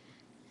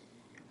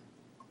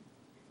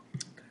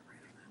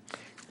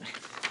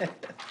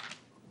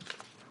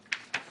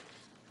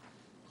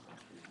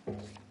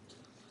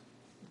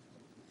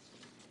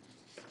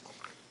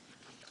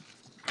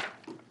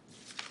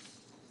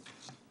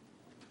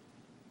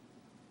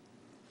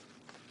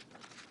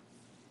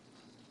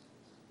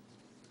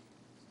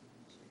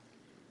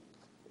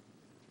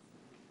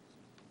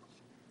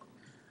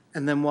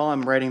 And then while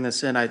I'm writing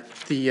this in,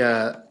 the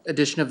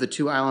addition of the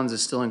 2 islands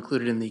is still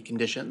included in the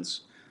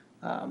conditions.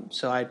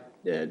 So I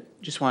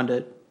just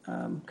wanted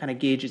to kind of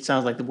gauge, it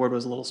sounds like the board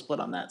was a little split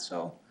on that,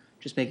 so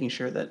just making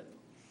sure that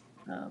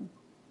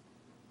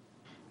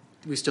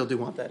we still do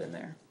want that in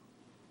there.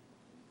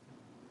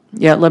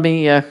 Yeah, let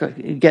me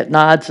get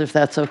nods if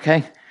that's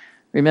okay.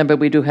 Remember,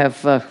 we do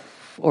have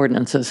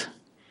ordinances.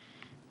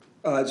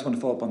 I just want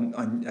to follow up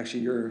on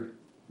actually your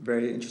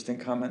very interesting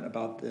comment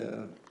about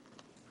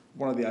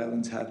one of the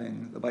islands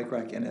having the bike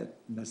rack in it,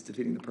 and that's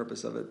defeating the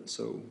purpose of it.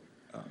 So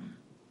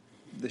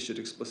this should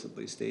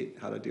explicitly state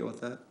how to deal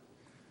with that.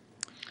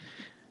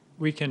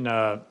 We can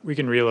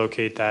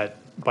relocate that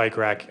bike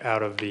rack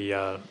out of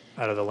the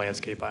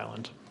landscape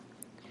island.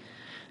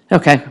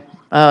 Okay.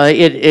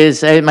 It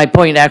is, my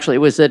point actually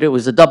was that it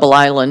was a double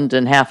island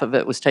and half of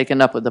it was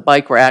taken up with the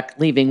bike rack,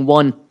 leaving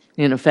one,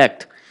 in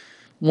effect,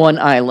 one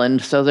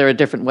island. So there are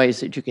different ways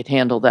that you could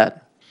handle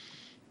that.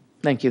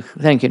 Thank you.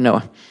 Thank you,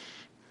 Noah.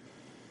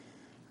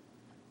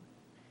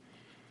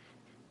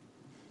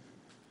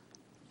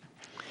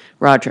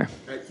 Roger.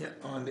 Yeah,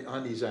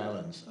 on these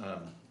islands,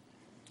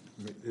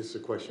 this is a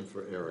question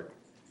for Eric.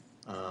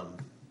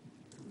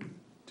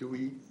 Do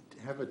we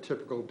have a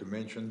typical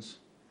dimensions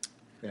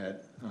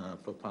that,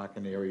 for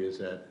parking areas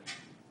that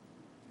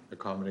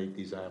accommodate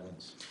these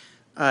islands?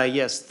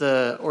 Yes,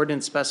 the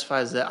ordinance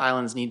specifies that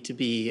islands need to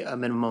be a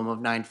minimum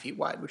of 9 feet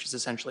wide, which is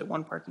essentially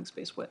 1 parking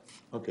space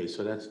width. Okay,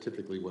 so that's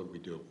typically what we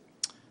do.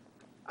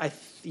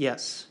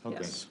 Yes, Okay.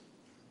 yes.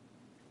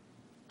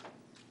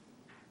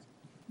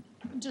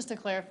 Just to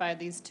clarify,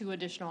 these 2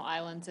 additional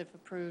islands, if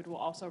approved, will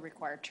also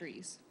require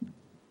trees.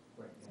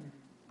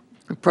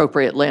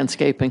 Appropriate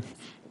landscaping.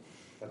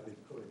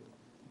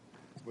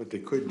 What they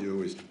could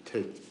do is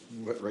take,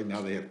 right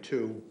now they have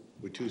 2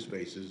 with 2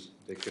 spaces,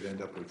 they could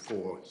end up with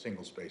 4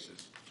 single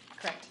spaces.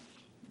 Correct.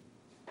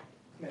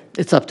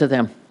 It's up to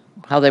them,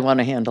 how they want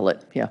to handle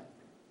it, yeah.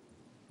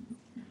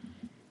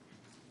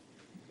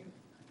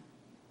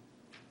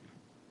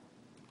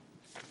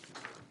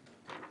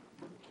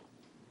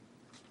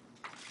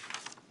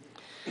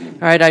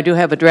 All right, I do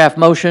have a draft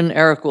motion.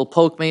 Eric will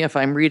poke me if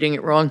I'm reading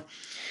it wrong.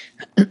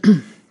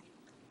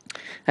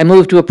 I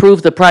move to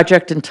approve the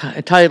project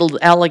entitled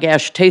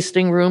Allagash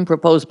Tasting Room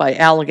proposed by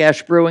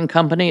Allagash Brewing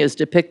Company as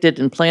depicted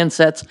in plan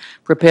sets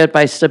prepared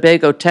by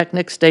Sebago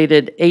Technics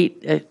dated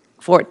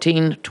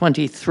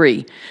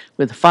 8/14/23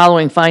 with the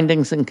following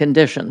findings and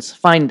conditions.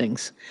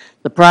 Findings.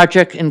 The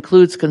project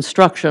includes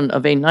construction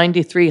of a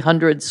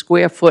 9,300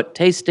 square foot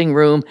tasting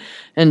room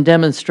and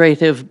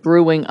demonstrative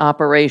brewing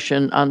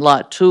operation on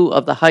Lot 2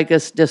 of the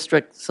Higas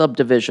District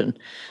subdivision.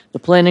 The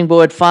planning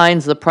board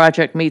finds the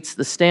project meets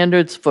the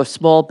standards for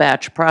small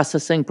batch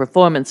processing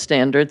performance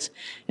standards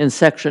in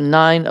Section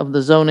 9 of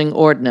the zoning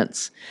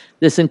ordinance.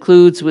 This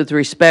includes with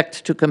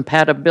respect to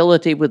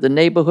compatibility with the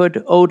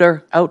neighborhood,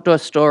 odor, outdoor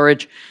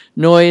storage,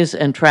 noise,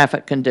 and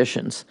traffic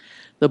conditions.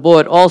 The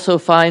board also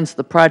finds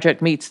the project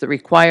meets the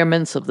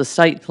requirements of the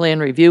site plan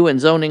review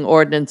and zoning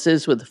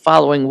ordinances with the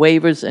following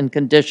waivers and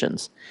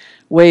conditions.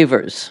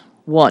 Waivers.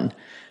 1.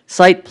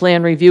 Site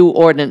plan review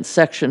ordinance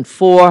section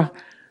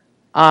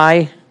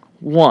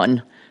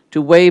 4I1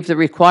 to waive the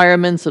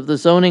requirements of the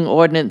zoning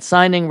ordinance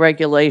signing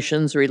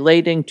regulations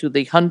relating to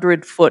the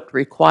 100-foot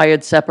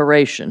required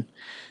separation.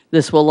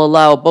 This will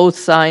allow both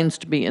signs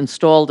to be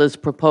installed as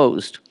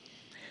proposed.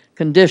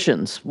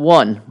 Conditions.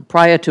 1,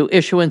 prior to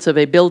issuance of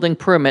a building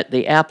permit,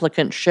 the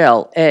applicant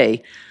shall,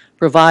 A,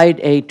 provide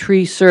a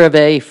tree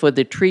survey for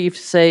the tree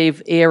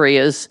save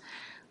areas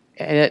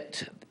in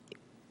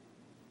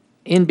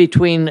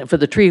between, for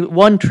the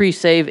one tree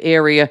save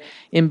area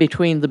in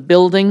between the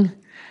building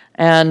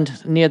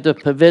and near the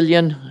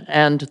pavilion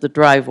and the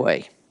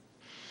driveway.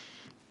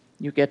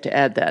 You get to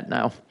add that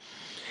now.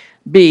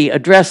 B,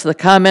 address the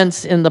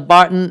comments in the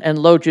Barton and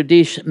Lo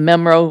Judice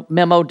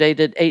memo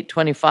dated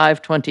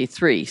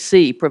 8/25/23.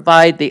 C,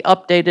 provide the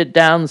updated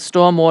Downs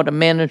Stormwater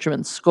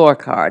Management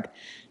Scorecard.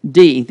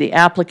 D, the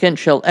applicant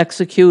shall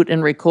execute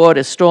and record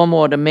a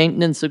stormwater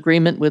maintenance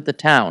agreement with the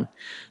town.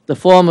 The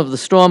form of the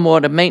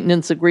stormwater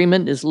maintenance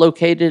agreement is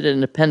located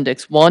in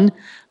Appendix 1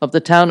 of the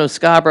Town of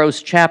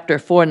Scarborough's Chapter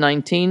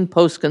 419,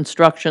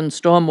 Post-Construction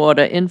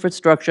Stormwater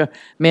Infrastructure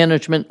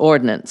Management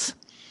Ordinance.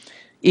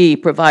 E,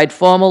 provide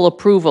formal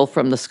approval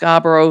from the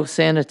Scarborough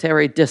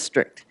Sanitary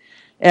District.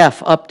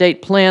 F,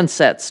 update plan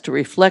sets to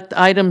reflect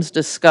items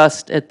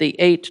discussed at the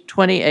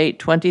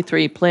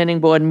 8/28/23 Planning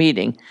Board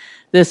meeting.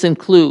 This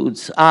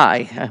includes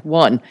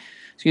addition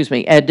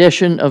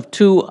of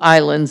 2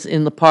 islands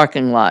in the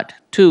parking lot.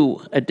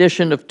 2,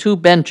 addition of 2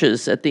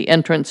 benches at the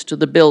entrance to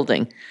the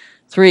building.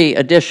 3,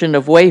 addition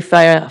of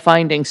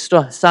wayfinding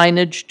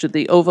signage to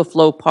the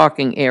overflow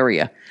parking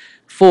area.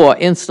 4,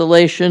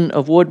 installation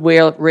of wood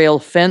rail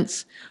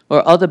fence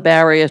or other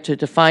barrier to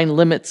define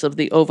limits of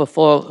the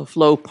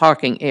overflow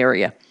parking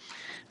area.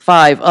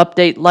 5,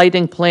 update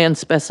lighting plan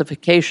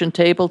specification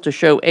table to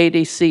show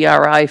 80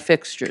 CRI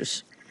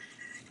fixtures.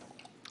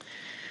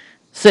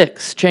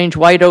 6, change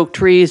white oak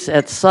trees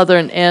at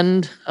southern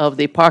end of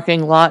the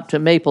parking lot to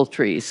maple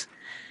trees.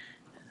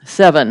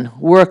 7,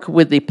 work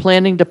with the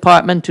planning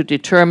department to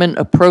determine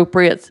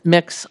appropriate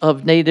mix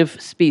of native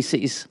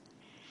species.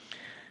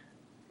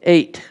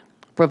 8,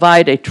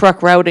 provide a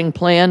truck routing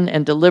plan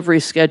and delivery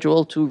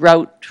schedule to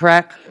route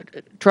truck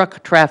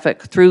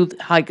traffic through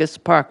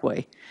Higas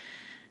Parkway.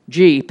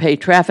 G, pay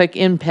traffic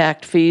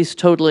impact fees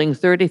totaling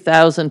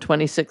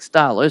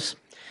 $30,026.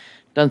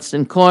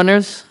 Dunstan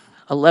Corners,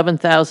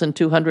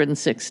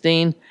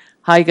 $11,216.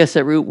 Higas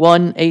at Route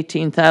 1,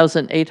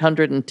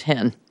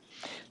 $18,810.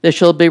 This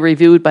shall be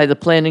reviewed by the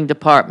Planning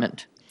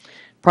Department.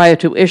 Prior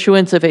to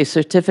issuance of a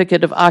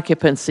certificate of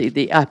occupancy,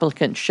 the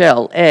applicant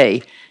shall,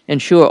 A,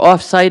 ensure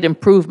off-site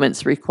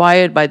improvements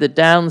required by the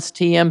Downs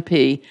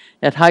TMP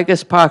at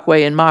Higas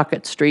Parkway and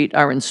Market Street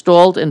are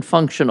installed and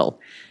functional.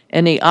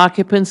 Any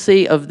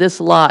occupancy of this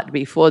lot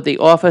before the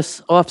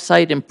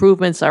off-site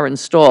improvements are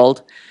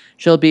installed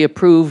shall be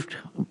approved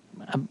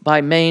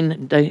by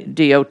Maine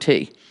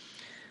DOT.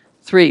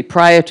 3,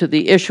 prior to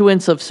the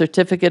issuance of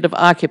certificate of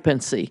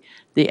occupancy,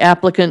 the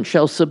applicant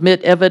shall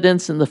submit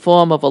evidence in the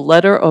form of a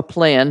letter or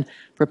plan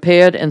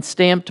prepared and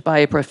stamped by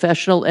a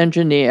professional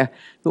engineer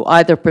who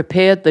either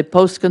prepared the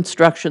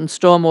post-construction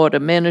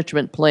stormwater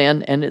management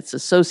plan and its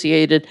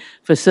associated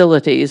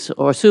facilities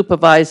or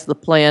supervised the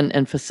plan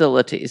and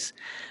facilities,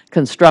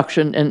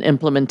 construction and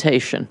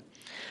implementation.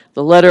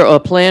 The letter or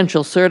plan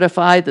shall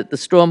certify that the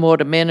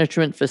stormwater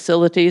management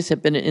facilities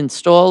have been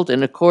installed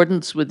in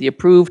accordance with the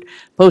approved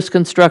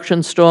post-construction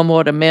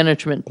stormwater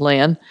management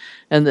plan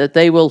and that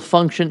they will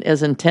function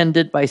as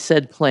intended by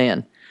said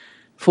plan.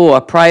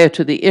 4, prior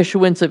to the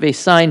issuance of a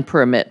sign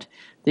permit,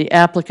 the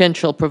applicant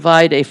shall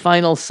provide a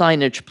final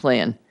signage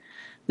plan.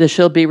 This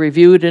shall be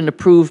reviewed and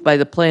approved by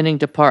the Planning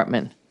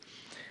Department.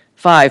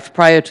 5,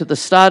 prior to the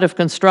start of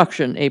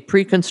construction, a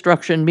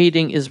pre-construction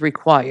meeting is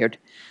required.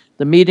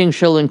 The meeting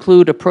shall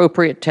include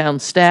appropriate town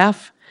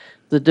staff,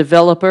 the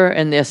developer,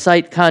 and their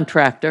site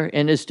contractor,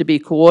 and is to be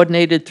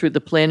coordinated through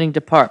the Planning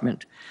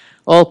Department.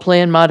 All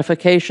plan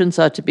modifications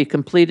are to be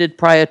completed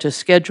prior to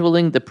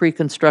scheduling the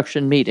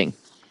pre-construction meeting.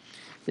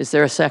 Is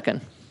there a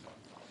second?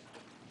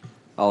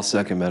 I'll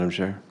second, Madam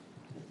Chair.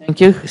 Thank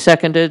you.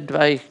 Seconded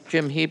by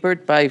Jim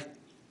Hebert by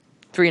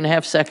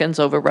 3.5 seconds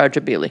over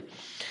Roger Beely.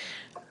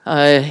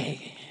 All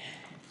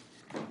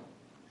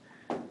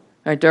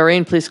right,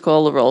 Doreen, please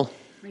call the roll.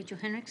 Rachel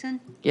Henriksen.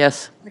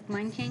 Yes. Rick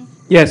Meinking.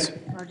 Yes.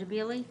 Roger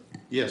Beely.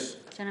 Yes.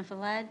 Jennifer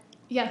Ladd.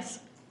 Yes.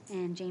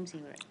 And James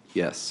Hebert.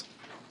 Yes.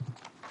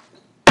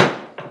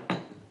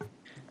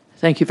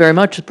 Thank you very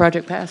much. The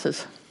project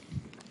passes.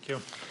 Thank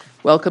you.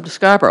 Welcome to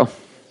Scarborough.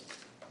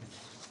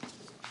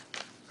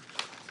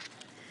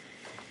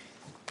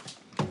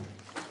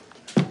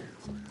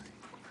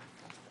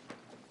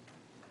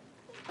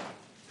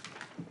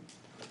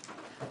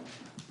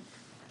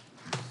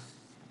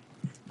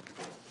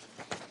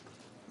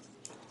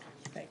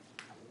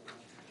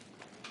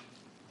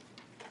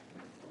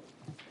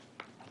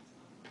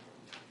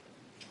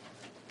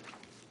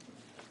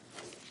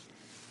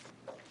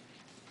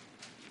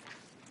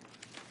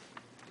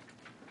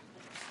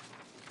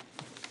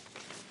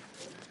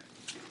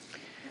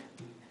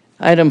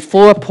 Item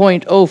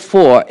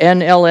 4.04,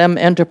 NLM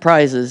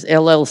Enterprises,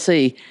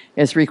 LLC,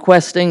 is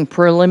requesting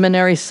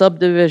preliminary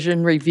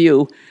subdivision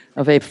review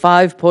of a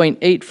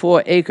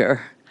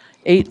 5.84-acre,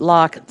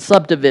 8-lot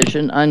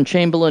subdivision on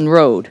Chamberlain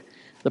Road.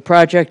 The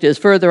project is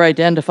further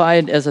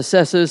identified as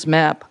Assessors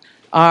Map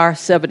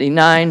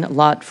R79,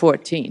 Lot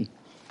 14.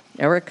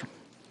 Eric?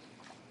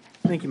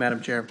 Thank you,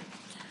 Madam Chair.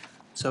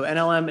 So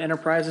NLM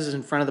Enterprises is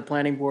in front of the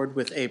planning board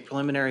with a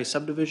preliminary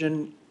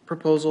subdivision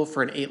proposal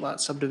for an 8-lot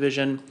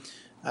subdivision.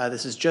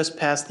 This is just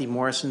past the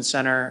Morrison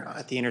Center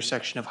at the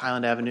intersection of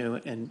Highland Avenue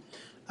and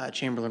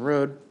Chamberlain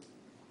Road.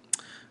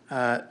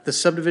 The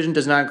subdivision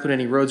does not include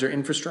any roads or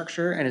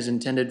infrastructure and is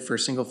intended for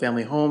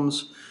single-family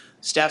homes.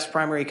 Staff's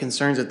primary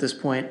concerns at this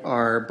point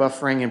are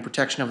buffering and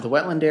protection of the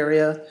wetland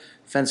area,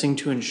 fencing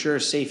to ensure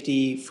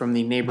safety from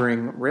the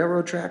neighboring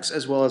railroad tracks,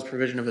 as well as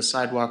provision of a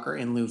sidewalk or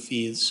in lieu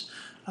fees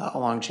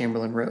along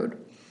Chamberlain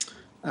Road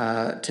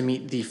to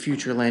meet the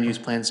future land use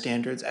plan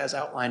standards as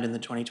outlined in the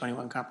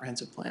 2021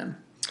 comprehensive plan.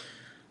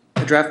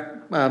 A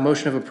draft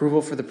motion of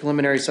approval for the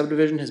preliminary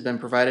subdivision has been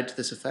provided to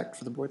this effect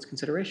for the board's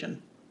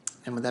consideration.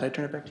 And with that, I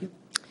turn it back to you.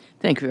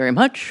 Thank you very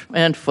much.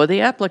 And for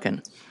the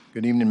applicant.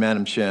 Good evening,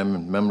 Madam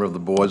Chairman, member of the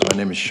board. My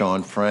name is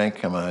Sean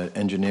Frank. I'm an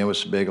engineer with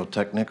Sebago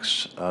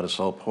Technics out of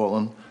South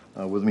Portland.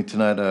 With me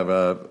tonight, I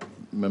have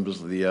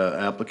members of the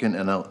applicant,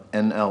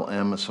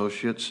 NLM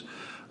Associates,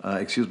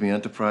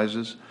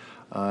 Enterprises.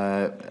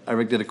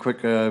 Eric did a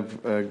quick,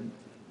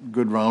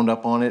 good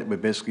roundup on it. We're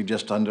basically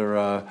just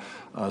under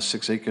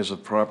 6 acres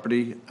of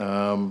property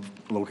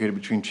located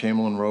between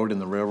Chamberlain Road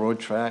and the railroad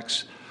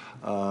tracks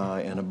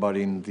and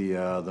abutting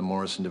the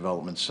Morrison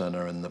Development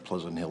Center and the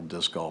Pleasant Hill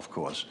Disc Golf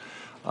Course.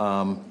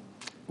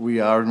 We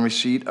are in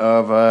receipt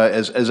of,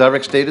 as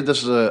Eric stated,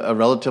 this is a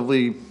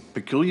relatively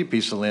peculiar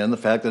piece of land, the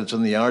fact that it's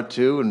in the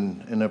R2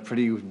 and in a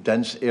pretty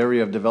dense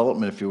area of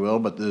development, if you will,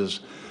 but there's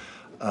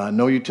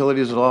no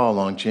utilities at all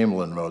along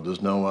Chamberlain Road.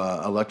 There's no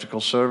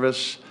electrical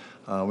service.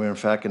 We're in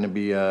fact going to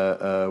be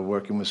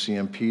working with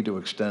CMP to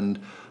extend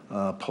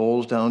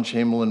poles down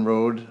Chamberlain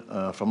Road.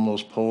 From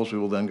those poles, we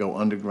will then go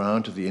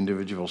underground to the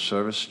individual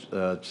service,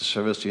 to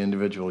service the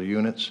individual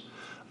units.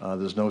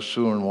 There's no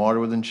sewer and water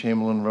within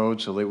Chamberlain Road,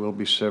 so they will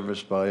be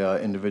serviced by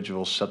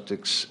individual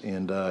septics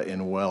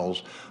and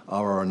wells,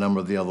 or a number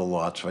of the other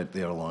lots right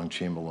there along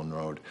Chamberlain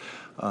Road.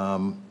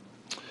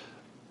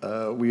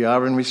 We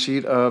are in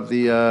receipt of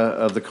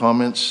the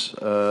comments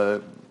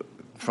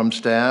from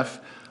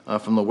staff.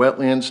 From the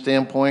wetland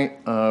standpoint,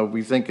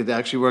 we think it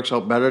actually works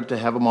out better to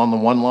have them on the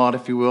one lot,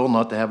 if you will,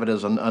 not to have it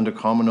as under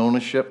common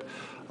ownership.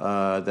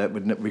 That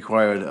would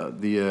require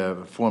the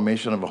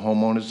formation of a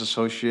homeowners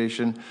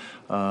association.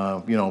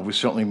 We're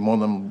certainly more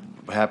than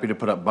happy to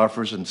put up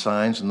buffers and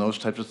signs and those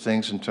types of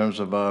things in terms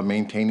of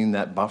maintaining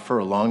that buffer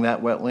along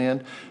that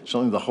wetland.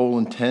 Certainly the whole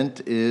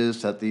intent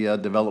is that the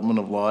development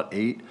of Lot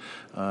 8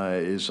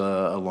 is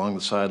along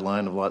the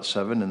sideline of Lot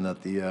 7, and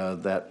that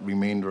that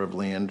remainder of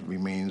land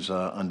remains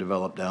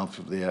undeveloped down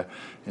through there.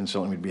 And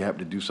certainly we'd be happy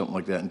to do something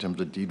like that in terms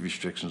of deed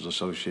restrictions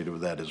associated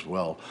with that as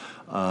well.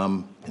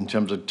 In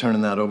terms of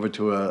turning that over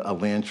to a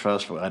land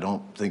trust, I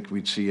don't think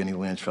we'd see any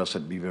land trust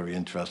that'd be very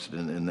interested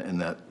in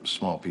that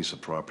small piece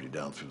of property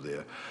down through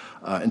there.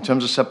 In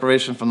terms of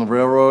separation from the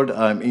railroad,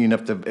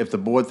 if the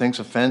board thinks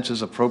a fence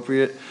is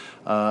appropriate,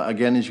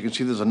 again, as you can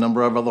see, there's a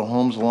number of other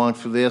homes along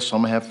through there.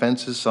 Some have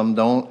fences, some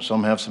don't.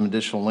 Some have some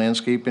additional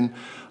landscaping.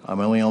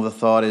 My only other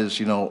thought is,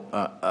 we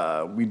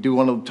do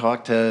want to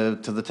talk to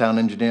the town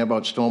engineer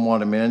about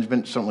stormwater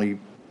management. Certainly,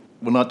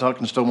 we're not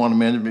talking stormwater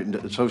management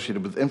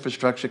associated with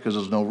infrastructure because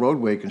there's no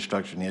roadway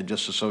construction here,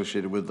 just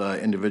associated with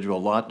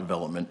individual lot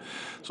development.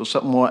 So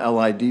something more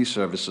LID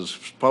services,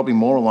 probably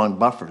more along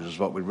buffers is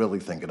what we're really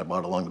thinking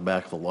about, along the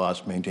back of the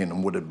lots,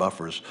 maintaining wooded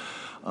buffers.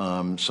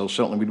 So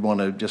certainly we'd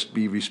want to just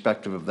be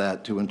respectful of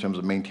that too, in terms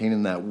of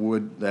maintaining that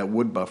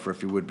wood buffer,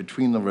 if you would,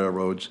 between the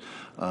railroads.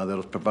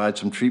 That'll provide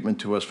some treatment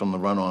to us from the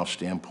runoff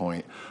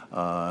standpoint,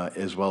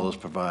 as well as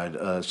provide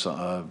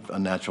a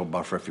natural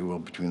buffer, if you will,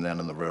 between that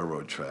and the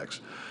railroad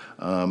tracks.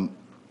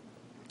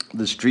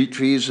 The street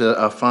trees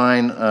are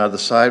fine. The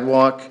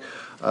sidewalk,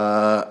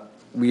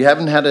 we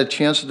haven't had a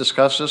chance to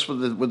discuss this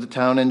with the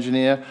town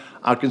engineer.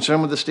 Our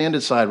concern with the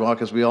standard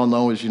sidewalk, as we all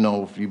know, is,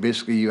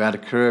 you add a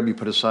curb, you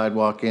put a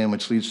sidewalk in,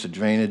 which leads to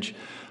drainage.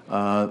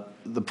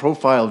 The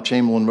profile of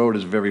Chamberlain Road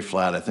is very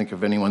flat. I think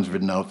if anyone's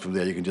ridden out through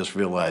there, you can just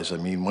realize,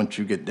 once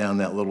you get down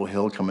that little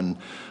hill coming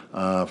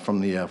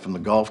from the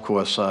golf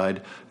course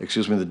side,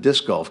 the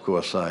disc golf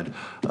course side,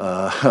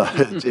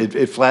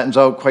 it flattens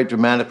out quite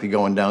dramatically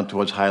going down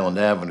towards Highland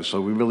Avenue. So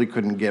we really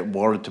couldn't get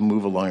water to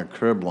move along a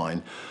curb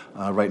line.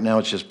 Right now,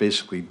 it's just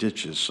basically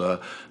ditches. So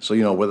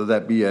whether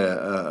that be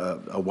a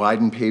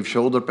widened paved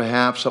shoulder,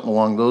 perhaps, something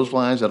along those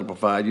lines, that'll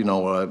provide,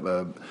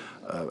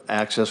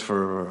 access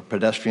for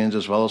pedestrians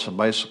as well as for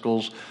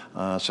bicycles.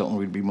 Certainly,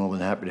 we'd be more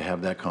than happy to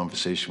have that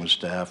conversation with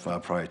staff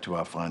prior to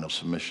our final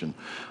submission.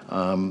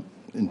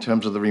 In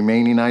terms of the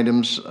remaining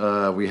items,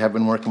 we have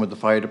been working with the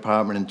fire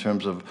department in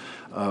terms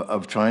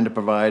of trying to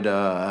provide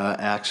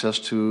access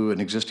to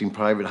an existing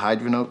private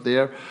hydrant out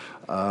there.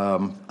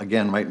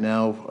 Again, right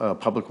now,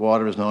 public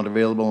water is not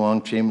available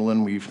along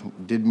Chamberlain. We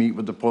did meet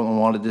with the Portland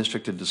Water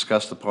District to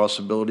discuss the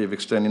possibility of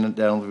extending it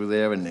down through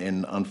there,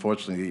 and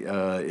unfortunately,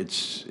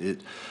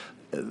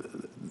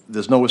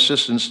 there's no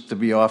assistance to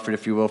be offered,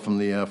 if you will, from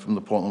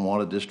the Portland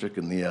Water District,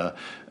 and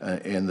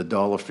the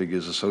dollar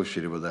figures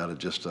associated with that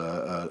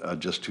are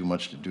just too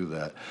much to do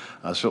that.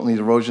 Certainly,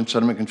 the erosion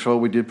sediment control,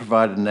 we did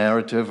provide a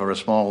narrative or a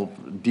small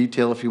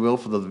detail, if you will,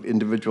 for the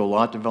individual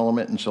lot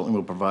development, and certainly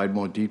we'll provide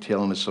more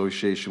detail in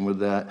association with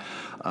that.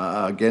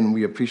 Again,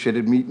 we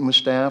appreciated meeting with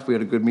staff. We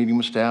had a good meeting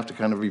with staff to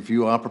kind of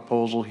review our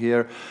proposal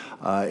here.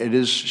 It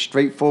is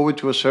straightforward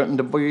to a certain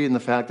degree in the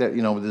fact that,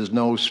 there's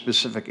no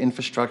specific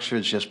infrastructure.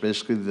 It's just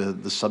basically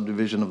the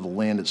subdivision of the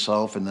land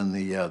itself and then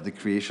the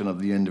creation of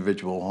the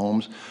individual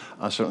homes.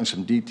 Certainly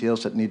some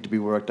details that need to be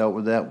worked out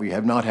with that. We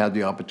have not had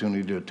the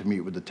opportunity to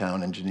meet with the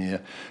town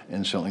engineer,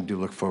 and certainly do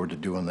look forward to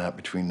doing that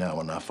between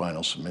now and our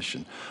final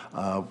submission.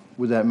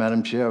 With that,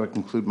 Madam Chair, I would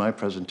conclude my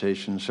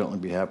presentation. Certainly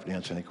be happy to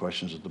answer any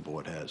questions that the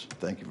board has.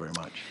 Thank you very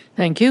much.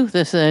 Thank you.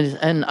 This is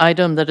an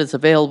item that is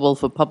available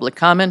for public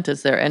comment.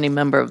 Is there any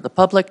member of the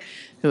public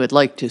who would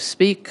like to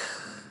speak?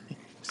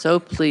 So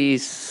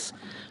please,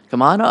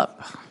 come on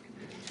up.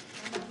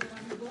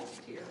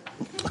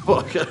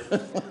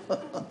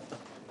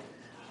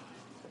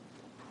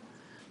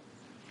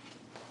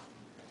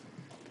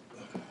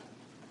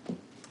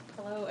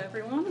 Hello,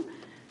 everyone.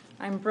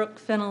 I'm Brooke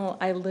Fennell.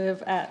 I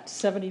live at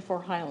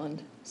 74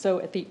 Highland, so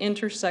at the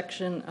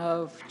intersection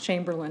of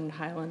Chamberlain and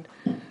Highland.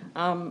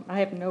 I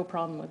have no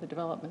problem with the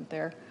development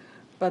there,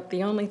 but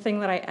the only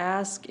thing that I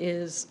ask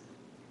is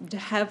to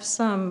have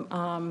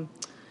some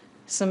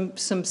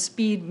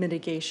speed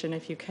mitigation,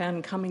 if you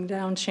can, coming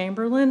down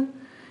Chamberlain,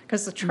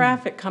 because the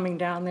traffic coming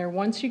down there,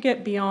 once you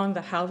get beyond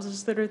the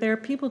houses that are there,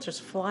 people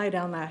just fly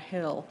down that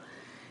hill.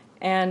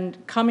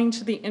 And coming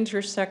to the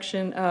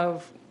intersection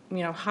of,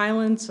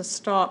 Highland's a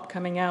stop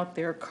coming out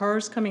there,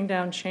 cars coming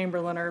down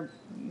Chamberlain are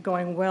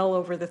going well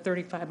over the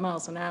 35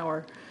 miles an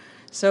hour.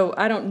 So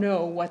I don't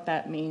know what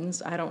that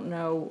means. I don't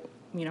know,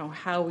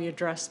 how we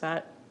address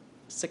that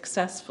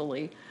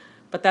successfully.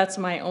 But that's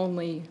my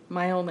only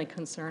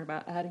concern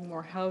about adding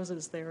more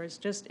houses there is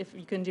just if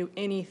you can do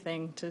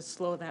anything to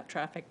slow that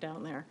traffic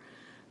down there.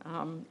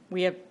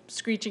 We have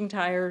screeching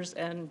tires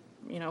and,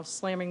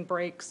 slamming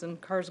brakes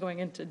and cars going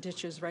into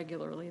ditches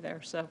regularly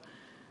there. So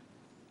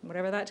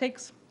whatever that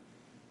takes.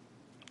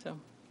 So.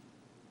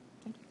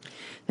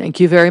 Thank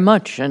you very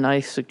much. And I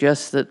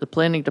suggest that the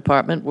planning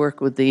department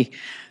work with the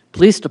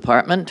police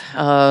department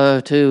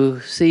to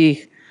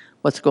see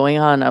what's going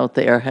on out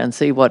there and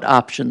see what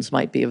options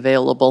might be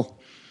available.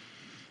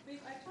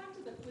 I've talked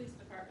to the police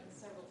department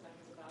several times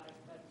about it,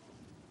 but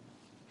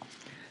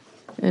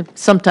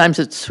Sometimes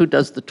it's who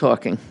does the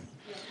talking.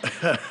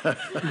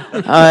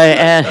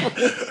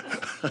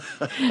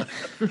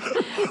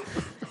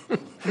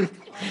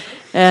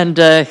 And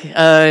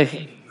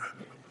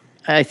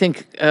I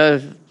think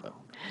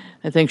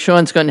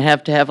Sean's going to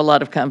have a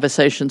lot of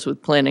conversations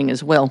with planning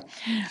as well.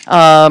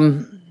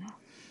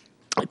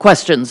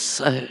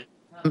 Questions,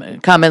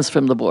 comments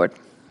from the board?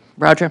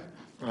 Roger?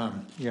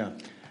 Yeah.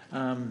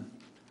 I'm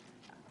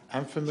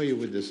familiar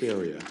with this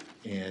area,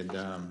 and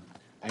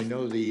I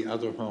know the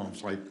other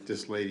homes, like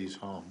this lady's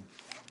home,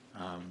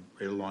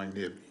 right along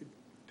there,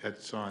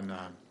 that's on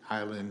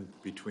Highland,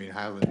 between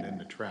Highland and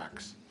the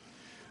tracks.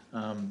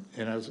 And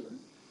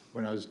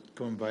when I was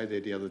going by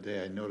there the other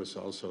day, I noticed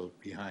also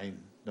behind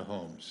the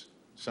homes,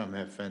 some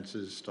have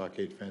fences,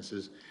 stockade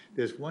fences.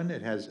 There's one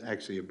that has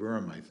actually a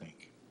berm, I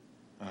think.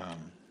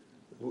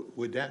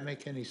 Would that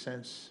make any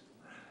sense?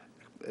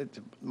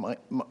 My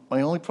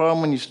only problem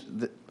when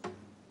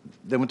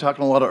then we're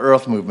talking a lot of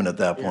earth movement at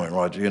that point,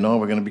 Roger,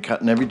 we're gonna be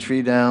cutting every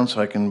tree down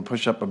so I can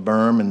push up a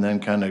berm and then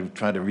kind of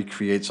try to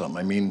recreate something.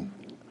 I mean,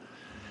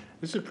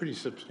 This is a pretty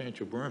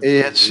substantial berm.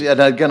 and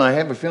again, I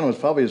have a feeling it's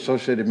probably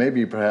associated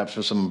maybe perhaps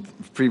with some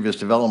previous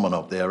development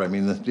up there. I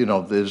mean,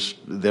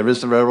 there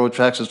is the railroad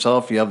tracks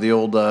itself. You have the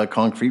old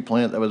concrete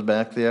plant that was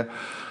back there.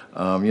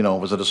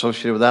 Was it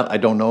associated with that? I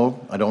don't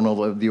know. I don't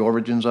know the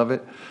origins of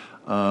it.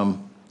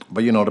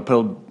 But,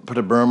 to put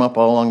a berm up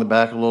all along the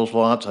back of those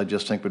lots, I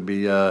just think would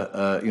be,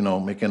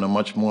 making a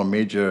much more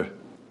major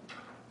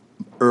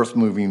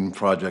earth-moving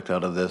project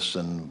out of this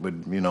and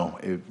would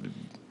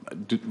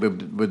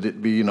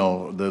it be,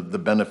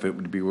 the benefit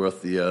would be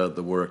worth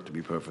the work, to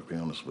be perfectly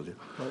honest with you.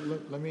 Well,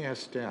 let me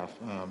ask staff,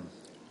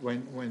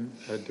 when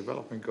a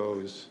development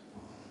goes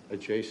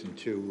adjacent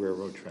to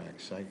railroad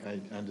tracks, I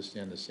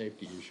understand the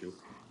safety issue.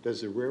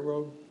 Does the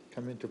railroad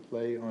come into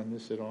play on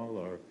this at all,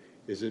 or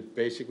is it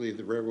basically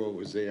the railroad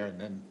was there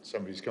and then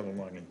somebody's come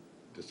along and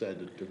decided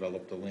to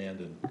develop the land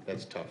and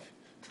that's tough?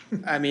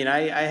 I mean,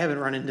 I haven't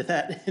run into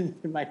that in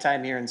my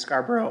time here in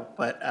Scarborough,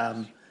 but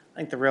I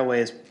think the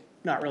railway is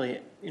not really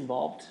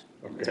involved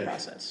in this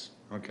process.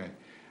 Okay.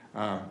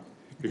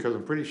 Because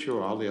I'm pretty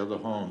sure all the other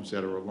homes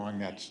that are along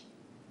that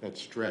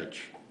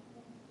stretch,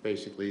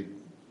 basically,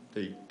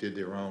 they did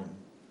their own,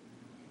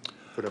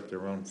 put up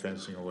their own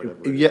fencing or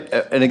whatever.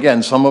 Yeah, and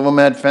again, some of them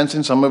had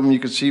fencing, some of them you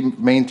could see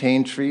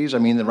maintained trees. I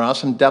mean, there are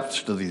some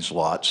depths to these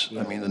lots.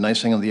 I mean, the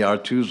nice thing of the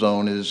R2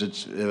 zone is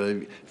it's,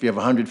 if you have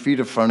 100 feet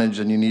of frontage,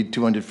 then you need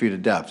 200 feet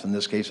of depth. In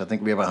this case, I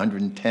think we have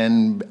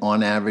 110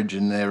 on average,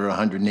 and they're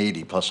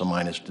 180 plus or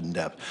minus in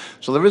depth.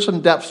 So there is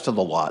some depth to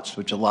the lots,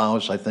 which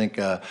allows, I think,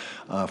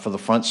 for the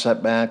front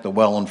setback, the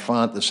well in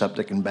front, the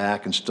septic in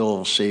back, and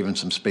still saving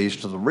some space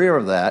to the rear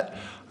of that.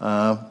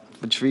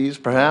 For trees,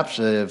 perhaps,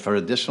 for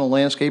additional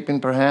landscaping,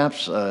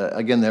 perhaps.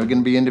 Again, they're going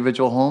to be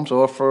individual homes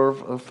or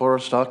for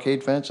a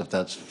stockade fence, if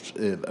that's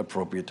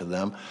appropriate to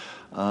them.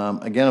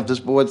 Again, if this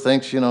board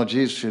thinks,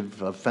 geez, should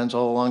a fence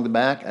all along the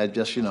back, I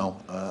just,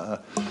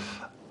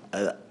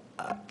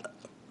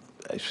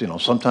 you know,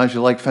 sometimes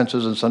you like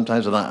fences and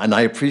sometimes, and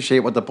I appreciate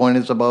what the point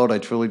is about, I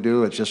truly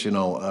do. It's just, you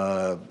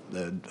know,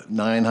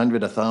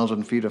 900,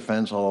 1,000 feet of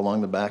fence all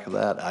along the back of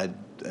that,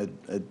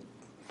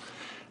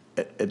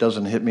 it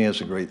doesn't hit me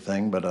as a great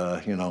thing,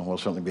 but, you know, we'll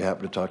certainly be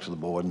happy to talk to the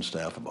board and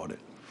staff about it.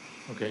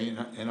 Okay,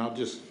 and I'll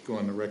just go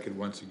on the record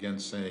once again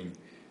saying,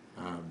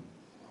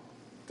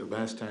 the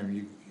last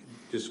time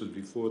this was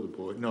before the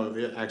board, no,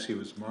 actually it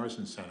was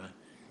Morrison Center,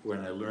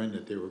 when I learned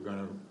that they were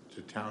gonna,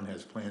 the town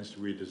has plans to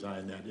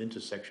redesign that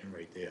intersection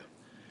right there.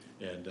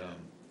 And,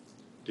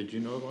 did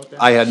you know about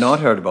that? I had not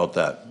heard about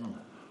that.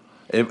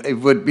 It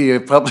would be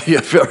probably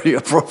a very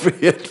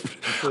appropriate,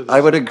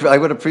 I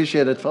would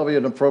appreciate it, probably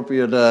an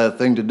appropriate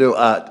thing to do.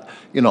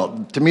 You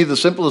know, to me, the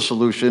simplest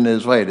solution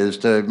is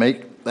to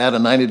add a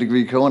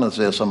 90-degree corner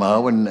there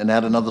somehow and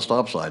add another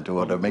stop sign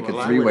to it, or make it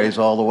three ways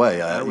all I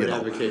way. I would you know.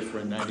 advocate for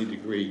a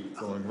 90-degree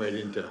going right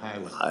into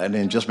Highland. And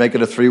then just make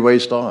it a three-way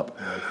stop.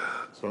 Right.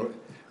 So,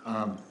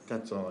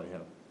 that's all I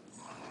have.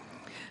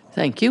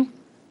 Thank you.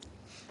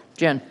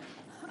 Jen?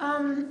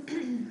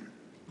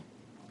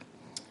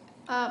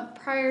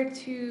 Prior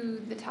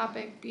to the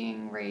topic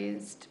being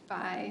raised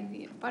by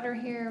the butter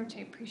here, which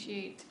I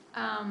appreciate,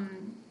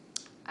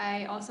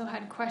 I also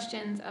had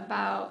questions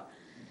about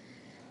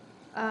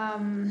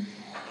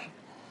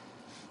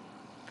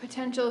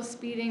potential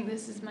speeding.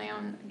 This is my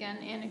own, again,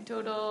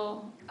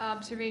 anecdotal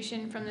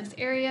observation from this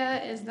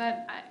area, is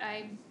that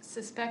I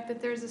suspect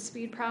that there's a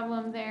speed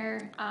problem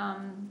there.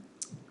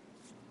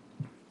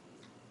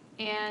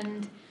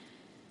 And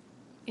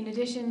in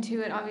addition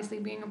to it obviously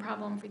being a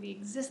problem for the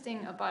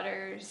existing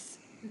abutters,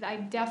 I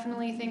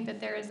definitely think that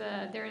there is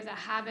a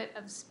habit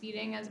of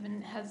speeding has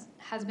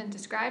been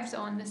described. So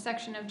on this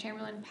section of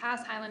Chamberlain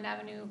past Highland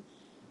Avenue,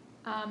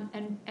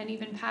 and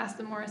even past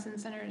the Morrison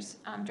Center's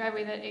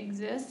driveway that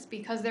exists,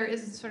 because there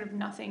is sort of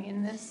nothing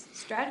in this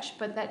stretch,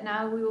 but that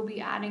now we will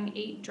be adding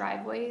 8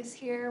 driveways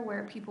here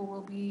where people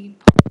will be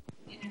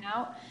in and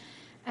out.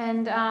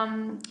 And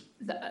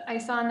I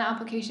saw in the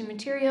application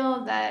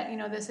material that, you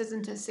know, this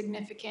isn't a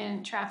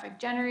significant traffic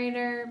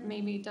generator.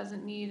 Maybe it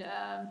doesn't need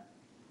a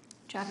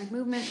traffic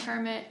movement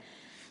permit.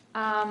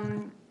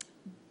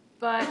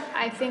 But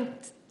I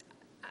think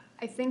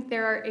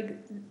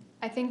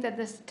that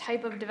this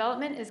type of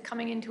development is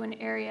coming into an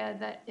area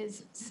that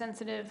is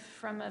sensitive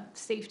from a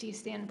safety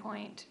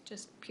standpoint,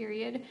 just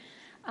period.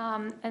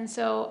 And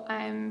so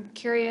I'm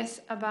curious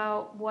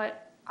about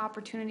what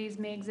opportunities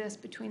may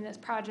exist between this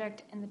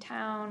project and the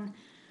town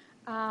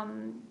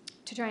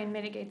to try and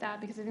mitigate that,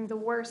 because I think the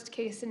worst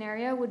case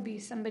scenario would be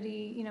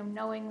somebody, you know,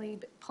 knowingly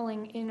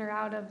pulling in or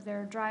out of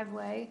their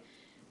driveway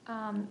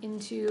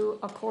into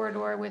a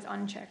corridor with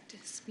unchecked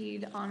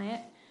speed on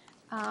it.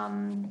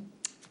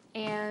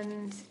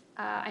 And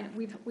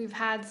we've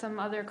had some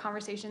other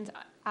conversations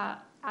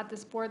at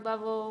this board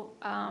level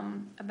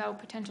about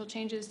potential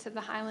changes to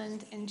the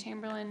Highland and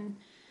Chamberlain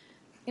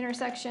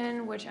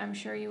intersection, which I'm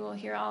sure you will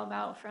hear all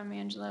about from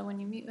Angela when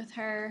you meet with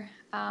her,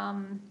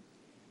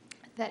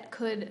 that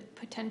could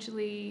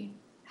potentially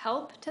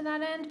help to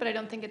that end, but I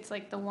don't think it's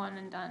like the one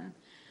and done.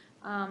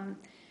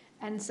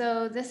 And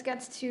so this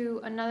gets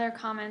to another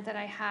comment that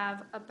I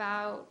have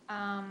about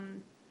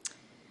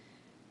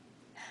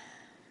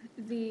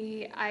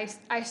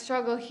I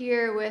struggle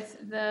here with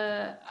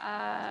the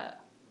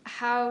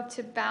how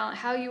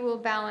you will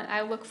balance.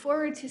 I look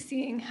forward to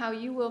seeing how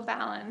you will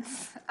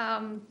balance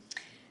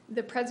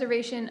the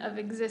preservation of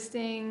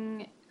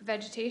existing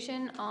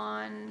vegetation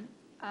on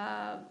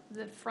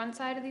the front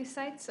side of these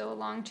sites, so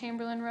along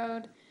Chamberlain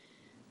Road,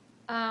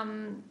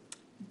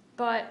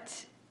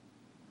 but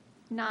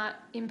not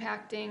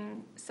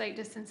impacting site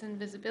distance and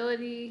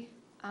visibility,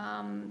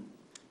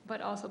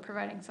 but also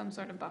providing some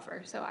sort of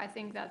buffer. So I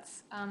think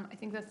that's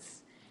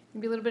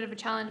maybe a little bit of a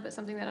challenge, but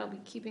something that I'll be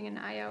keeping an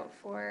eye out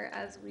for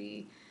as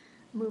we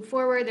move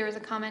forward. There was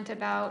a comment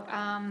about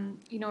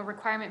a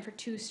requirement for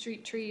 2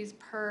 street trees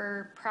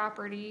per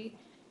property.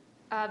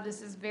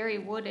 This is very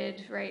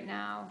wooded right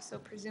now, so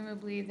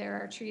presumably there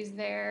are trees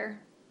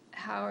there.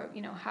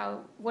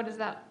 What does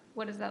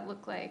that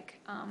look like?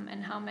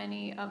 And how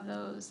many of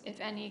those,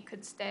 if any,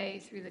 could stay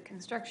through the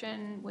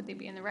construction? Would they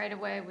be in the right of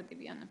way? Would they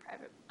be on the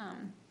private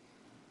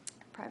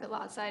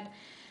lot side?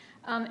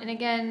 And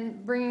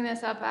again, bringing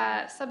this up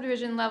at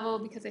subdivision level,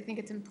 because I think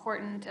it's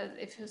important.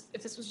 If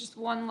this was just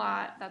one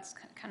lot, that's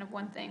kind of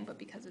one thing, but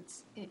because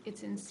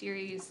it's in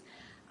series,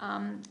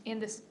 and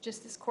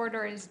this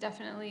corridor is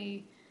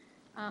definitely,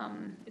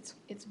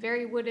 it's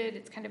very wooded.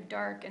 It's kind of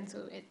dark, and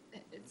so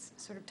it's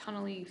sort of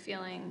tunnely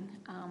feeling.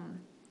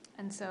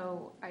 And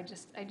so I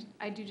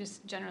do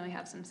just generally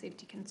have some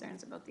safety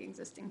concerns about the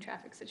existing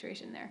traffic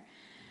situation there.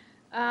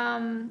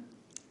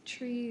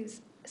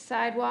 Trees,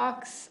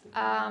 sidewalks.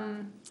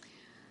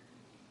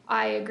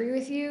 I agree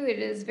with you. It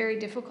is very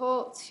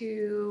difficult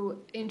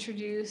to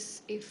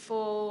introduce a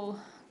full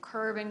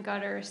curb and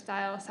gutter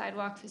style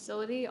sidewalk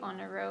facility on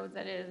a road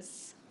that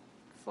is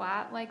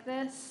flat like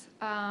this,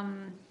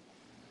 from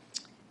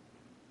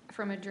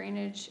a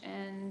drainage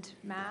and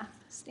math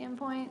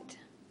standpoint.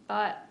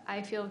 but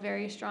I feel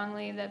very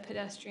strongly that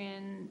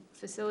pedestrian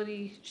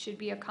facility should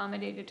be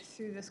accommodated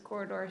through this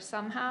corridor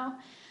somehow.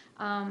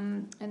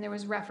 And there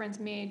was reference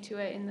made to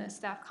it in the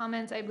staff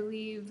comments, I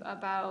believe,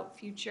 about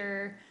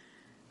future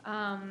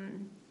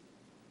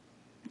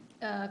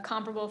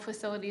comparable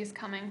facilities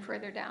coming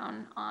further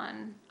down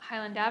on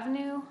Highland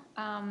Avenue.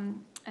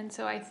 And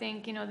so I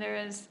think, you know, there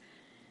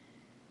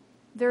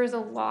is a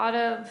lot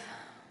of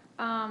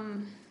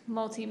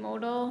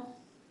multimodal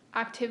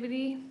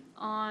activity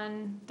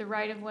on the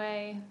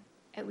right-of-way,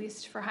 at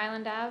least for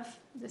Highland Ave,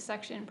 this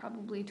section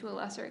probably to a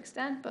lesser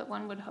extent, but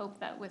one would hope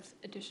that with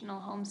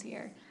additional homes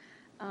here,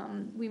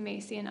 we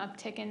may see an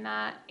uptick in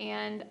that.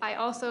 And I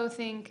also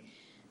think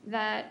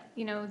that,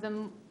 you know,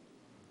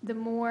 the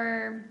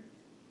more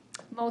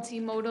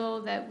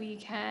multimodal that we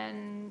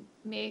can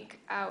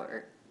make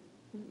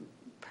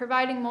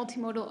providing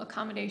multimodal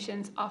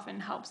accommodations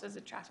often helps as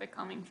a traffic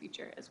calming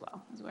feature as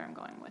well, is where I'm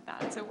going with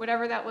that. So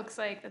whatever that looks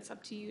like, that's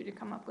up to you to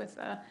come up with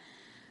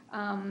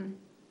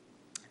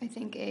I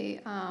think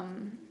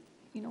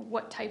you know,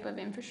 what type of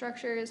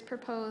infrastructure is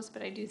proposed,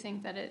 but I do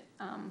think that it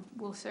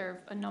will serve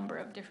a number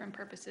of different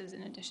purposes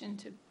in addition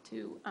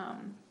to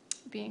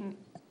being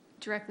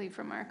directly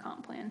from our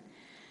comp plan.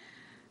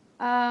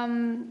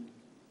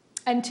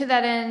 And to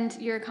that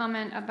end, your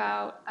comment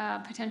about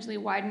potentially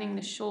widening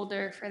the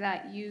shoulder for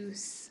that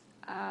use,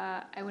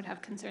 I would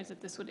have concerns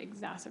that this would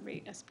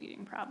exacerbate a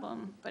speeding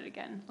problem, but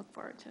again, look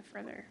forward to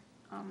further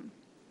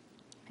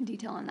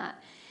detail on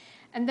that.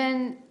 And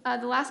then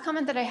the last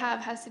comment that I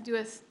have has to do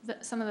with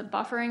some of the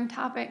buffering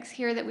topics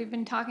here that we've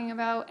been talking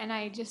about, and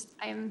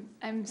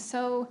I'm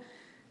so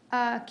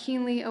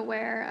keenly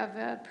aware of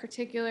a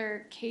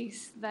particular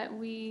case that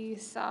we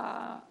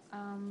saw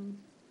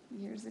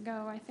years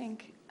ago, I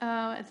think,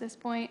 at this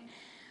point,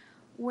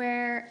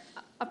 where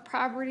a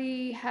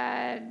property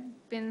had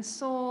been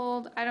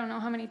sold, I don't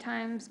know how many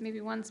times, maybe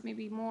once,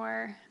 maybe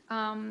more,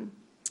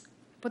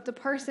 but the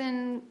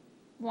person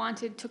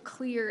wanted to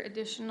clear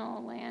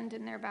additional land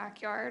in their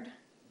backyard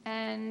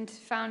and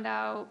found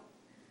out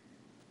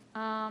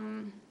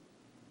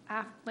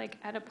like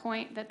at a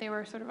point that they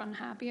were sort of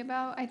unhappy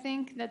about, I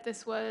think, that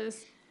this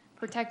was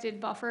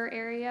protected buffer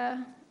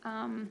area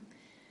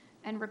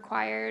and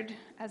required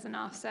as an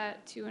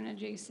offset to an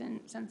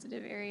adjacent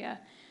sensitive area.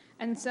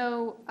 And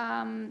so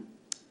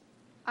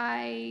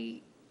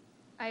I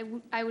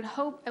would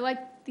hope, I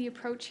like the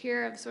approach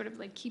here of sort of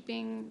like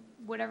keeping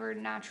whatever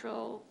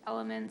natural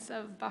elements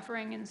of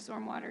buffering and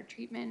stormwater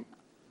treatment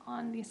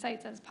on these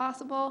sites as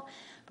possible,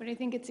 but I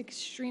think it's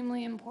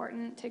extremely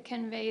important to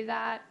convey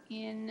that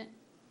in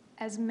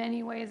as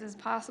many ways as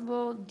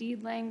possible,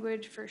 deed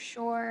language for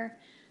sure,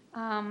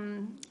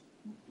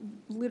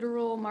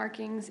 literal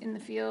markings in the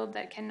field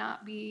that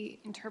cannot be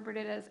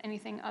interpreted as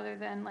anything other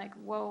than like,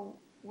 whoa,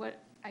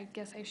 what, I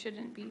guess I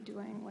shouldn't be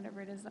doing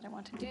whatever it is that I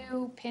want to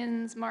do,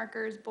 pins,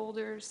 markers,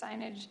 boulders,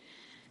 signage,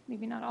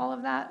 maybe not all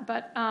of that,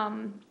 but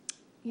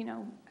you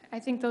know, I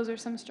think those are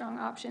some strong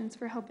options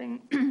for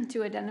helping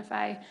to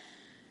identify,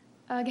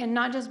 again,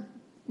 not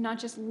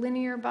just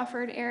linear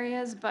buffered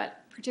areas,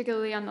 but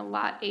particularly on the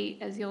lot 8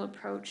 as you'll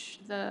approach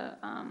the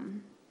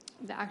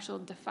actual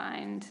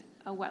defined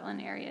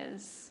wetland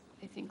areas.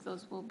 I think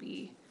those will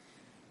be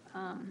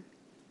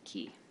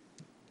key.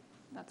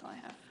 That's all I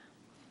have.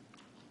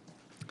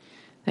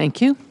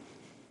 Thank you.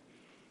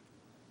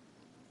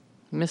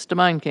 Mr.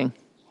 Meinking.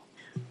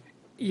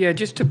 Yeah,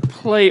 just to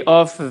play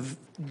off of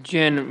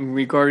Jen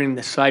regarding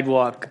the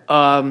sidewalk.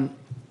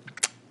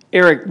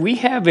 Eric, we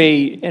have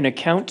an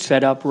account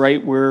set up,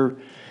 right, where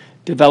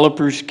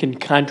developers can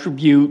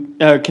contribute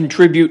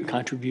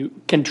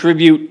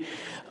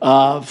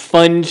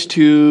funds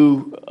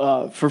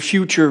to for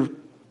future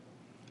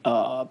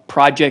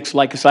projects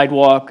like a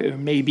sidewalk, or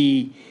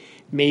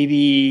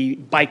maybe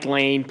bike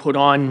lane put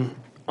on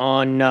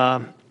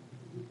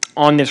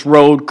this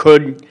road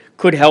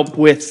could help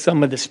with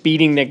some of the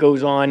speeding that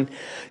goes on.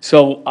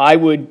 So I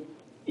would,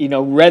 you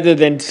know, rather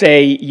than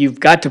say you've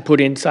got to put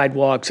in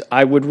sidewalks,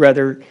 I would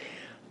rather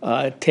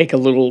take a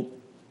little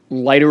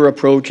lighter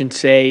approach and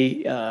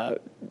say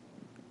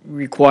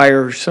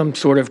require some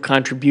sort of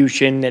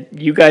contribution that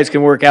you guys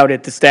can work out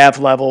at the staff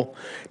level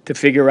to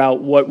figure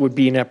out what would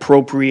be an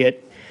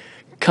appropriate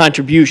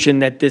contribution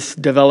that this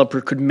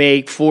developer could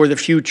make for the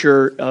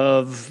future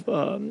of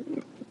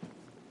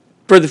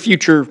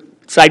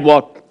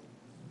sidewalk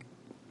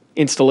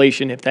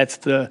installation, if that's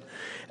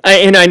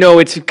and I know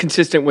it's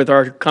consistent with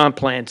our comp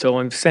plan, so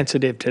I'm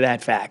sensitive to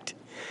that fact.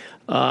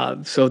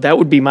 So that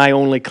would be my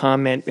only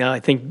comment. I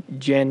think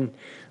Jen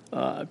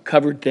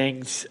covered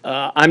things.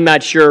 I'm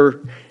not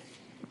sure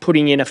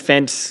putting in a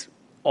fence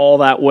all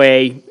that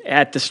way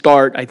at the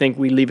start. I think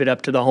we leave it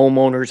up to the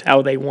homeowners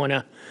how they want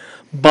to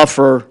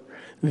buffer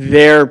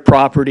their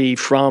property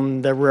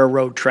from the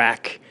railroad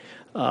track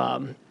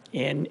and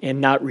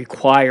not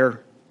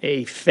require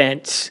a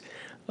fence.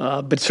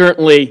 But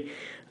certainly,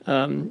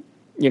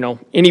 you know,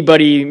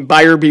 anybody,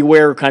 buyer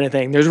beware kind of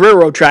thing. There's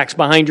railroad tracks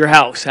behind your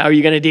house. How are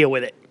you going to deal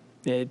with it?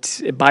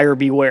 It's buyer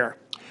beware.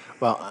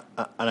 Well,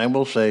 and I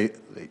will say,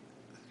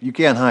 you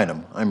can't hide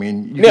them. I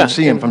mean, you Yeah, can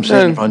see them from and-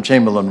 sitting on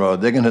Chamberlain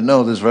Road. They're gonna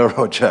know there's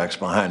railroad tracks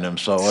behind them,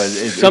 so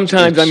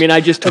Sometimes, I mean,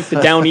 I just took the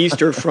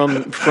Downeaster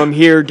from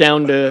here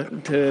down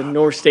to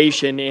North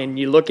Station, and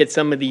you look at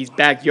some of these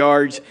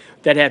backyards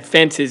that have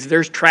fences,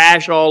 there's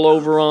trash all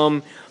over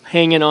them,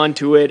 hanging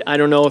onto it. I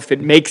don't know if it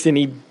makes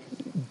any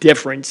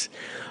difference,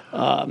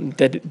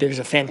 that there's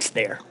a fence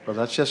there. Well,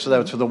 that's just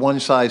for the one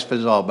size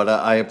fits all, but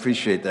I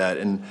appreciate that.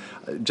 And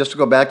just to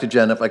go back to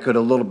Jen, if I could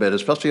a little bit,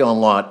 especially on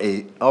Lot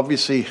 8,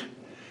 obviously,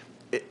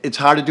 it's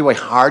hard to do a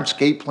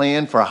hardscape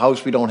plan for a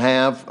house we don't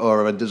have,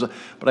 or a design,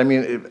 but I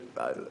mean,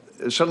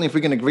 certainly if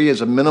we can agree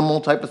as a minimal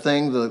type of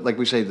thing, like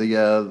we say,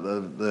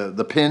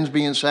 the pins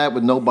being set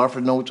with no buffer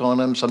notes on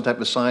them, some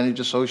type of signage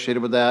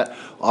associated with that.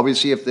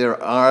 Obviously, if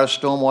there are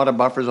stormwater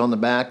buffers on the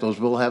back, those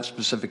will have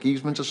specific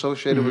easements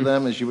associated with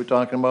them, as you were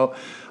talking about.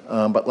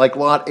 But like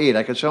Lot 8,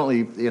 I could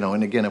certainly,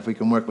 and again, if we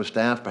can work with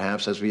staff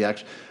perhaps as we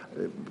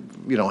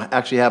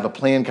actually have a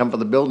plan come for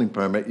the building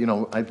permit,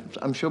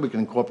 I'm sure we can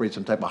incorporate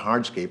some type of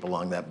hardscape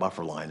along that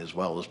buffer line as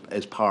well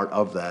as part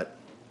of that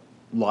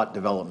lot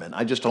development.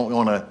 I just don't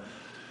want to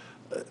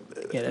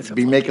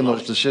be making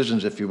those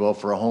decisions, if you will,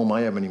 for a home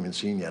I haven't even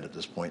seen yet at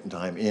this point in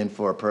time, and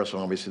for a person,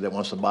 obviously, that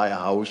wants to buy a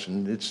house,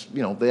 and it's,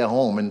 their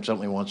home, and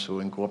certainly wants to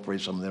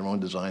incorporate some of their own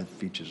design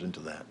features into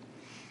that.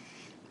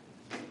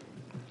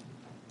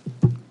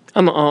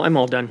 I'm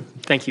all done.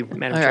 Thank you,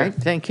 Madam All Chair. right,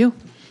 thank you.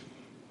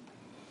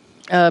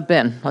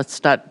 Ben, let's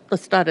start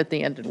at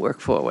the end and work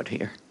forward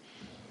here.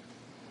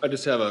 I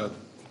just have a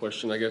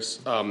question, I guess.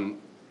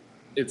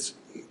 It's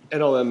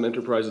NLM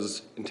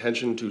Enterprises'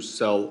 intention to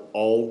sell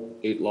all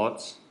 8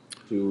 lots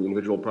to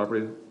individual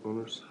property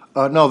owners?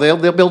 No,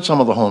 they'll build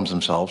some of the homes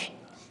themselves.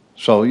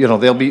 So,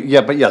 they'll be,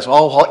 but yes,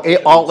 all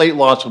 8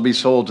 lots will be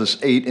sold to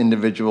 8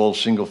 individual,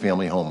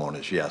 single-family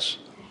homeowners, yes.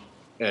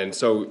 And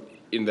so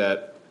in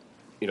that,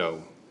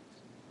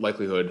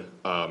 likelihood,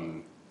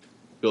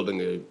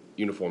 building a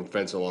uniform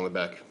fence along the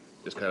back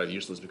is kind of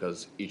useless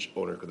because each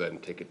owner could then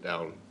take it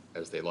down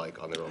as they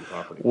like on their own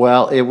property.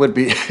 Well, it would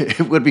be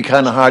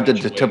kind of hard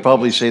to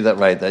probably say that,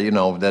 right,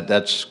 that,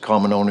 that's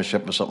common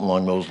ownership or something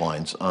along those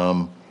lines.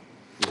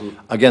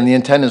 Again, the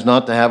intent is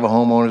not to have a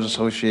homeowners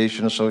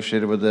association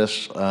associated with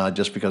this,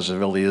 just because there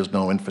really is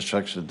no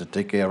infrastructure to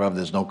take care of.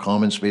 There's no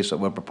common space that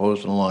we're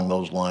proposing along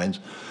those lines.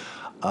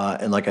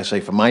 And like I say,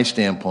 from my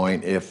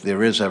standpoint, if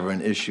there is ever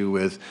an issue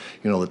with,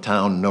 the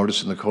town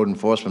noticing, the code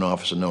enforcement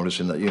officer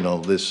noticing that,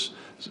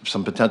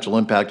 some potential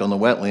impact on the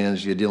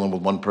wetlands, you're dealing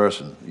with one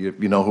person.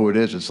 You know who it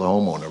is, it's the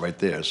homeowner right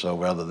there. So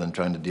rather than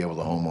trying to deal with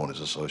the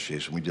homeowners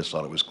association, we just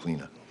thought it was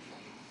cleaner.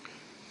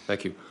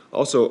 Thank you.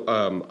 Also,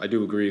 I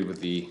do agree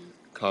with the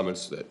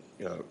comments that,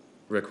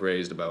 Rick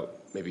raised about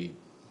maybe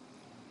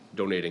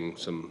donating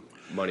some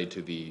money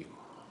to the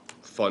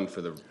fund for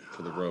the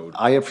road.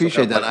 I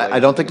appreciate that. I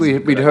don't think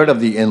we'd heard of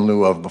the in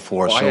lieu of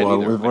before, Well, I hadn't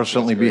so either. we'll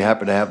certainly be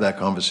happy to have that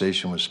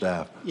conversation with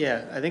staff.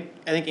 Yeah, I think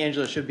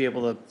Angela should be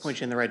able to point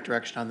you in the right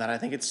direction on that. I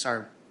think it's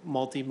our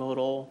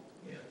multimodal.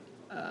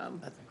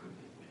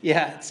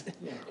 It's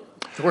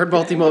the word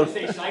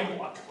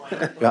multimodal.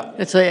 Yeah.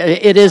 It's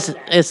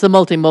the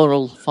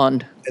multimodal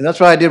fund. And that's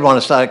why I did want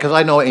to start, because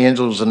I know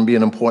Angela's going to be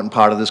an important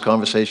part of this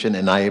conversation,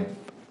 and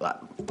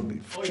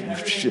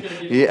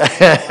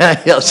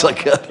yes,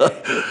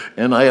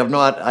 and I have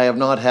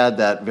not had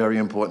that very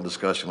important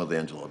discussion with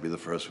Angela. I'll be the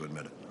first to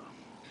admit it.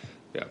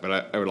 Yeah,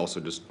 but I would also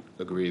just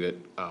agree that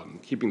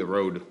keeping the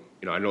road,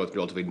 I know it's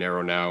relatively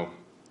narrow now.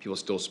 People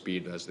still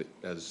speed,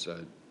 as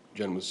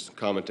Jen was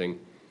commenting.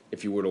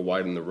 If you were to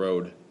widen the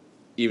road,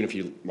 even if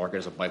you mark it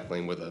as a bike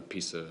lane with a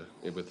piece of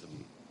with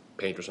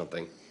paint or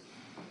something,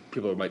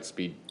 people might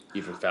speed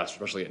even faster,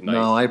 especially at night.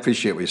 No, I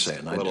appreciate what you're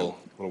saying. A little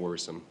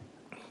worrisome.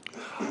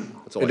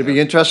 That's all I It'd be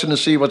have. interesting to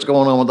see what's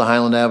going on with the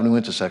Highland Avenue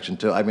intersection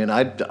too. I mean,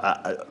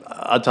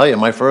 I'll tell you,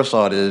 my first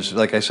thought is,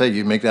 like I say,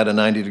 you make that a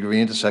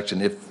 90-degree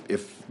intersection if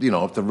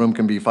the room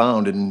can be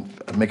found,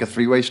 and make a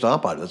 3-way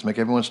stop at it. Let's make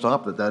everyone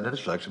stop at that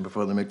intersection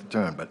before they make the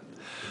turn. But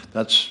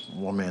that's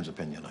one man's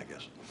opinion, I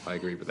guess. I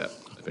agree with that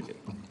opinion.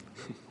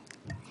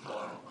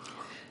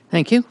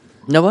 Thank you.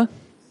 Noah?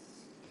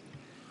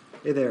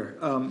 Hey there.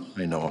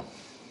 I know.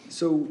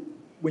 So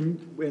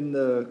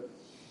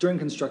during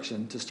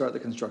construction, to start the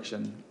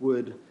construction,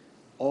 would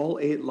all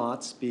 8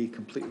 lots be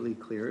completely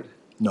cleared?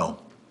 No.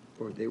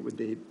 Or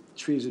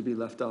trees would be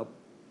left up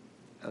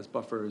as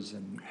buffers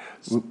and?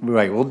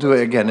 Right, we'll do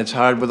it again. It's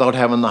hard without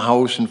having the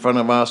house in front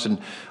of us, and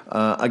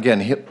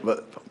again,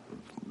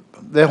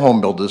 they're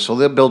home builders, so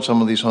they'll build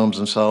some of these homes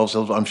themselves.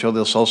 I'm sure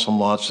they'll sell some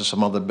lots to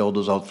some other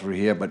builders out through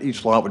here, but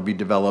each lot would be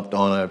developed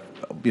on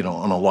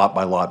a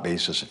lot-by-lot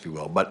basis, if you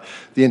will. But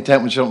the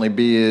intent would certainly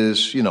be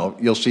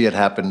you'll see it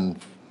happen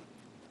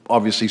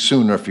obviously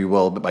sooner, if you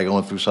will, but by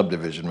going through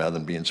subdivision rather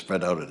than being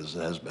spread out as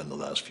it has been the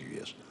last few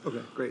years.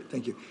 Okay, great,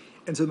 thank you.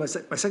 And so my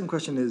second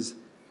question is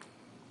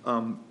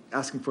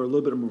asking for a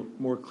little bit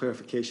more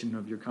clarification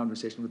of your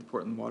conversation with the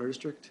Portland Water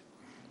District.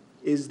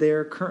 Is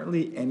there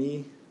currently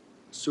any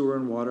sewer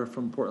and water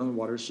from Portland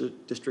Water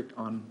District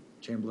on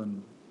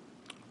Chamberlain?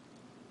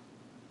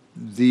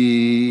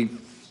 The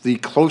The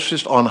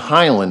closest on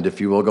Highland, if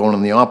you will, going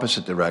in the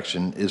opposite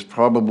direction, is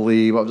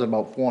probably, what was it,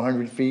 about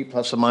 400 feet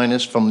plus or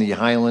minus from the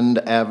Highland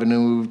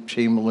Avenue,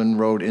 Chamberlain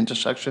Road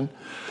intersection.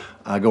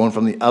 Going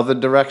from the other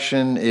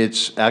direction,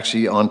 it's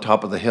actually on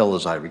top of the hill,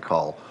 as I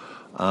recall.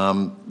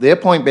 Their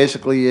point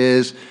basically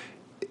is,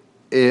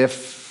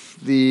 if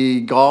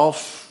the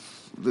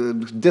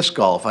disc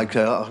golf,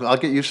 I'll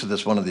get used to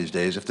this one of these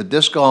days. If the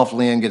disc golf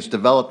land gets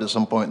developed at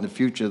some point in the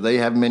future, they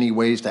have many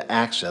ways to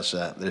access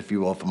that, if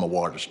you will, from a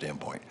water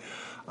standpoint.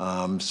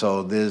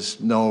 So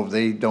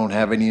they don't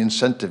have any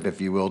incentive, if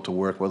you will, to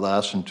work with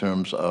us in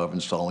terms of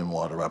installing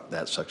water up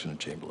that section of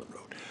Chamberlain Road.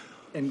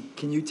 And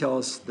can you tell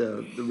us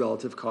the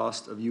relative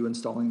cost of you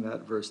installing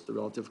that versus the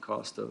relative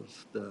cost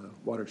of the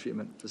water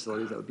treatment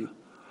facility that would be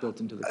built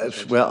into the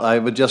construction? Well, I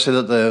would just say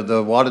that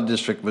the water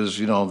district was,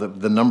 you know,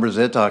 the numbers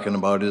they're talking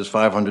about is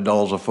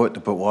 $500 a foot to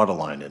put water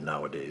line in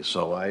nowadays.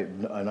 So I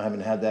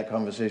haven't had that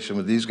conversation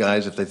with these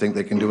guys if they think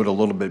they can do it a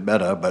little bit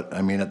better. But,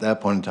 I mean, at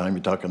that point in time,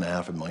 you're talking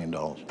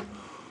 $500,000.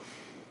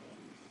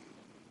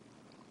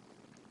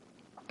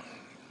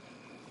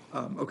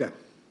 Okay.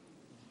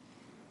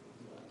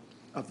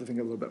 I'll have to think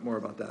a little bit more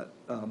about that.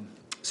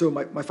 So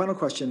my final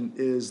question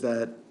is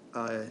that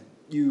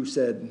you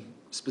said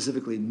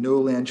specifically no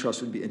land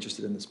trust would be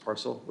interested in this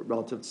parcel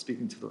relative to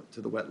speaking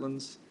to the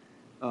wetlands.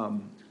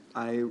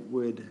 I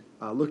would,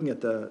 looking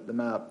at the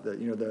map,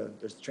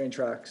 there's the train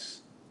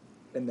tracks,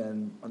 and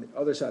then on the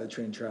other side of the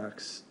train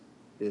tracks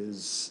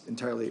is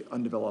entirely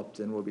undeveloped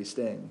and will be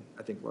staying,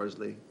 I think,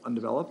 largely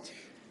undeveloped,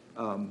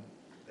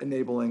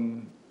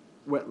 enabling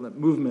wetland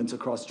movements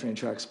across the train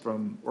tracks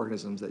from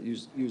organisms that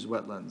use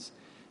wetlands.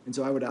 And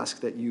so I would ask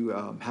that you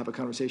have a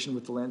conversation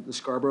with the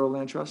Scarborough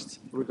Land Trust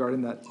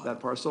regarding that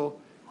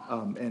parcel,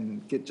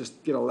 and get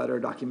a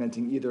letter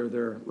documenting either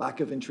their lack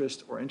of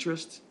interest or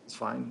interest. It's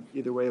fine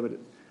either way, but I'd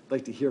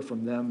like to hear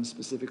from them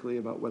specifically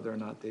about whether or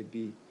not they'd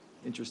be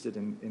interested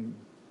in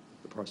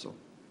the parcel.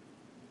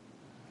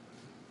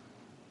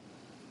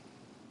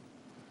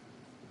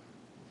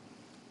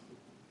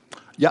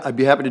 Yeah, I'd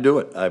be happy to do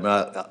it.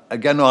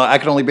 Again, no, I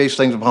can only base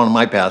things upon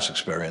my past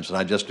experience, and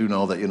I just do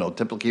know that, you know,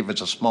 typically if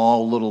it's a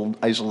small, little,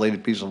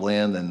 isolated piece of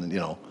land, then, you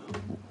know.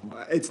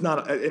 It's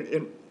not,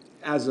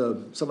 as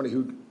somebody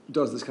who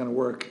does this kind of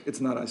work, it's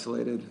not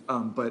isolated.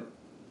 And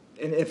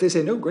if they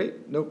say no,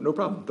 great, no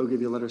problem. They'll give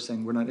you a letter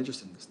saying we're not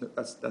interested in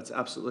this. That's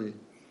absolutely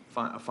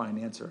a fine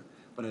answer.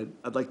 But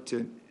I'd like to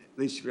at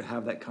least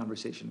have that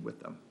conversation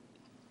with them.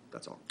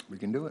 That's all. We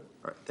can do it.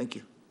 All right, thank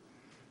you.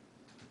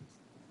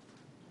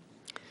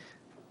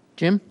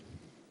 Jim?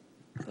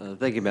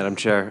 Thank you, Madam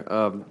Chair.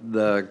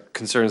 The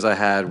concerns I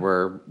had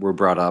were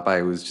brought up.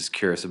 I was just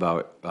curious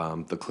about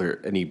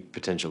any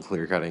potential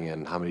clear cutting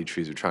and how many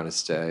trees we're trying to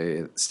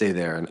stay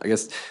there. And I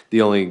guess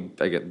the only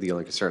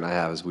concern I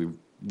have is we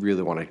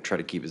really want to try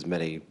to keep as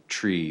many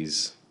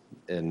trees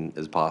in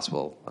as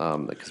possible,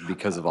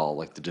 because of all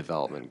like the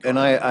development. And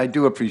I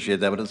do appreciate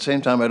that, but at the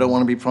same time, I don't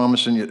want to be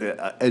promising you,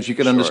 as you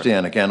can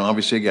understand, we're going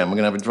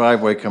to have a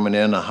driveway coming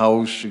in, a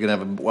house, you're going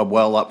to have a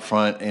well up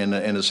front, and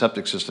a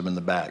septic system in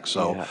the back.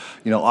 So, Yeah.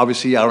 you know,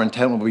 obviously, our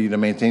intent will be to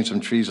maintain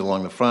some trees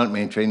along the front,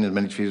 maintain as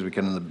many trees as we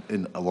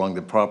can along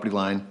the property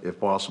line, if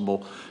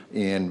possible,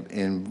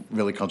 and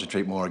really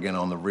concentrate more, again,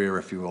 on the rear,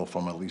 if you will,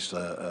 from at least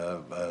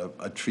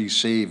a tree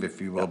save,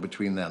 if you will,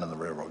 between that and the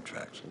railroad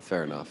tracks.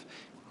 Fair enough.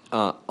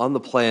 On the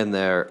plan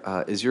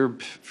there, is your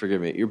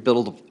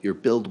buildable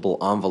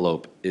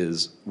envelope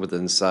is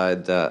within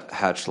inside the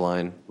hatch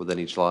line within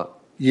each lot?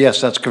 Yes,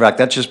 that's correct.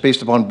 That's just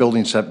based upon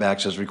building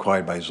setbacks as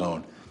required by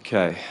zone.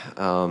 Okay,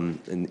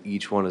 and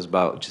each one is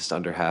about just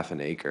under half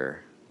an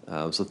acre.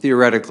 So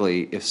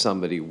theoretically, if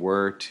somebody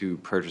were to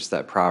purchase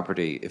that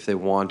property, if they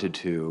wanted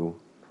to,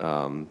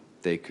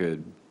 they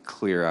could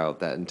clear out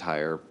that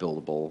entire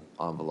buildable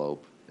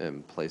envelope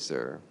and place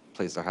their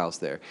house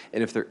there.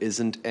 And if there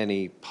isn't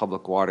any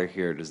public water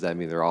here, does that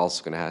mean they're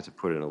also going to have to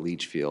put in a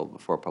leach field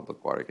before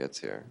public water gets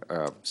here,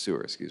 or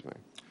sewer, excuse me?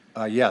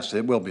 Yes,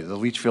 it will be. The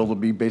leach field will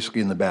be basically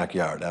in the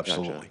backyard,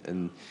 absolutely. Gotcha.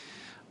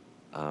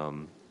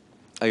 And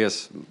I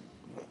guess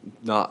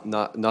not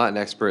an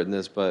expert in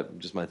this, but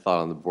just my thought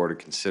on the board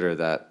to consider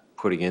that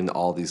putting in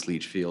all these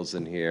leach fields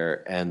in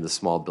here and the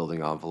small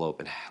building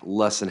envelope and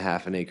less than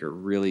half an acre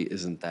really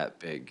isn't that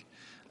big.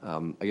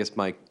 I guess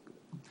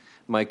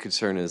my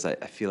concern is I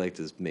feel like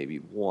there's maybe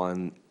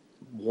one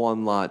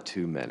lot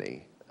too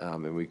many,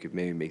 and we could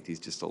maybe make these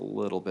just a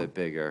little bit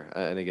bigger.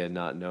 And again,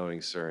 not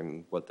knowing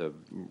certain what the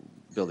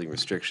building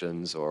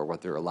restrictions or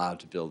what they're allowed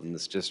to build in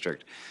this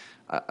district.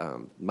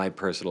 My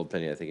personal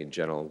opinion, I think in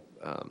general,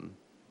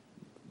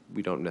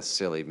 we don't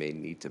necessarily may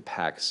need to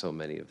pack so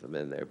many of them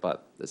in there,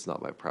 but it's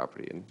not my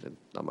property and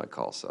not my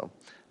call. So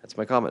that's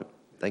my comment.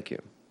 Thank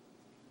you.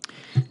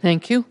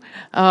 Thank you.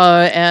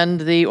 And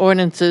the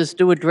ordinances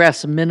do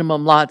address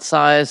minimum lot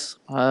size.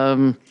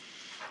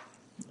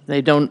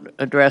 They don't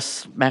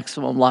address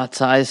maximum lot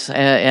size,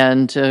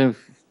 and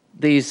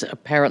these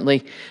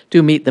apparently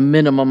do meet the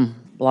minimum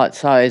lot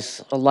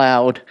size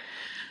allowed.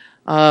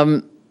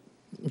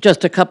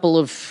 Just a couple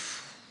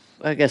of,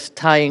 I guess,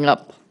 tying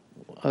up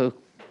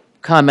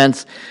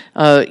comments.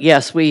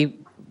 Yes,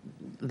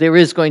 there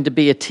is going to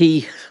be a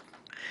T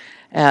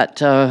at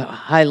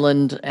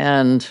Highland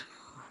and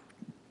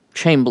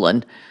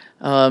Chamberlain,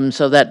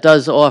 so that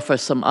does offer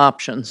some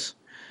options.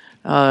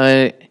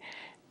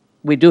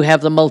 We do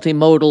have the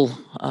multimodal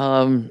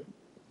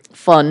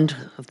fund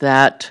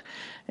that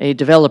a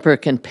developer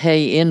can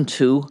pay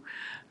into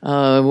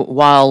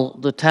while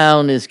the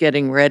town is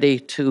getting ready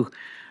to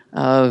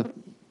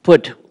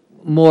put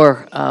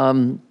more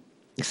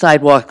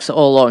sidewalks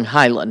all along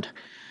Highland.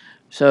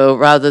 So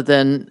rather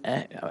than,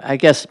 I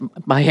guess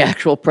my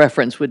actual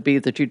preference would be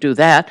that you do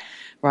that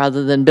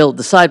rather than build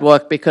the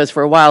sidewalk, because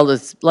for a while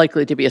there's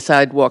likely to be a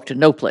sidewalk to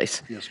no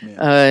place. Yes,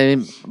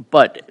 ma'am.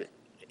 But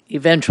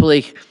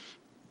eventually,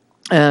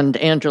 and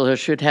Angela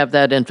should have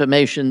that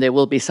information, there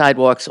will be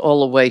sidewalks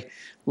all the way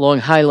along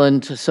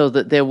Highland so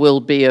that there will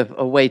be a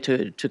way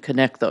to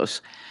connect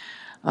those,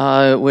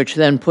 which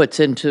then puts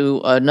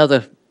into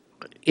another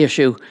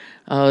issue,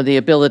 the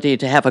ability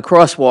to have a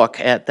crosswalk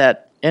at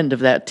that end of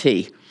that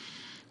T.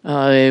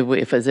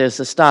 If there's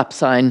a stop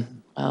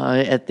sign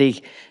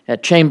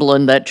at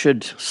Chamberlain, that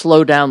should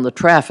slow down the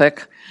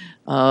traffic,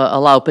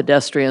 allow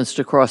pedestrians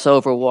to cross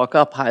over, walk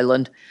up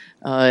Highland,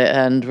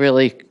 and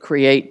really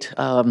create,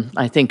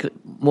 I think,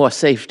 more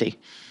safety,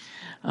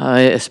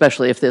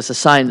 especially if there's a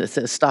sign that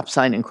says stop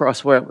sign and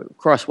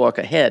crosswalk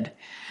ahead.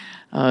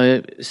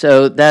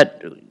 So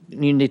that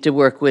you need to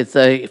work with,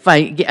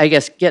 I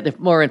guess, get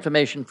more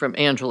information from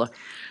Angela.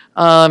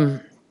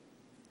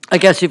 I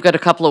guess you've got a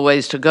couple of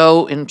ways to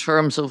go in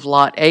terms of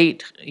Lot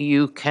 8.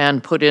 You can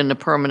put in a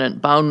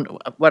permanent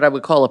what I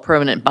would call a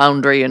permanent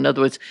boundary. In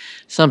other words,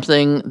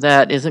 something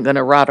that isn't going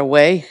to rot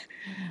away.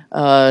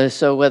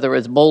 So whether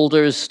it's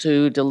boulders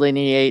to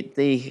delineate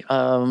the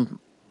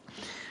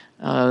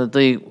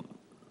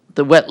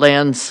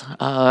wetlands,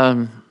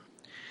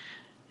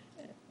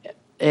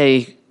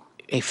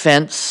 a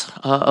fence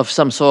of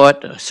some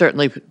sort,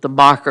 certainly the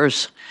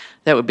markers,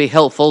 that would be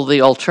helpful.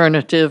 The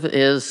alternative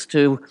is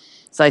to,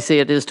 as I see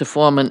it, is to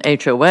form an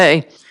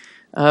HOA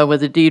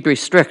with a deed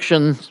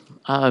restriction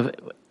so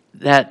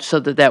that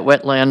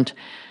wetland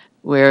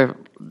where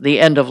the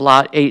end of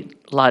Lot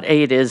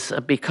 8 is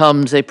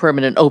becomes a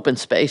permanent open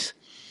space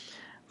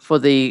for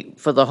the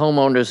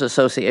homeowners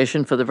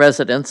association, for the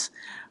residents.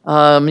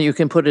 You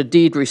can put a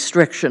deed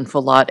restriction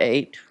for Lot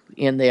 8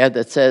 in there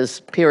that says,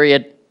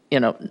 period,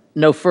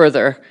 no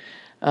further.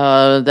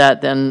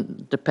 That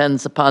then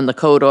depends upon the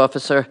code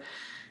officer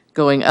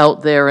going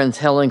out there and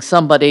telling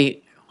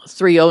somebody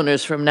 3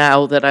 owners from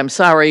now that, I'm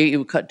sorry,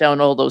 you cut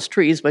down all those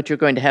trees, but you're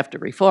going to have to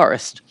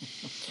reforest.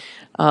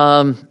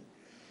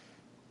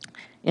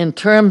 In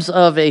terms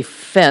of a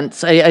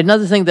fence,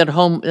 another thing that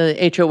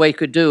HOA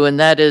could do, and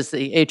that is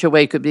the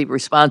HOA could be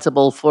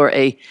responsible for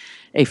a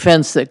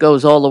fence that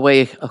goes all the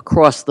way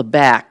across the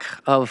back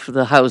of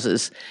the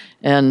houses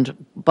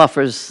and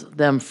buffers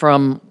them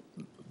from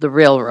the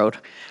railroad.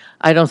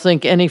 I don't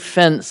think any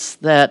fence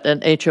that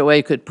an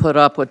HOA could put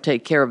up would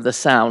take care of the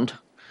sound.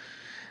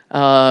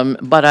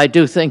 But I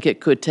do think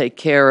it could take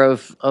care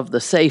of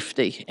the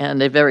safety,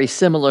 and a very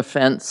similar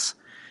fence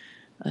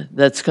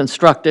that's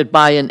constructed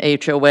by an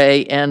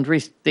HOA, and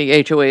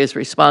the HOA is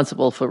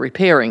responsible for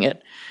repairing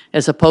it,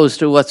 as opposed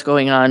to what's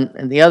going on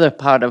in the other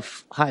part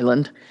of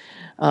Highland.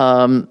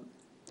 That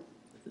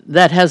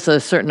has a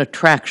certain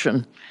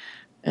attraction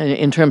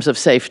in terms of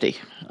safety,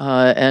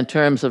 in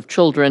terms of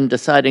children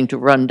deciding to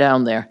run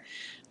down there.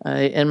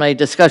 In my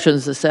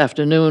discussions this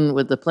afternoon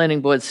with the planning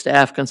board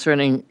staff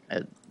concerning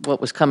what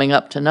was coming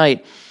up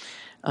tonight,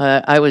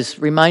 I was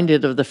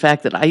reminded of the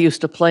fact that I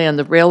used to play on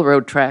the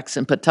railroad tracks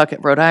in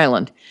Pawtucket, Rhode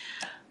Island,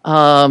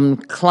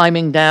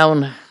 climbing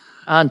down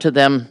onto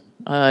them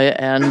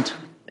and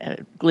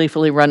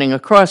gleefully running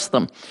across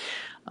them.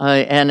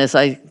 And as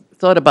I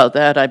thought about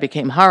that, I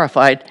became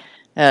horrified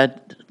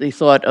at the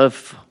thought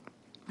of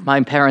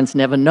my parents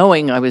never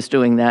knowing I was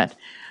doing that.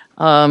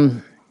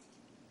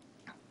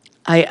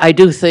 I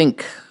do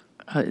think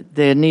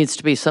there needs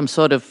to be some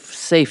sort of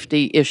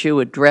safety issue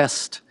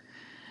addressed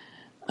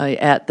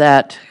at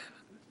that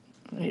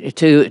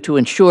to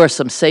ensure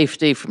some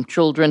safety from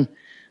children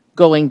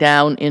going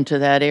down into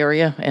that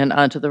area and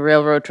onto the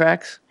railroad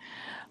tracks.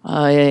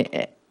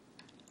 I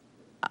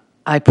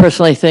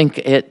personally think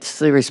it's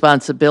the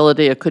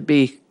responsibility,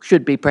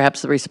 should be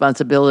perhaps the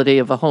responsibility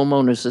of a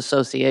homeowners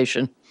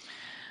association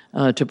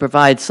to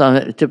provide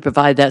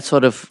that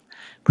sort of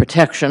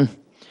protection,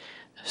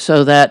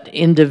 so that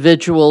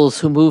individuals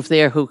who move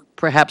there who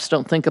perhaps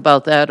don't think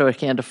about that or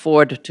can't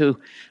afford to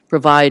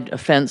provide a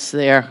fence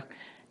there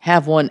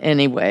have one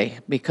anyway,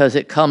 because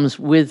it comes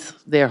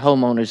with their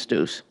homeowners'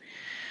 dues.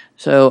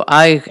 So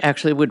I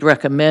actually would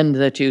recommend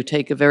that you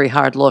take a very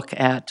hard look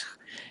at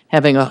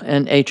having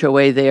an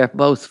HOA there,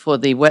 both for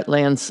the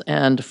wetlands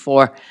and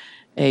for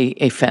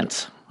a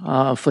fence,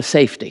 for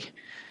safety.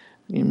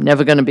 You're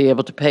never going to be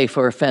able to pay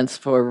for a fence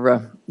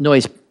for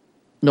noise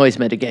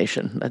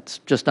mitigation. That's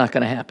just not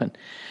going to happen.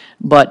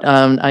 But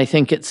I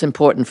think it's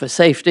important for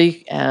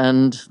safety,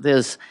 and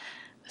there's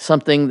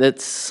something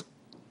that's,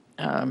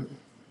 I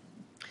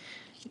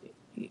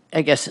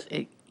guess,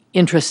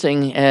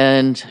 interesting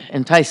and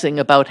enticing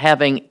about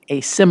having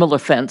a similar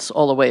fence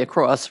all the way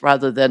across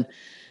rather than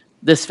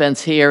this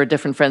fence here, a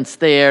different fence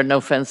there,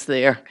 no fence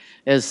there,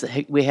 as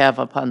we have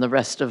upon the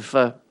rest of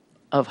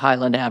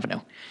Highland Avenue.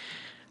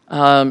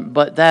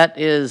 But that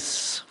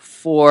is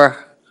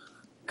for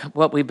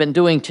what we've been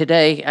doing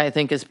today, I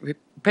think is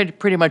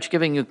pretty much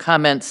giving you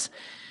comments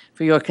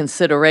for your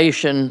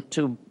consideration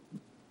to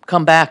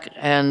come back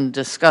and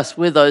discuss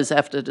with us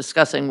after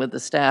discussing with the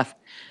staff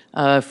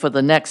for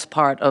the next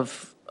part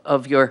of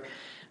your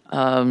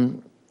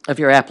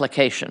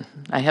application.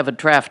 I have a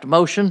draft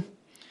motion,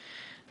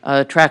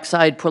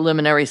 trackside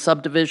preliminary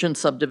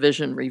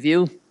subdivision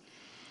review.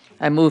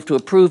 I move to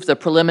approve the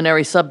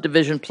preliminary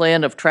subdivision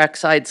plan of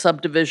trackside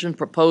subdivision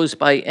proposed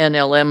by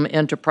NLM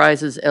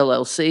Enterprises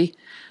LLC.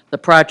 The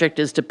project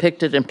is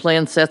depicted in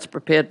plan sets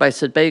prepared by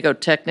Sebago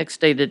Technics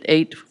dated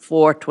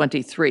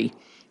 8/4/23.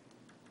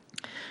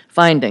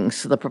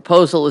 Findings: the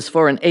proposal is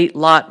for an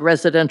 8-lot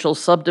residential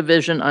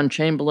subdivision on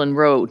Chamberlain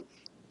Road.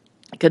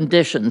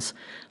 Conditions: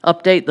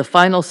 update the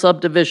final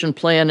subdivision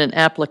plan and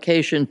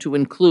application to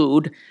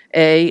include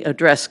A,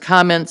 address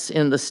comments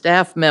in the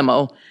staff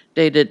memo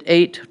dated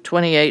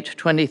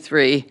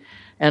 8/28/23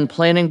 and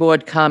planning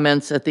board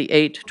comments at the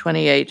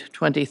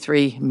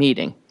 8/28/23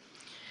 meeting.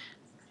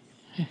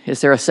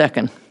 Is there a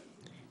second?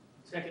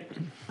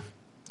 Second.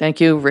 Thank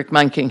you. Rick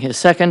Munking has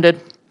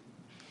seconded.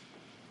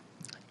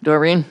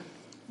 Doreen?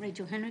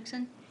 Rachel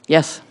Hendrickson,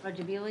 Yes.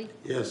 Roger Beely,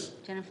 Yes.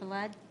 Jennifer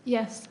Ladd,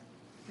 Yes.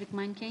 Rick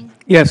Munking,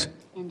 Yes.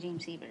 and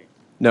James Hebert.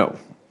 No.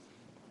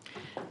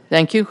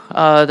 Thank you.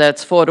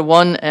 That's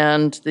 4-1,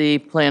 and the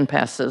plan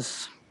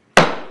passes.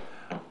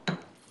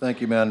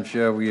 Thank you, Madam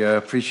Chair. We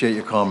appreciate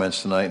your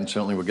comments tonight, and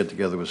certainly we'll get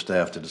together with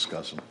staff to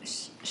discuss them.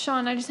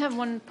 Sean, I just have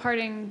one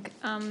parting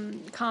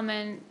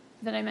comment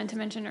that I meant to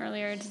mention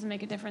earlier. It doesn't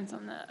make a difference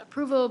on the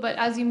approval, but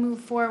as you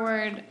move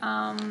forward,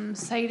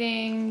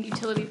 siting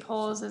utility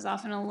poles is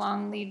often a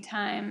long lead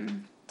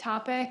time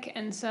topic.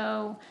 And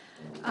so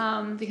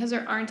because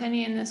there aren't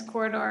any in this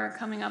corridor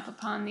coming up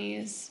upon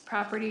these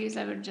properties,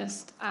 I would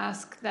just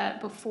ask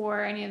that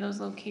before any of those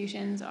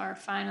locations are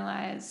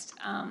finalized,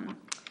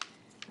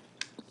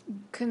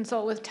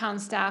 consult with town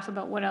staff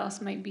about what else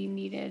might be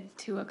needed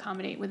to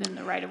accommodate within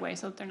the right-of-way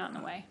so that they're not in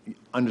the way.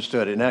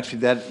 Understood. And actually,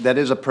 that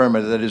is a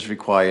permit that is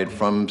required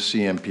from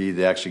CMP.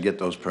 They actually get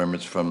those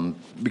permits from,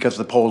 because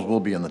the poles will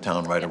be in the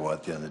town right away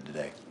at the end of the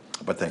day.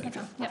 But thank you,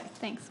 John. Yep,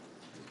 thanks.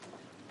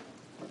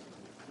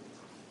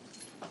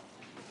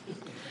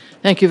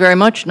 Thank you very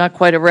much. Not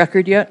quite a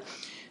record yet.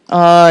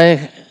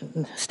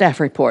 Staff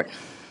report.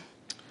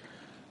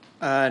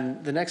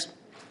 The next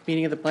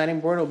meeting of the planning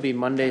board will be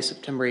Monday,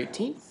 September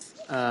 18th.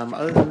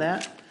 Other than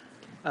that,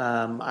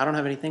 I don't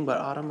have anything, but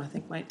Autumn, I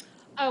think, might.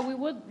 We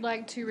would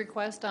like to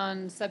request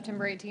on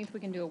September 18th, we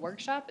can do a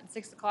workshop at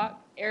 6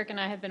 o'clock. Eric and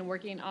I have been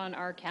working on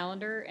our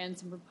calendar and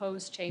some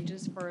proposed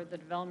changes for the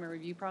development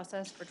review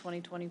process for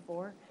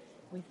 2024.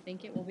 We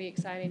think it will be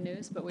exciting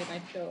news, but we'd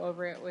like to go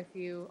over it with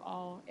you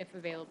all if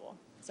available.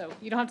 So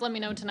you don't have to let me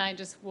know tonight,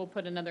 just we'll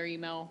put another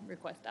email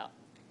request out.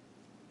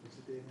 What's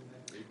the date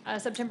on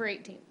that? September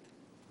 18th.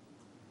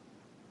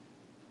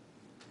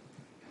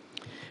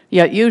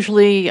 Yeah,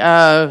 usually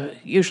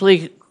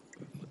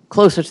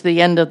closer to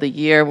the end of the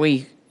year,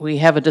 we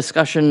have a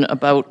discussion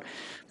about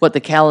what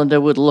the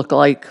calendar would look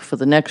like for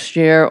the next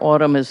year.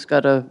 Autumn has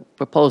got a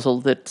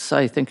proposal that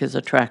I think is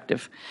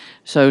attractive.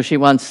 So she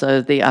wants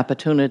the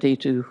opportunity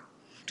to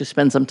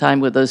spend some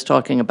time with us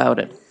talking about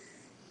it.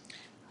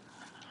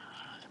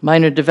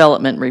 Minor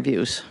development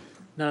reviews.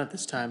 None at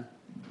this time.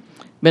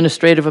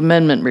 Administrative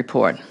amendment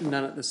report.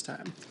 None at this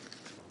time.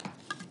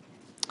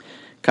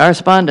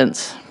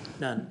 Correspondence.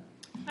 None.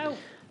 Oh,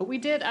 we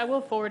did, I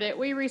will forward it.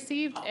 We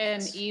received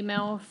an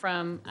email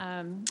from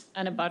an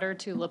abutter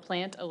to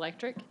LaPlante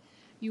Electric.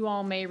 You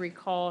all may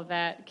recall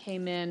that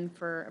came in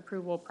for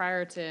approval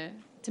prior to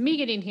me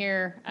getting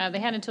here. They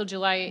had until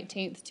July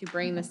 18th to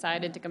bring the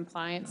site into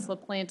compliance.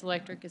 LaPlante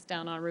Electric is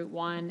down on Route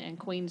 1 and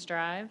Queens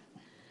Drive.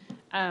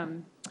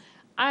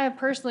 I have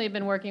personally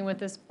been working with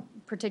this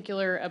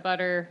particular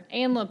abutter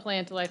and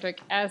LaPlante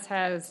Electric, as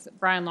has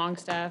Brian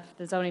Longstaff,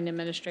 the zoning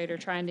administrator,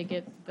 trying to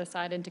get the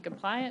site into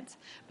compliance.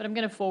 But I'm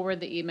going to forward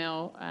the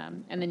email,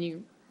 and then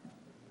you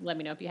let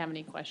me know if you have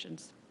any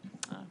questions.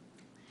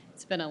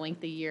 It's been a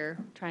lengthy year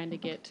trying to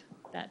get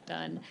that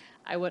done.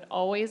 I would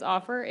always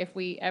offer, if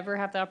we ever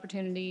have the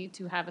opportunity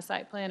to have a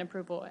site plan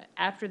approval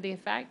after the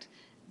fact,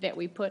 that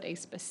we put a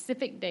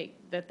specific date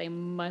that they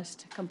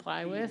must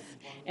comply with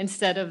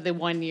instead of the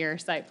 1-year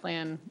site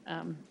plan.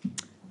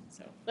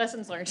 So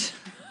lessons learned.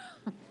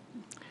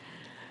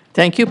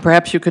 Thank you.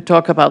 Perhaps you could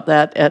talk about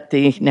that at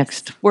the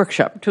next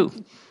workshop, too.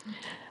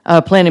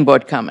 Planning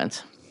board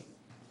comments.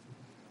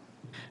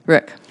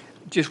 Rick.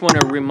 Just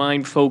want to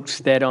remind folks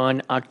that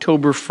on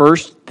October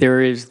 1st, there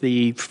is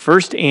the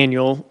first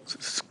annual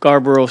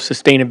Scarborough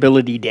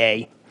Sustainability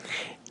Day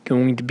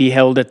going to be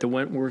held at the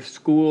Wentworth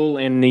School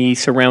and the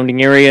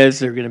surrounding areas.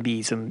 There are going to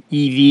be some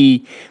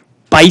EV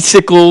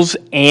bicycles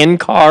and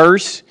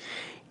cars.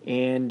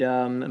 And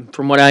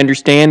from what I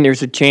understand,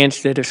 there's a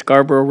chance that a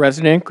Scarborough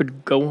resident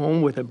could go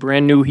home with a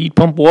brand-new heat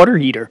pump water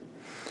heater.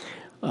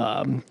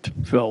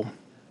 So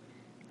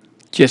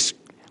just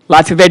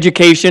lots of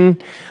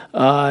education.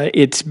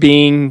 It's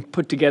being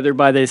put together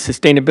by the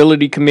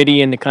Sustainability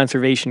Committee and the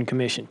Conservation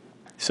Commission.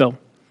 So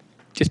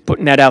just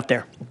putting that out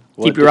there.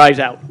 Keep your eyes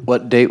out.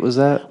 What date was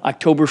that?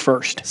 October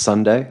 1st,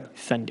 Sunday?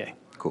 Sunday.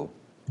 Cool.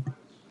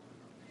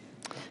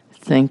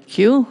 Thank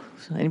you.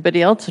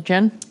 Anybody else?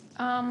 Jen?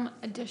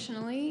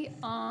 Additionally,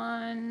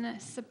 on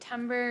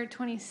September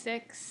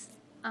 26th,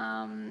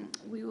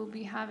 we will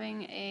be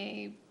having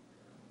a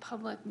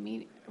public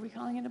meet. Are we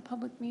calling it a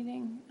public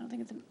meeting? I don't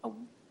think it's an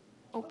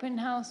open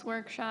house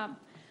workshop.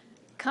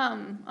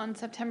 Come on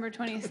September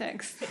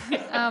 26th.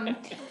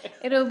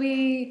 It'll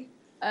be,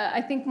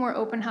 I think, more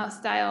open house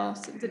style.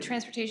 So the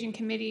Transportation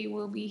Committee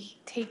will be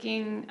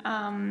taking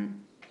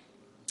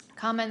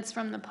comments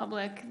from the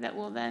public that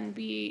will then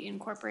be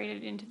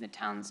incorporated into the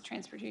town's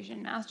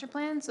transportation master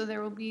plan. So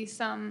there will be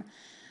some,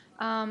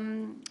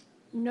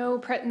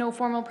 no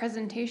formal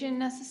presentation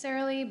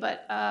necessarily,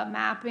 but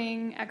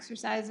mapping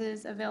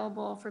exercises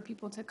available for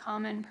people to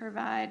come and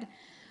provide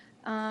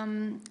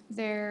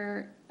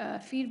their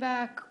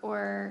feedback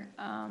or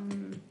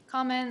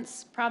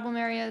comments, problem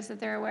areas that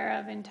they're aware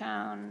of in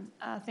town,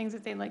 things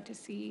that they'd like to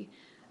see.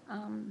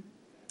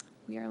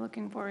 We are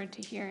looking forward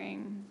to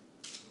hearing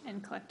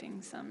and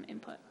collecting some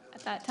input at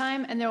that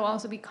time. And there will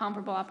also be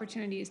comparable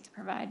opportunities to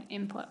provide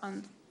input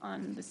on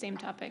the same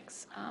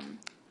topics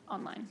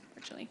online,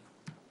 virtually.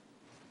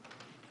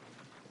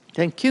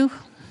 Thank you.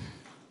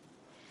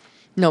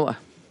 Noah?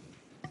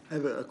 I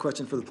have a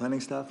question for the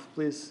planning staff,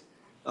 please.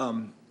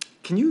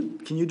 Can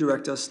you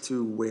direct us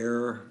to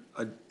where,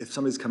 if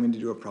somebody's coming to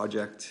do a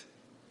project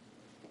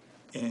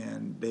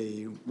and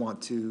they want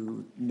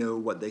to know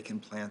what they can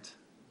plant,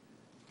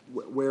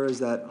 where is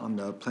that on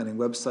the planning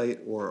website,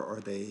 or are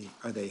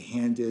they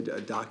handed a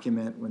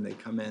document when they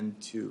come in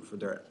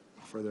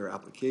for their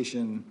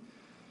application?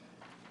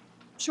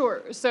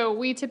 Sure. So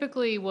we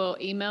typically will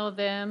email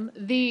them.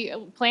 The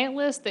plant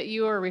list that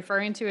you are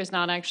referring to is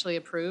not actually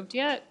approved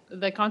yet.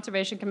 The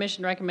Conservation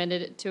Commission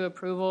recommended it to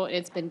approval.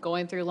 It's been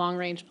going through Long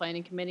Range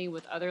Planning Committee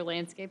with other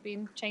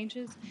landscaping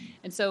changes.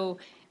 And so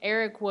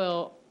Eric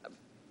will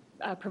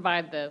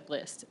provide the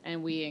list,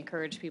 and we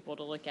encourage people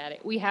to look at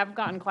it. We have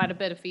gotten quite a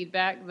bit of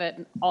feedback that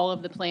all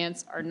of the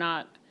plants are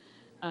not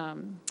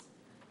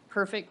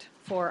perfect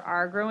for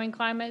our growing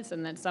climates,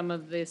 and that some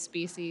of the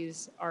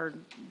species are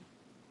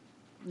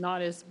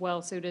not as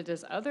well suited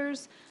as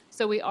others.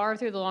 So we are,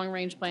 through the Long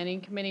Range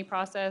Planning Committee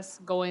process,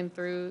 going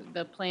through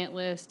the plant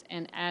list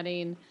and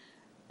adding.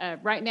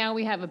 Right now,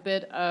 we have a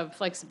bit of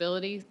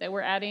flexibility that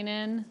we're adding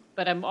in,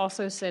 but I'm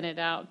also sent it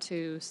out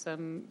to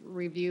some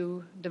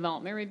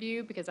development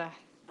review, because I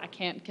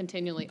can't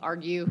continually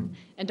argue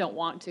and don't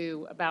want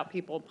to about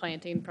people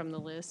planting from the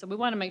list. So we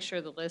want to make sure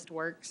the list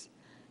works.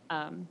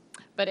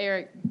 But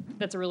Eric,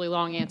 that's a really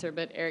long answer,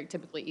 but Eric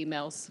typically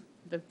emails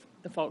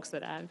the folks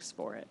that ask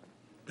for it.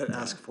 That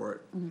ask for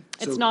it? Mm-hmm.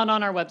 It's not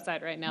on our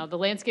website right now. The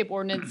landscape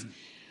ordinance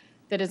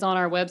that is on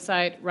our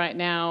website right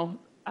now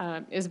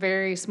is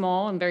very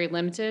small and very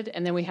limited.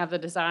 And then we have the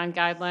design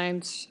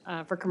guidelines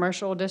for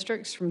commercial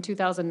districts from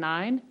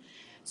 2009.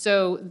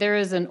 So there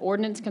is an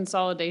ordinance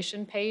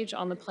consolidation page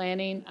on the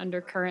planning under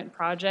current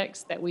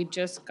projects that we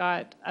just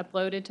got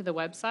uploaded to the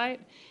website.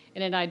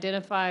 And it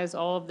identifies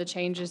all of the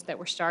changes that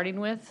we're starting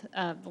with.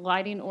 The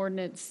lighting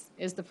ordinance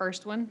is the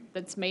first one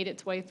that's made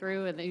its way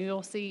through, and then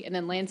you'll see, and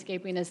then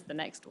landscaping is the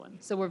next one.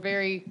 So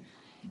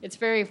it's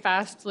very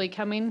fastly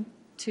coming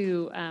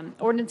to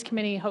ordinance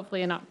committee,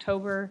 hopefully in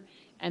October,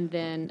 and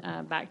then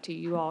back to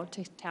you all,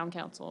 to town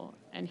council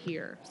and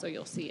here, so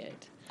you'll see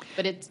it.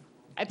 But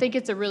I think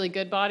it's a really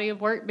good body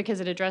of work,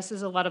 because it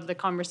addresses a lot of the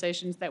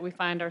conversations that we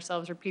find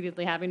ourselves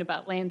repeatedly having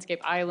about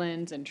landscape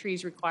islands and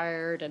trees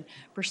required and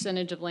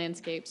percentage of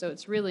landscape. So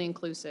it's really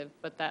inclusive,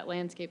 but that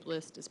landscape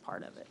list is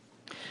part of it.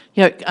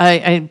 Yeah,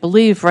 I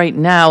believe right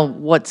now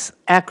what's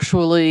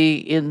actually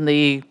in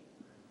the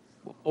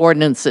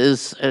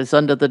ordinances is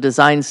under the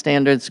design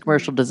standards,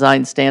 commercial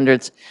design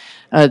standards,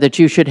 that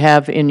you should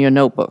have in your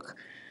notebook.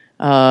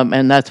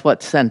 And that's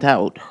what's sent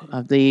out.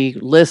 The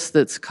list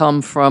that's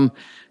come from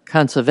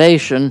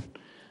Conservation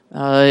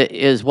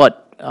is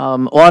what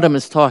Autumn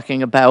is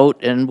talking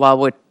about, and while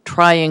we're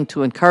trying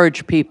to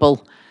encourage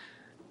people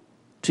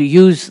to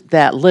use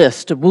that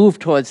list, to move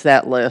towards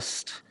that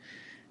list,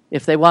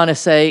 if they want to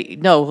say,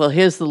 no, well,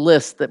 here's the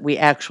list that we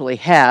actually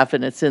have,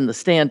 and it's in the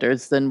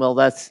standards, then, well,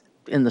 that's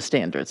in the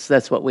standards.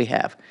 That's what we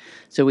have.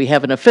 So we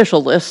have an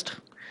official list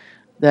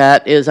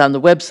that is on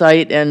the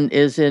website and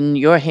is in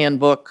your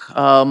handbook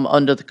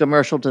under the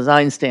commercial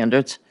design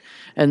standards.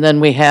 And then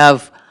we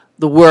have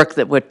the work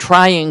that we're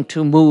trying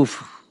to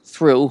move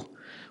through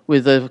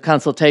with the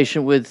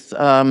consultation with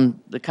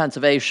the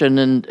conservation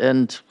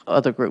and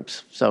other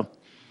groups. So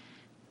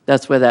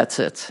that's where that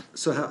sits.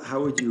 So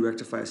how would you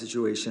rectify a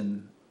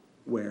situation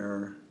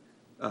where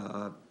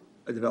a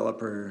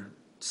developer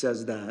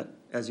says that,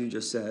 as you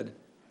just said,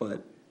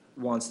 but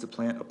wants to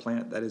plant a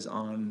plant that is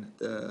on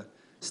the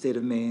state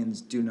of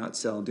Maine's do not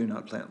sell, do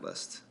not plant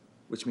list,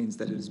 which means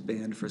that it is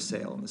banned for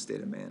sale in the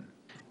state of Maine.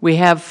 We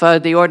have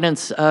the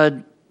ordinance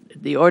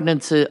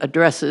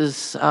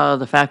addresses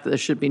the fact that there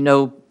should be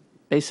no,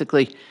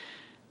 basically,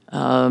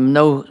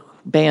 no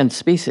banned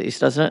species,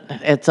 doesn't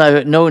it? It's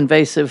no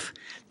invasive,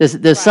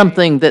 there's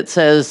something that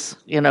says,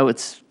 you know,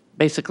 it's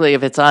basically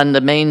if it's on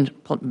the main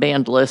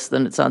banned list,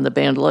 then it's on the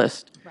banned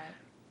list. Right.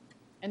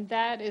 And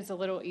that is a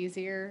little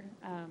easier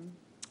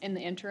in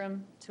the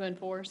interim to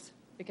enforce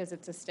because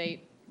it's a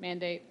state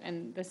mandate,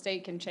 and the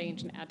state can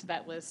change and add to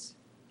that list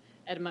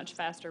at a much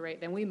faster rate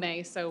than we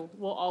may, so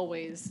we'll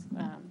always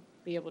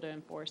be able to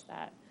enforce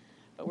that.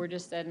 But we're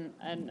just in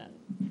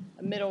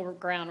a middle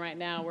ground right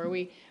now where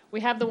we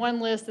have the one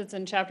list that's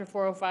in Chapter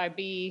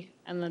 405B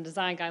and the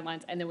design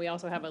guidelines, and then we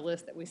also have a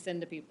list that we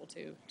send to people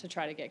to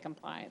try to get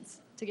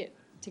compliance, to get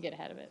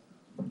ahead of it.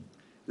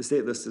 The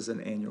state list is an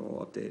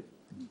annual update.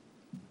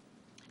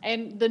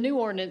 And the new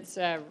ordinance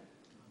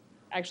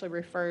actually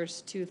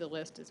refers to the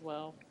list as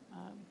well,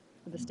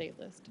 the state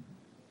list.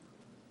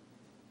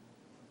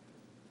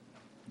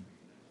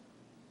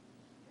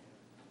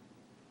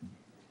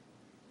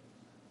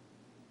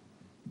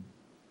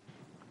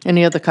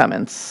 Any other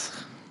comments?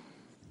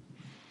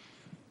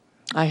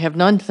 I have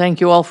none. Thank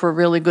you all for a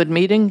really good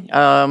meeting.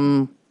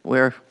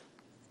 We're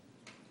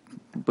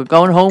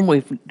going home.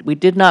 We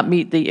did not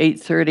meet the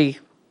 8:30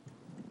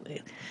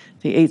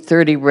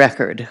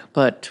 record,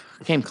 but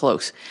came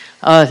close.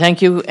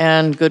 Thank you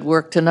and good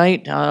work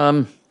tonight.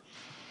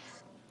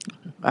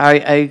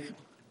 I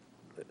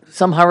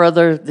somehow or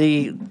other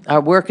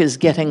our work is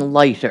getting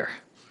lighter.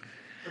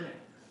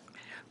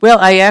 Well,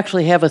 I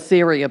actually have a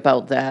theory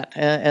about that,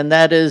 and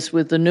that is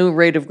with the new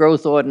rate of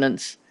growth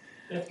ordinance,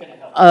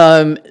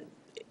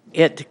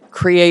 it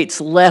creates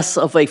less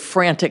of a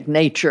frantic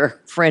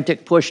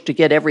push to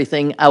get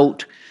everything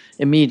out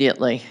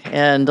immediately,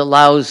 and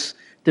allows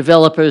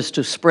developers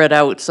to spread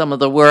out some of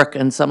the work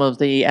and some of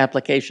the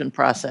application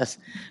process,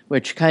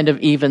 which kind of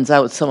evens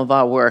out some of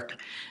our work.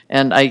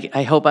 And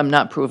I hope I'm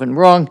not proven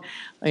wrong,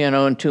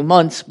 in 2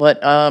 months,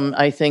 but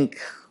I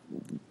think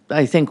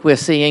we're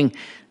seeing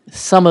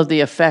some of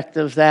the effect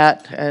of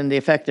that and the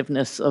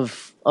effectiveness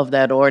of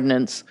that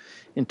ordinance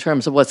in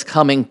terms of what's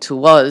coming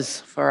to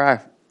us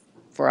for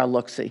our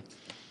look-see.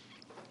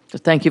 So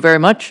thank you very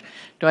much.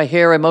 Do I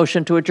hear a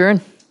motion to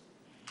adjourn?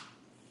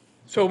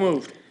 So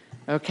moved.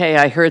 Okay,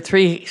 I heard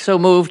 3 so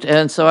moved,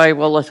 and so I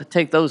will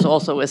take those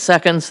also as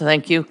seconds.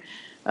 Thank you.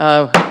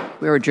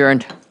 We're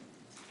adjourned.